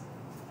bridges,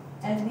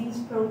 and these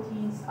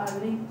proteins are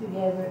linked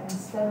together and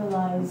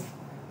stabilized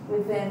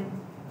within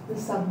the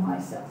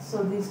submicelle.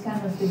 So this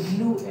kind of the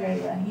blue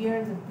area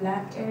here, the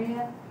black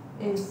area,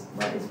 is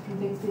what is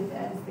predicted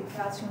as the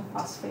calcium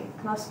phosphate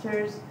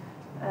clusters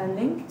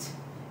linked,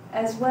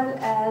 as well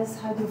as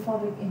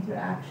hydrophobic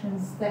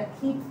interactions that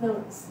keep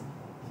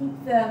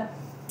the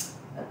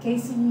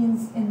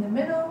caseins in the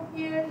middle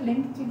here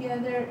linked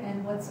together,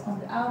 and what's on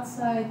the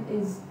outside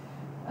is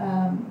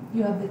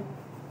you have the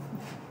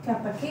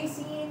kappa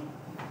casein,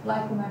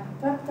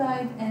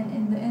 glycomacropeptide, and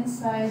in the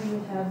inside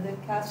you have the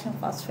calcium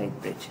phosphate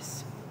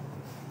bridges.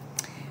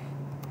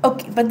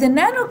 Okay, but the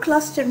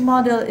nanocluster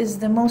model is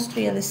the most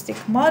realistic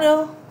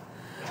model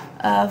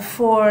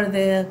for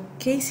the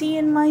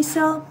casein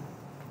micelle.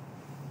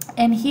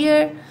 And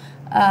here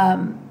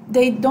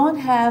they don't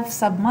have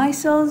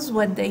submicelles.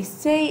 What they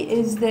say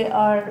is they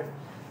are,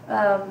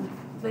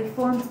 the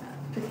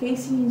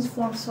caseins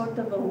form sort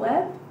of a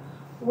web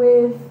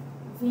with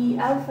the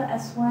alpha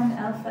S1,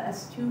 alpha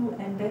S2,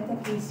 and beta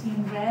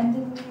casein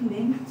randomly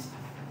linked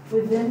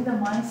within the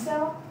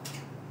micelle.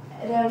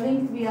 They are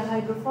linked via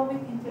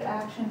hydrophobic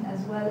interaction as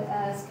well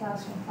as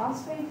calcium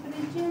phosphate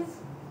bridges.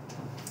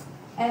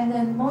 And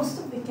then most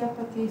of the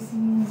kappa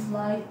caseins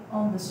lie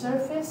on the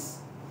surface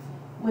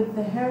with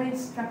the hairy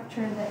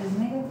structure that is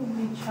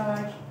negatively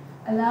charged,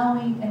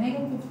 allowing a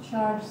negative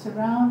charge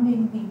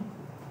surrounding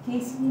the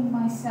casein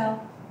micelle,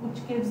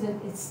 which gives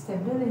it its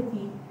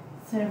stability.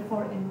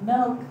 Therefore, in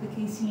milk, the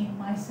casein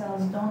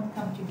micelles don't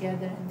come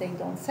together and they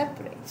don't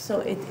separate. So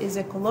it is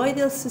a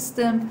colloidal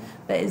system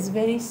that is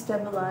very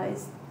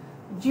stabilized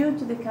due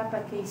to the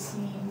kappa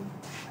casein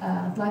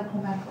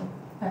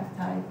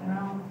glycomacropeptide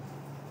around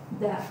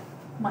that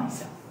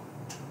micelle.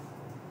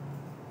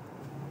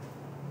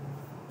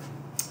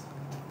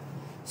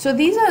 So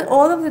these are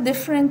all of the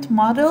different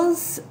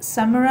models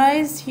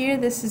summarized here.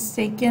 This is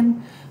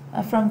taken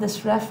from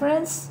this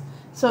reference.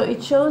 So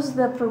it shows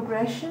the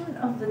progression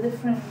of the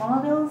different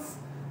models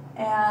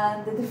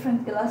and the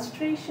different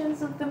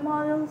illustrations of the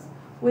models,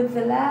 with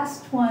the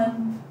last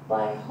one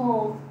by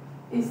Holt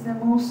is the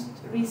most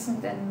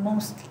recent and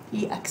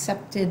mostly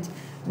accepted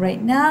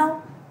right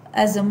now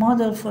as a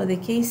model for the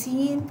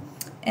casein.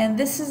 And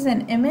this is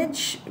an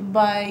image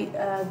by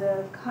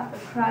the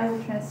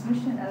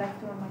cryotransmission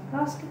electron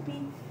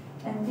microscopy.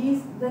 And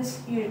this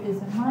here is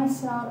a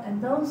micelle,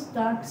 and those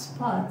dark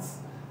spots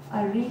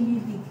are really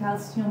the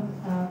calcium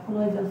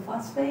colloidal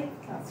phosphate.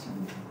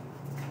 Calcium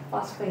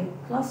phosphate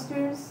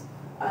clusters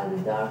are the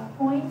dark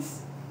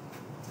points.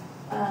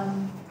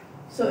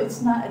 So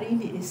it's not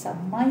really a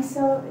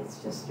submicelle,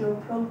 it's just your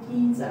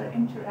proteins are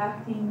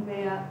interacting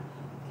via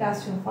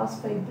calcium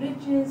phosphate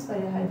bridges,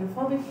 via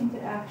hydrophobic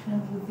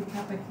interactions with the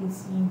kappa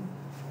casein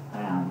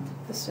around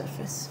the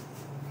surface.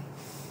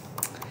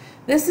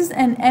 This is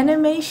an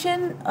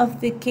animation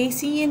of the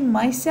casein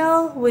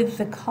micelle with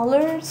the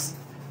colors,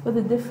 with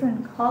the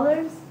different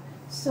colors.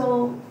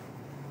 So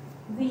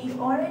the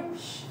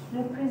orange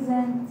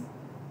represents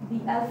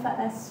the alpha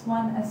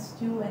S1,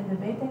 S2, and the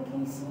beta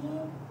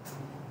casein.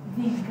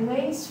 The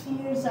gray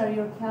spheres are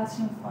your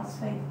calcium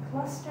phosphate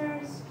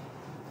clusters.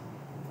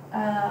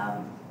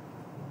 The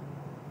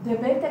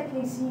beta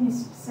casein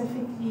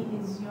specifically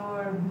is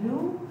your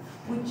blue,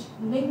 which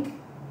link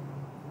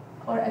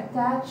or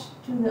attach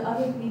to the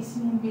other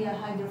casein via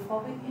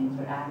hydrophobic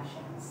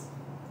interactions.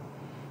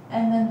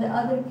 And then the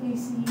other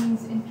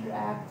caseins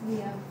interact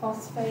via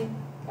phosphate,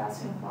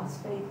 calcium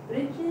phosphate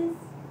bridges.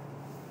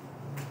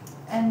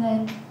 And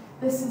then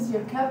this is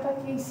your kappa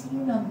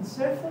casein on the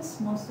surface.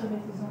 Most of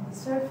it is on the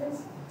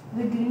surface.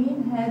 The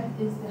green head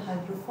is the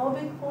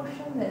hydrophobic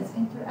portion that's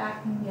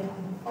interacting via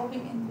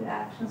hydrophobic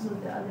interactions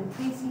with the other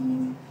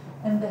caseins.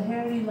 And the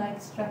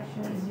hairy-like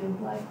structure is your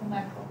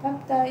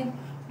glycomacropeptide,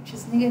 which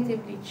is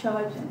negatively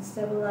charged and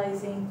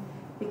stabilizing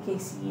the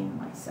casein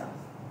micelle.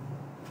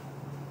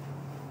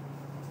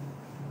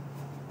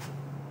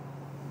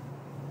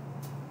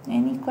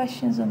 Any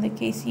questions on the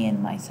casein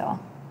micelle?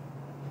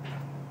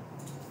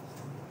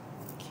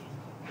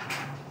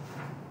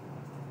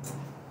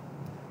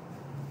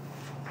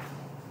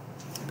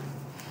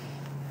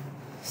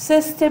 So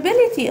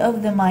stability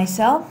of the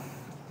micelle.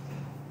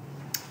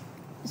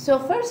 So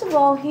first of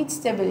all, heat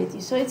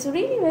stability. So it's a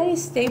really very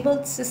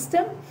stable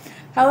system.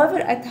 However,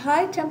 at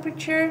high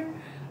temperature,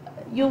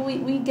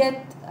 we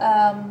get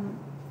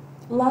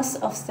loss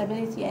of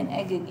stability and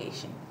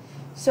aggregation.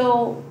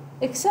 So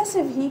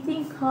excessive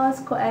heating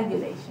causes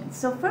coagulation.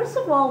 So first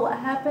of all, what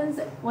happens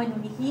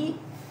when we heat,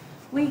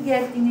 we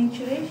get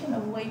denaturation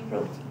of whey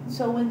protein.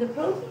 So when the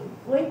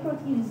whey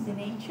protein is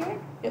denatured,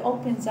 it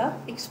opens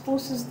up,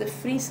 exposes the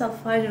free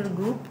sulfidyl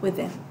group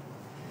within.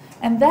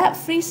 And that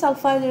free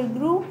sulfidyl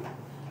group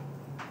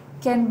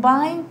can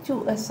bind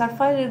to a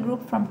sulfidyl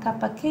group from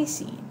kappa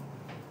casein.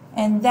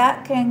 And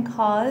that can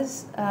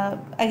cause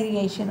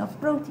aggregation of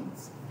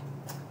proteins.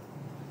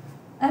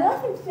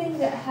 Another thing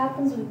that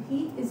happens with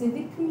heat is a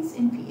decrease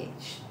in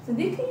pH. The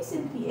decrease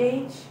in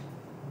pH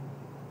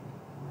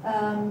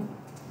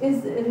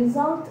is a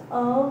result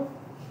of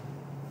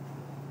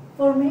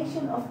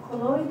formation of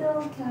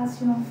colloidal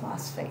calcium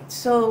phosphate.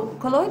 So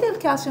colloidal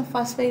calcium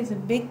phosphate is a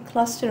big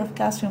cluster of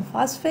calcium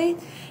phosphate,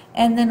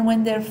 and then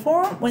when they're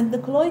formed, when the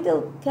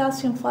colloidal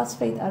calcium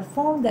phosphate are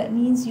formed, that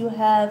means you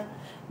have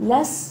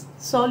less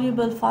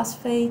soluble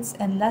phosphates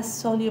and less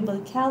soluble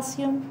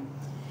calcium,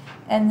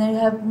 and you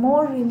have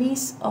more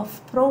release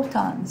of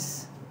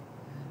protons.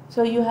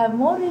 So you have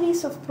more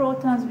release of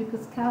protons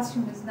because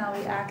calcium is now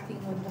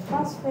reacting with the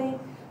phosphate.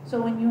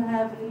 So when you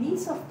have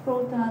release of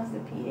protons, the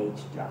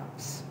pH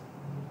drops.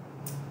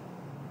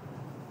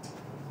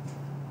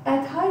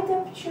 At high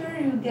temperature,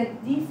 you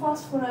get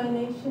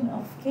dephosphorylation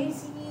of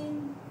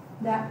casein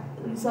that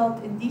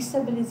result in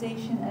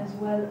destabilization as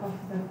well of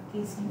the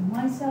casein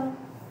micelle.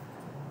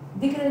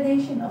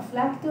 Degradation of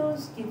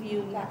lactose give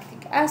you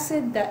lactic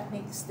acid that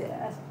makes the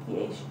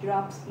pH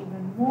drops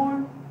even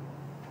more.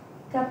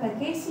 Kappa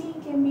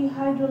casein can be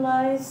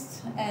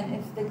hydrolyzed, and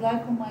if the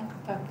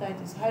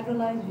glycomacropeptide is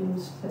hydrolyzed, you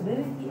lose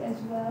stability as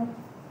well.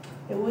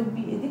 There would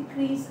be a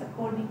decrease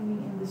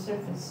accordingly in the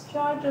surface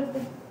charge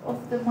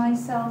of the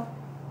micelle.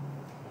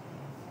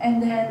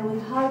 And then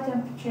with high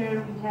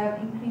temperature, we have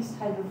increased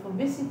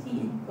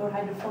hydrophobicity or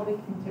hydrophobic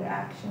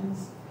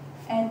interactions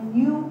and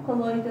new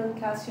colloidal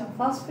calcium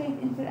phosphate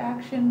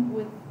interaction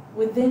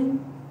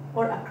within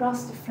or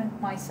across different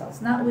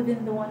micelles, not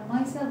within the one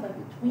micelle, but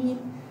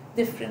between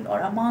different or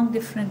among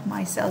different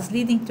micelles,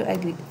 leading to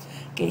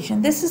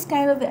aggregation. This is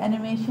kind of the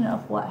animation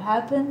of what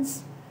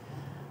happens.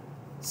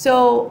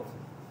 So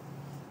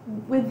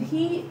with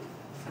heat,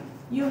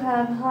 you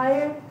have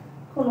higher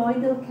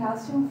colloidal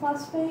calcium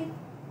phosphate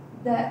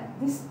that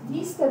this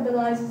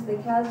destabilizes the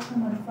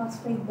calcium and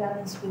phosphate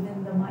balance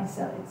within the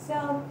micelle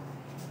itself,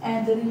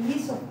 and the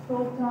release of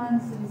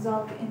protons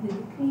result in the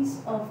decrease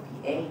of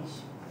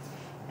pH,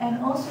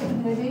 and also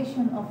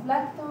degradation of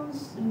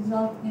lactose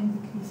result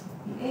in decrease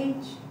of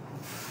pH.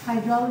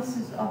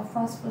 Hydrolysis of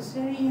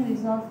phosphoserine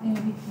result in a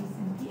decrease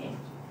in pH.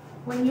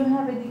 When you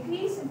have a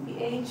decrease in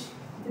pH,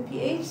 the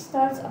pH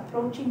starts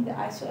approaching the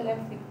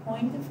isoelectric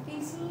point of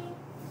casein.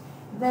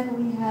 Then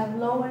we have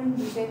lowering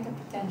the zeta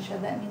potential.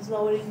 That means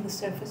lowering the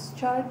surface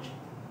charge.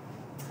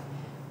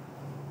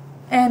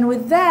 And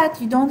with that,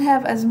 you don't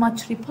have as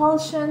much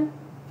repulsion.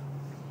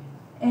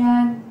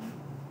 And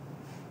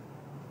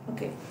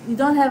you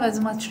don't have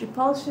as much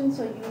repulsion,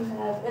 so you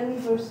have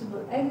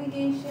irreversible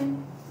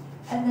aggregation.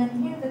 And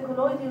then here, the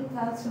colloidal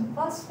calcium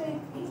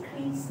phosphate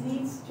increase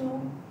leads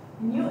to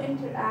new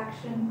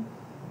interaction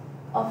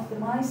of the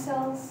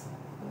micelles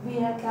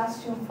via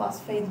calcium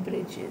phosphate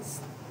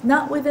bridges.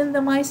 Not within the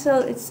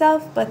micelle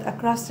itself, but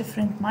across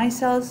different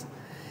micelles.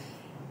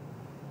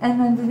 And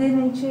then the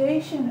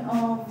denaturation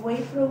of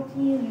whey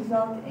protein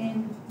result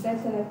in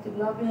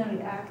beta-lactoglobulin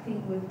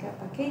reacting with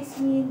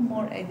kappa-casein,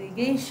 more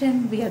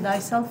aggregation via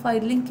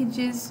disulfide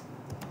linkages.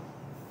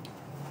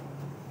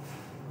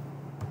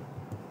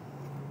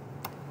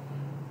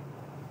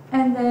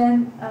 And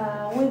then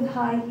with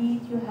high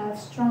heat, you have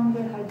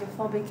stronger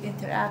hydrophobic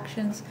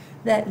interactions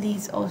that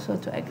leads also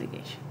to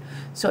aggregation.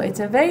 So it's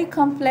a very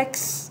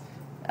complex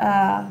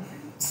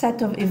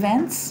set of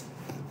events,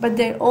 but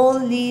they all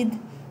lead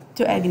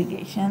to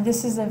aggregation.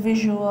 This is a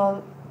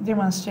visual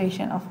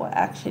demonstration of what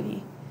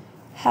actually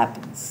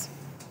happens.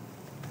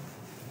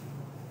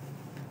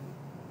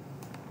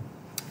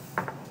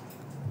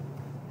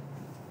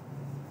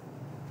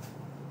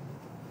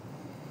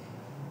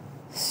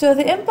 So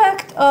the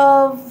impact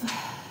of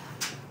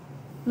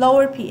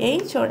lower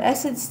pH or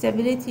acid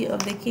stability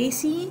of the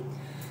casein.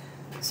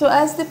 So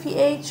as the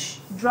pH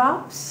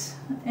drops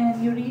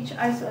and you reach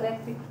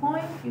isoelectric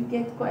point, you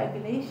get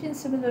coagulation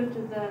similar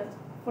to the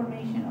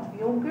formation of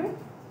yogurt.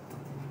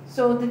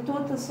 So the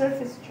total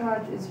surface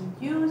charge is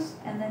reduced,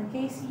 and then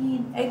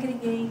casein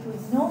aggregate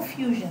with no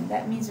fusion.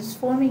 That means it's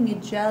forming a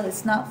gel,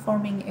 it's not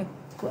forming a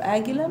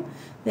coagulum.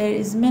 There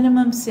is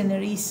minimum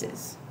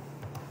syneresis.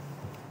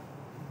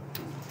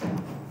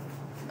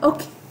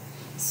 Okay,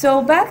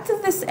 so back to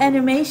this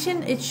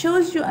animation, it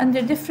shows you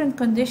under different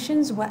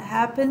conditions what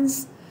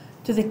happens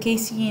to the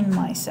casein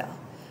micelle.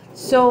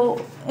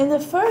 So in the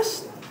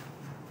first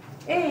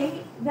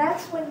A,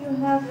 that's when you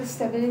have the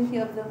stability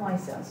of the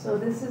micelle. So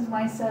this is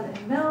micelle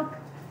in milk.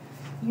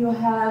 You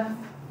have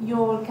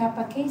your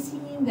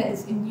kappa-casein that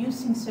is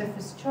inducing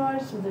surface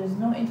charge, so there's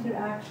no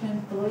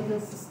interaction,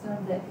 colloidal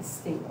system that is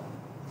stable.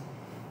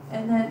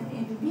 And then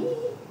in B,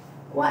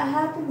 what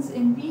happens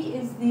in B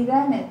is the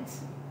rennet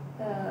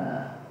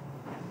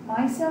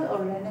micelle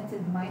or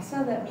renneted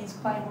micelle. That means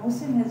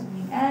chymosin has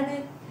been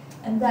added,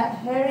 and that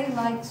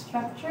hairy-like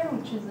structure,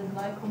 which is a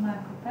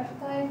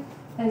glycomacropeptide,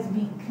 has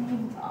been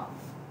cleaved off.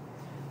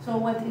 So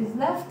what is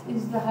left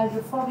is the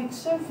hydrophobic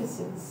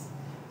surfaces.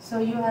 So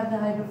you have the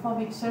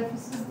hydrophobic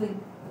surfaces, the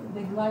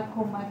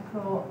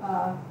glycomacro,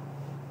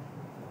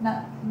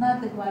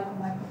 not the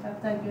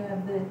glycomacropeptide, you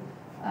have the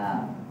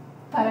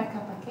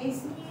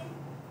parakappa-casein,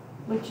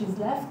 which is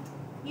left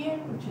here,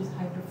 which is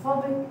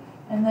hydrophobic,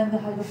 and then the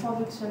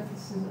hydrophobic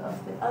surfaces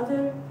of the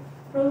other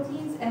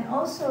proteins, and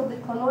also the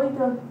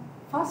colloidal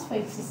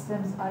phosphate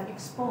systems are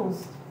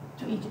exposed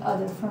to each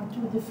other from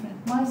two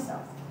different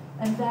micelles.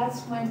 And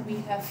that's when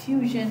we have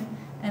fusion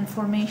and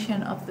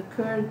formation of the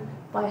curd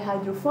by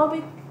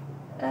hydrophobic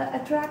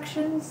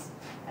attractions,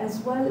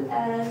 as well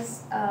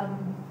as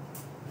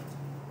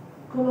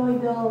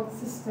colloidal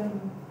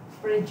system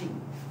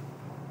bridging.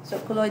 So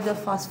colloidal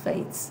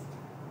phosphates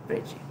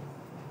bridging.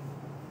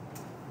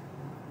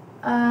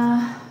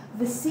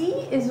 The C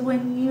is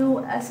when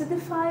you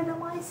acidify the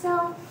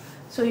micelle,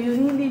 so you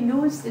really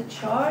lose the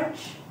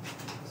charge.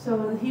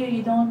 So here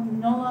you no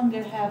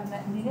longer have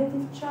that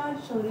negative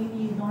charge, so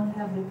really you don't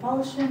have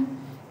repulsion,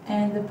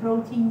 and the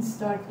proteins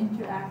start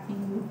interacting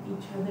with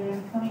each other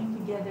and coming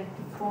together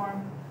to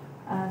form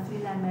a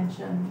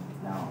three-dimensional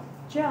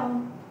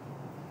gel.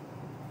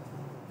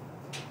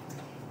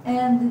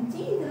 And the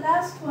D, the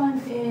last one,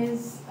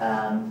 is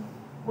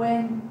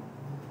when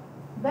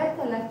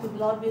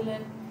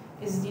beta-lactoglobulin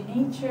is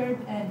denatured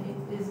and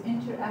it is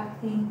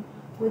interacting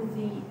with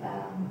the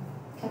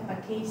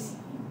kappa-casein,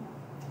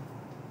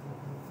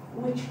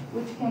 which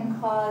can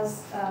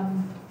cause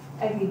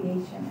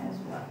aggregation as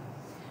well.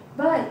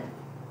 But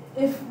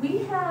if we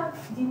have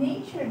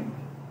denatured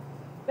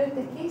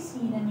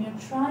beta-casein and you're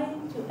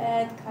trying to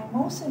add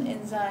chymosin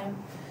enzyme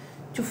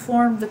to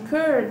form the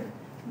curd,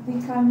 the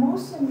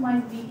chymosin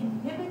might be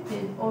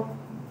inhibited or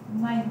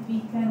might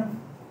be kind of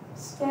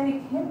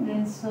steric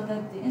hindrance so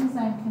that the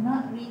enzyme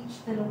cannot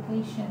reach the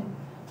location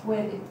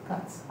where it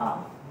cuts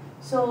off.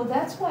 So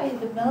that's why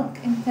the milk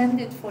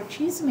intended for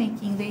cheese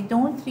making, they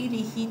don't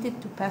really heat it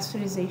to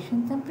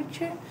pasteurization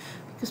temperature,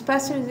 because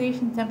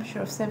pasteurization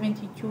temperature of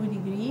 72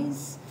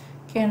 degrees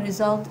can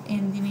result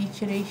in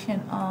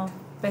denaturation of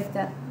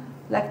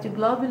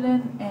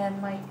beta-lactoglobulin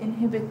and might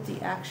inhibit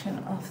the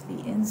action of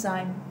the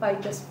enzyme by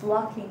just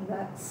blocking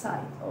that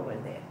site over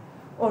there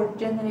or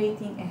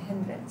generating a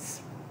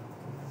hindrance.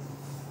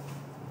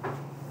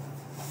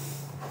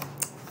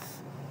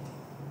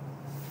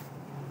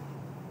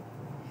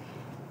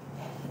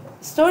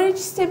 Storage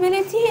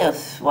stability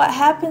of what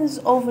happens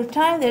over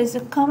time, there's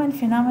a common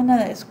phenomenon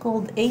that is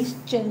called age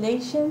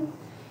gelation.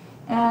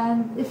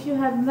 And if you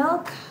have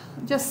milk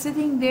just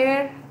sitting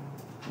there,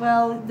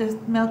 well, the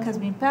milk has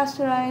been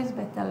pasteurized,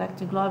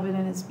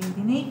 beta-lactoglobulin has been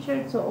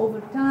denatured, so over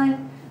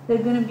time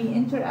there's going to be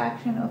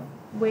interaction of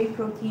whey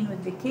protein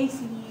with the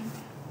casein,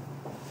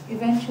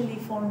 eventually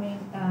forming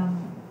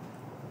an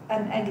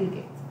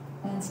aggregate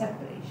and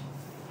separation.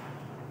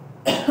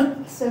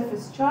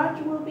 Surface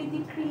charge will be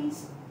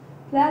decreased.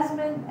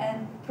 Plasmin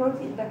and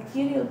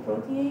bacterial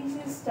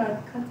proteases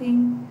start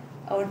cutting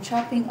or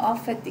chopping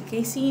off at the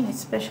casein,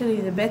 especially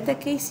the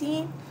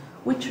beta-casein,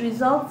 which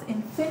results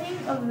in thinning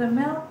of the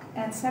milk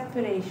and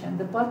separation.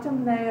 The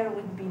bottom layer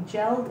would be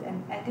gelled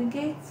and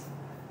aggregates,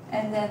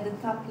 and then the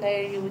top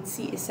layer you would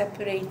see a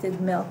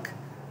separated milk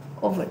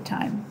over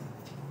time.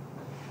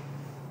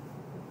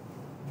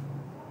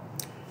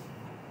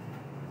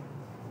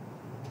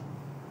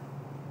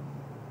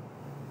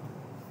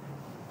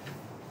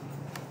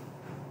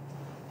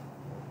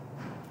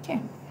 Okay.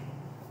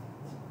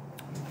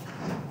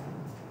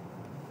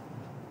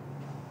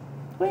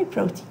 Whey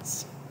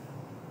proteins.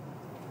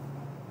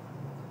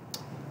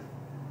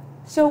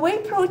 So whey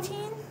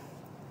protein,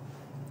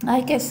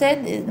 like I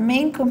said, the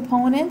main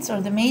components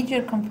or the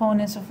major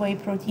components of whey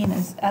protein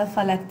is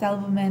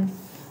alpha-lactalbumin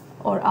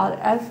or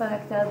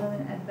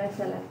alpha-lactalbumin and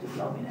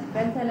beta-lactoglobulin.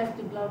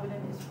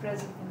 Beta-lactoglobulin is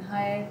present in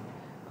higher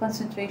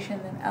concentration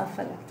than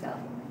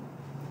alpha-lactalbumin.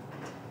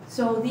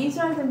 So these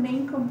are the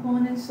main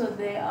components, so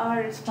they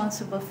are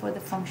responsible for the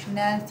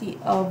functionality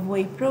of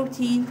whey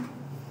protein.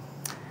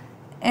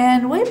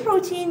 And whey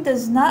protein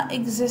does not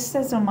exist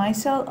as a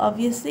micelle,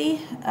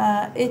 obviously.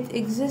 It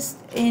exists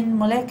in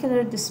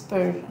molecular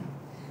dispersion.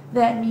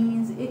 That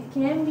means it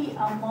can be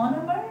a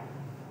monomer,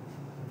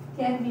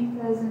 can be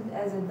present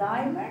as a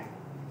dimer,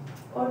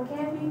 or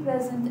can be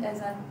present as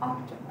an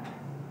octamer.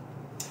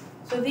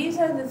 So these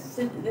are the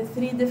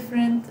three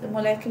different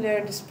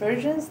molecular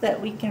dispersions that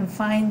we can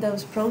find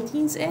those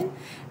proteins in,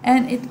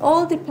 and it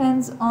all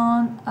depends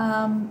on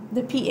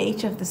the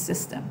pH of the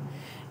system.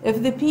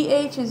 If the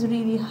pH is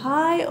really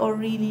high or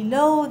really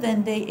low,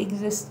 then they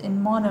exist in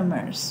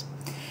monomers.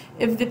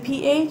 If the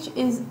pH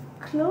is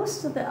close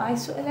to the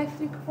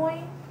isoelectric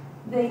point,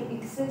 they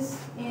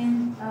exist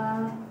in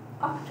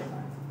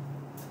octamer.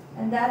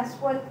 And that's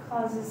what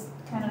causes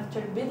kind of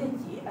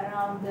turbidity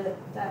around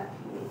that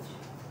pH.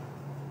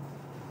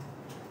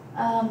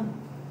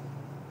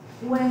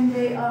 When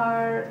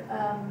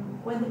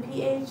the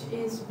pH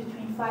is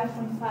between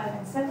 5.5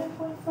 and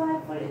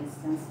 7.5, for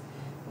instance,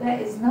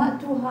 that is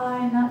not too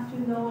high, not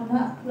too low,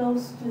 not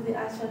close to the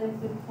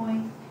isoelectric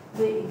point,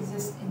 they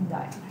exist in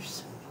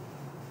dimers.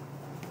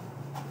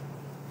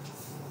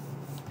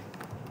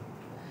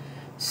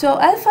 So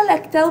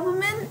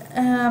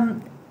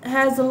alpha-lactalbumin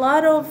has a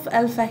lot of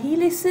alpha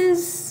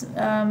helices,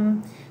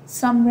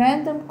 some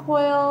random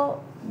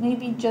coil,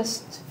 maybe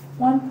just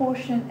one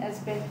portion as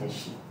beta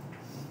sheet.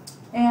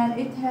 And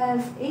it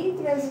has 8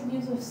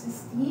 residues of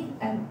cysteine,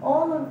 and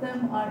all of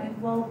them are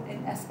involved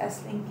in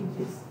SS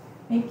linkages,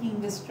 making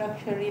the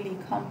structure really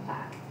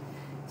compact.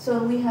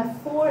 So we have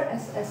 4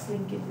 SS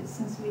linkages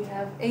since we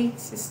have 8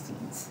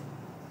 cysteines.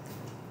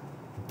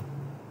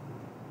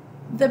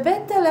 The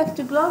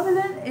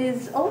beta-lactoglobulin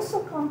is also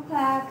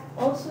compact,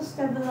 also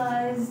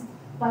stabilized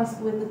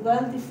with a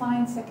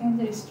well-defined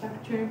secondary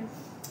structure,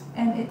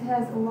 and it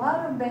has a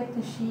lot of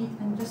beta sheet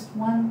and just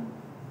one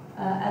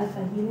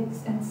alpha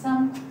helix and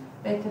some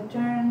beta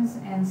turns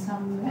and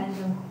some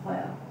random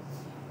coil.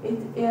 It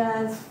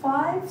has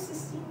 5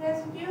 cysteine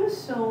residues,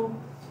 so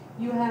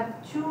you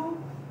have 2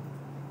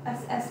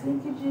 SS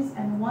linkages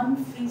and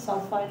 1 free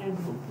sulfide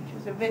group,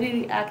 which is a very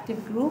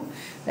reactive group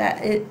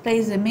that it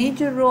plays a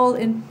major role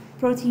in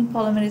protein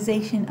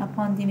polymerization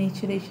upon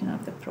denaturation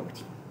of the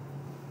protein.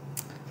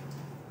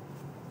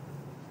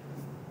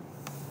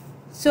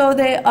 So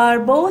they are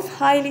both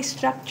highly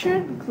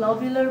structured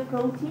globular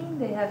protein.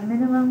 They have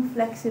minimum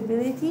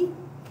flexibility.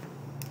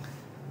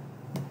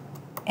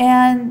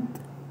 And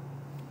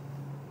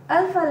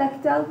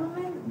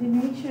alpha-lactalbumin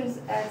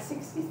denatures at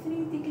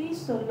 63 degrees,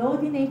 so low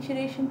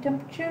denaturation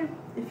temperature.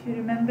 If you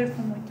remember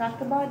from what we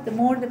talked about, the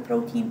more the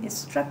protein is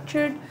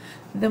structured,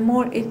 the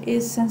more it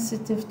is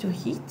sensitive to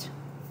heat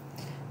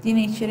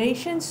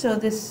denaturation. So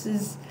this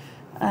is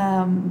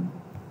a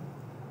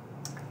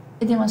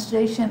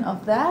demonstration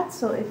of that.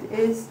 So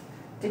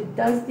it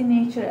does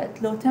denature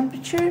at low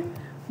temperature,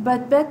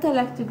 but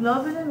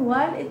beta-lactoglobulin,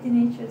 while it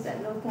denatures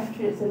at low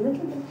temperature, is a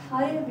little bit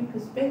higher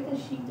because beta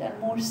sheet are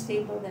more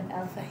stable than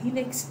alpha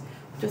helix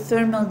to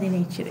thermal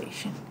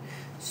denaturation.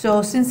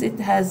 So since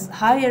it has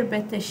higher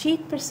beta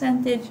sheet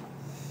percentage,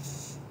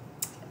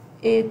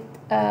 it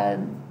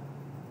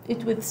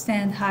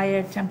withstands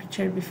higher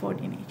temperature before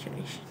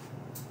denaturation.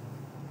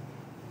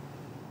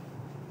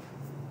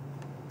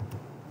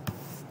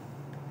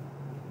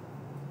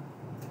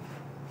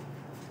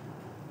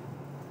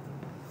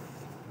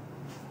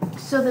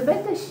 So the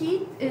beta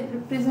sheet, it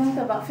represents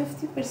about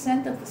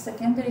 50% of the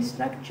secondary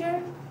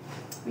structure.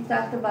 We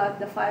talked about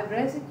the 5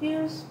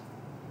 residues,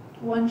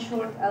 1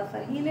 short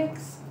alpha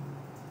helix.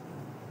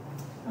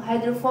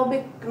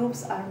 Hydrophobic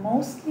groups are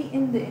mostly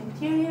in the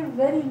interior,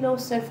 very low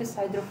surface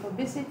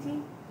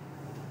hydrophobicity.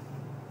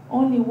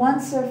 Only 1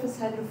 surface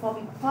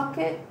hydrophobic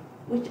pocket,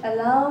 which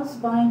allows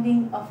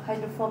binding of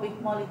hydrophobic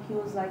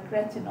molecules like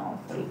retinol,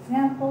 for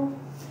example.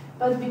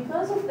 But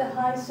because of the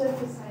high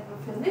surface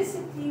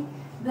hydrophilicity,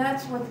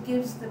 that's what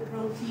gives the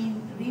protein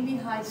really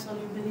high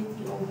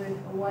solubility over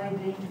a wide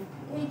range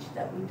of pH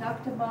that we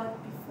talked about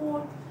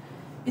before,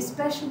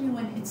 especially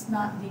when it's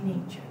not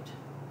denatured.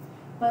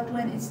 But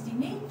when it's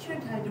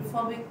denatured,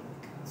 hydrophobic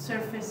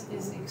surface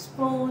is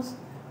exposed,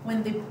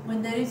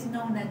 when there is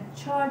no net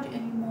charge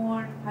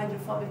anymore,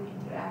 hydrophobic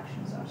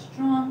interactions are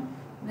strong,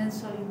 then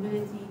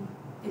solubility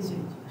is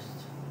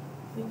reduced.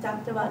 We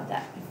talked about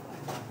that before.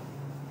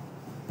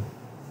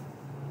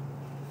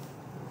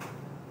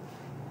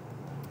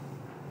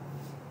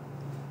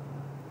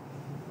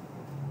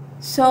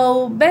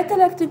 So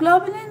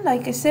beta-lactoglobulin,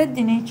 like I said,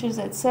 denatures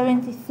at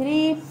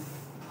 73.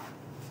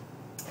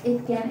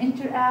 It can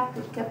interact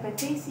with kappa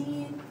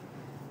casein,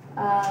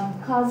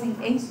 causing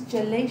ACE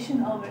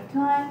gelation over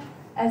time,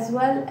 as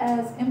well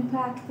as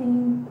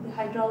impacting the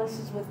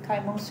hydrolysis with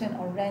chymosin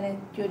or rennet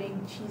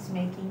during cheese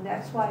making.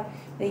 That's why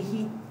they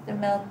heat the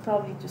milk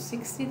probably to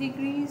 60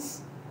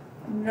 degrees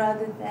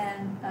rather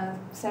than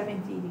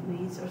 70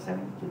 degrees or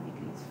 72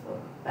 degrees for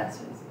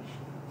pasteurization.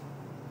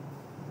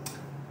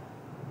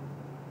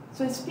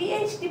 So it's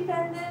pH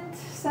dependent,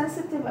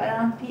 sensitive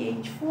around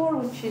pH 4,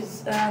 which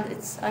is around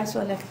its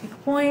isoelectric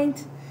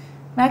point,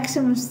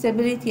 maximum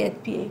stability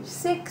at pH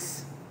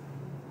 6.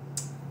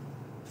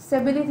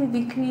 Stability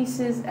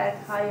decreases at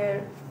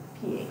higher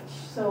pH.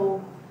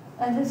 So,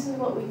 and this is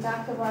what we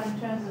talked about in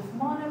terms of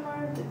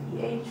monomer, the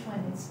pH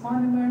when it's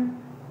monomer,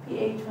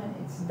 pH when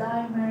it's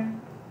dimer,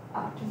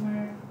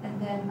 octamer,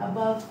 and then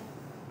above,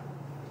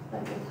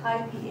 like at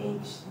high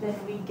pH, then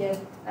we get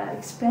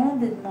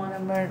expanded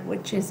monomer,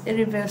 which is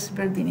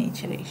irreversible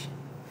denaturation.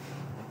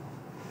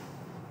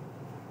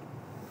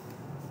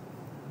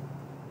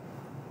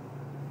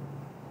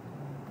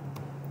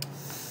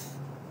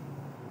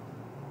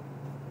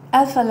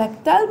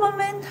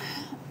 Alpha-lactalbumin,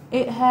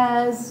 it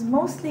has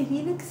mostly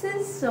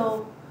helixes,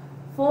 so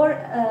 4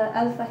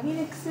 alpha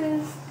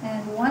helixes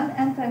and 1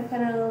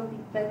 anti-parallel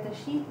beta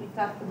sheet. We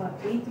talked about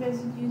 8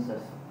 residues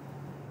of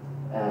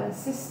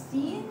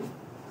cysteine,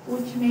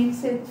 which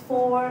makes it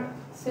 4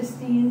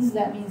 cysteines,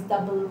 that means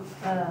double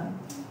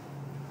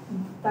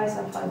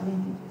disulfide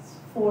linkages,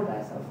 4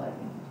 disulfide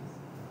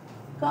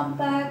linkages.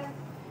 Compact,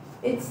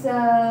 it's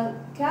a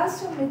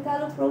calcium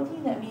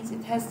metalloprotein, that means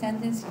it has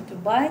tendency to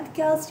bind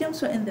calcium,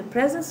 so in the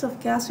presence of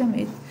calcium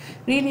it's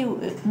really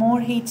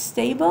more heat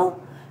stable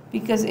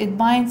because it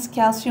binds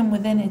calcium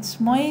within its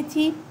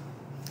moiety.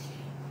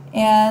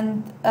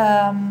 And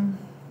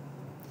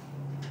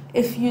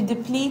if you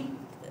deplete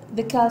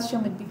the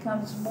calcium, it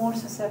becomes more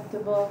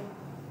susceptible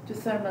to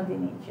thermal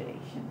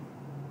denaturation.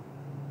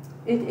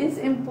 It is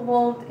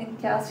involved in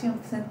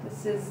calcium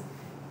synthesis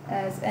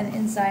as an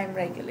enzyme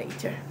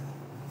regulator.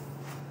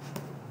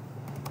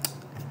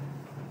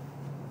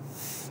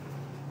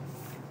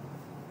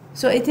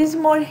 So it is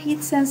more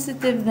heat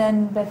sensitive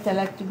than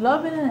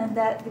beta-lactoglobulin, and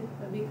that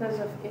because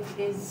of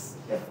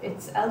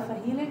its alpha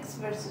helix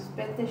versus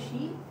beta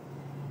sheet.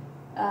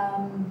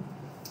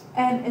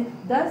 And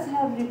it does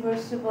have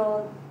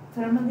reversible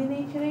thermal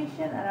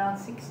denaturation around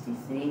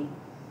 63.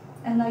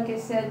 And like I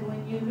said,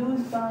 when you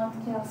lose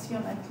bound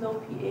calcium at low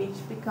pH,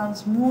 it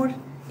becomes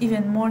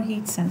even more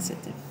heat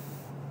sensitive.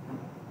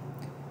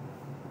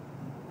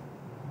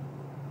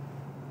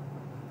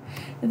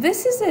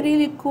 This is a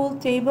really cool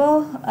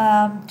table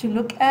to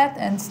look at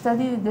and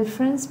study the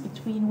difference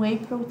between whey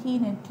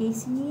protein and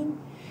casein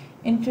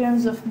in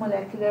terms of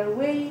molecular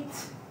weight,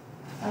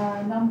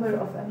 number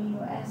of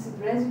amino acid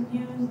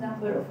residues,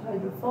 number of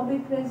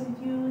hydrophobic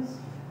residues,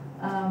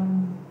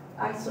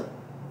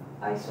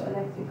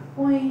 isoelectric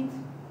point,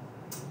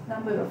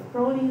 number of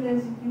proline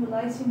residue,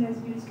 lysine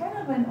residues, kind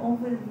of an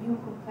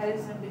overview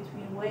comparison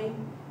between whey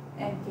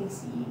and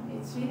casein.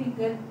 It's really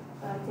good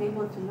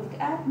table to look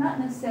at, not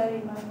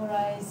necessarily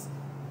memorize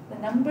the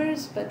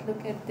numbers, but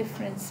look at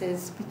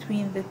differences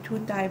between the two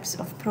types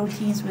of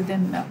proteins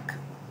within milk.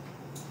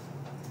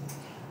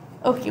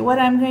 Okay, what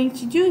I'm going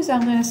to do is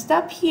I'm going to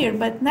stop here,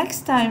 but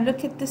next time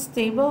look at this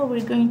table.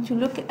 We're going to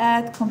look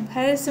at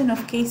comparison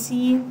of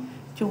casein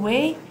to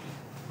whey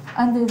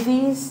under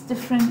these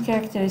different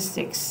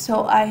characteristics.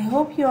 So I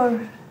hope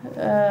your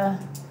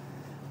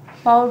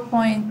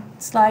PowerPoint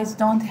slides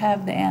don't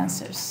have the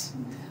answers.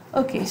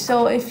 Okay,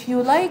 so if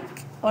you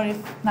like, or if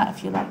not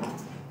if you like,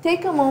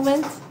 take a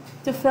moment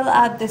to fill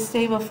out this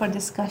table for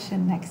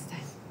discussion next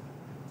time.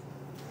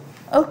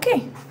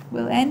 Okay,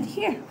 we'll end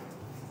here.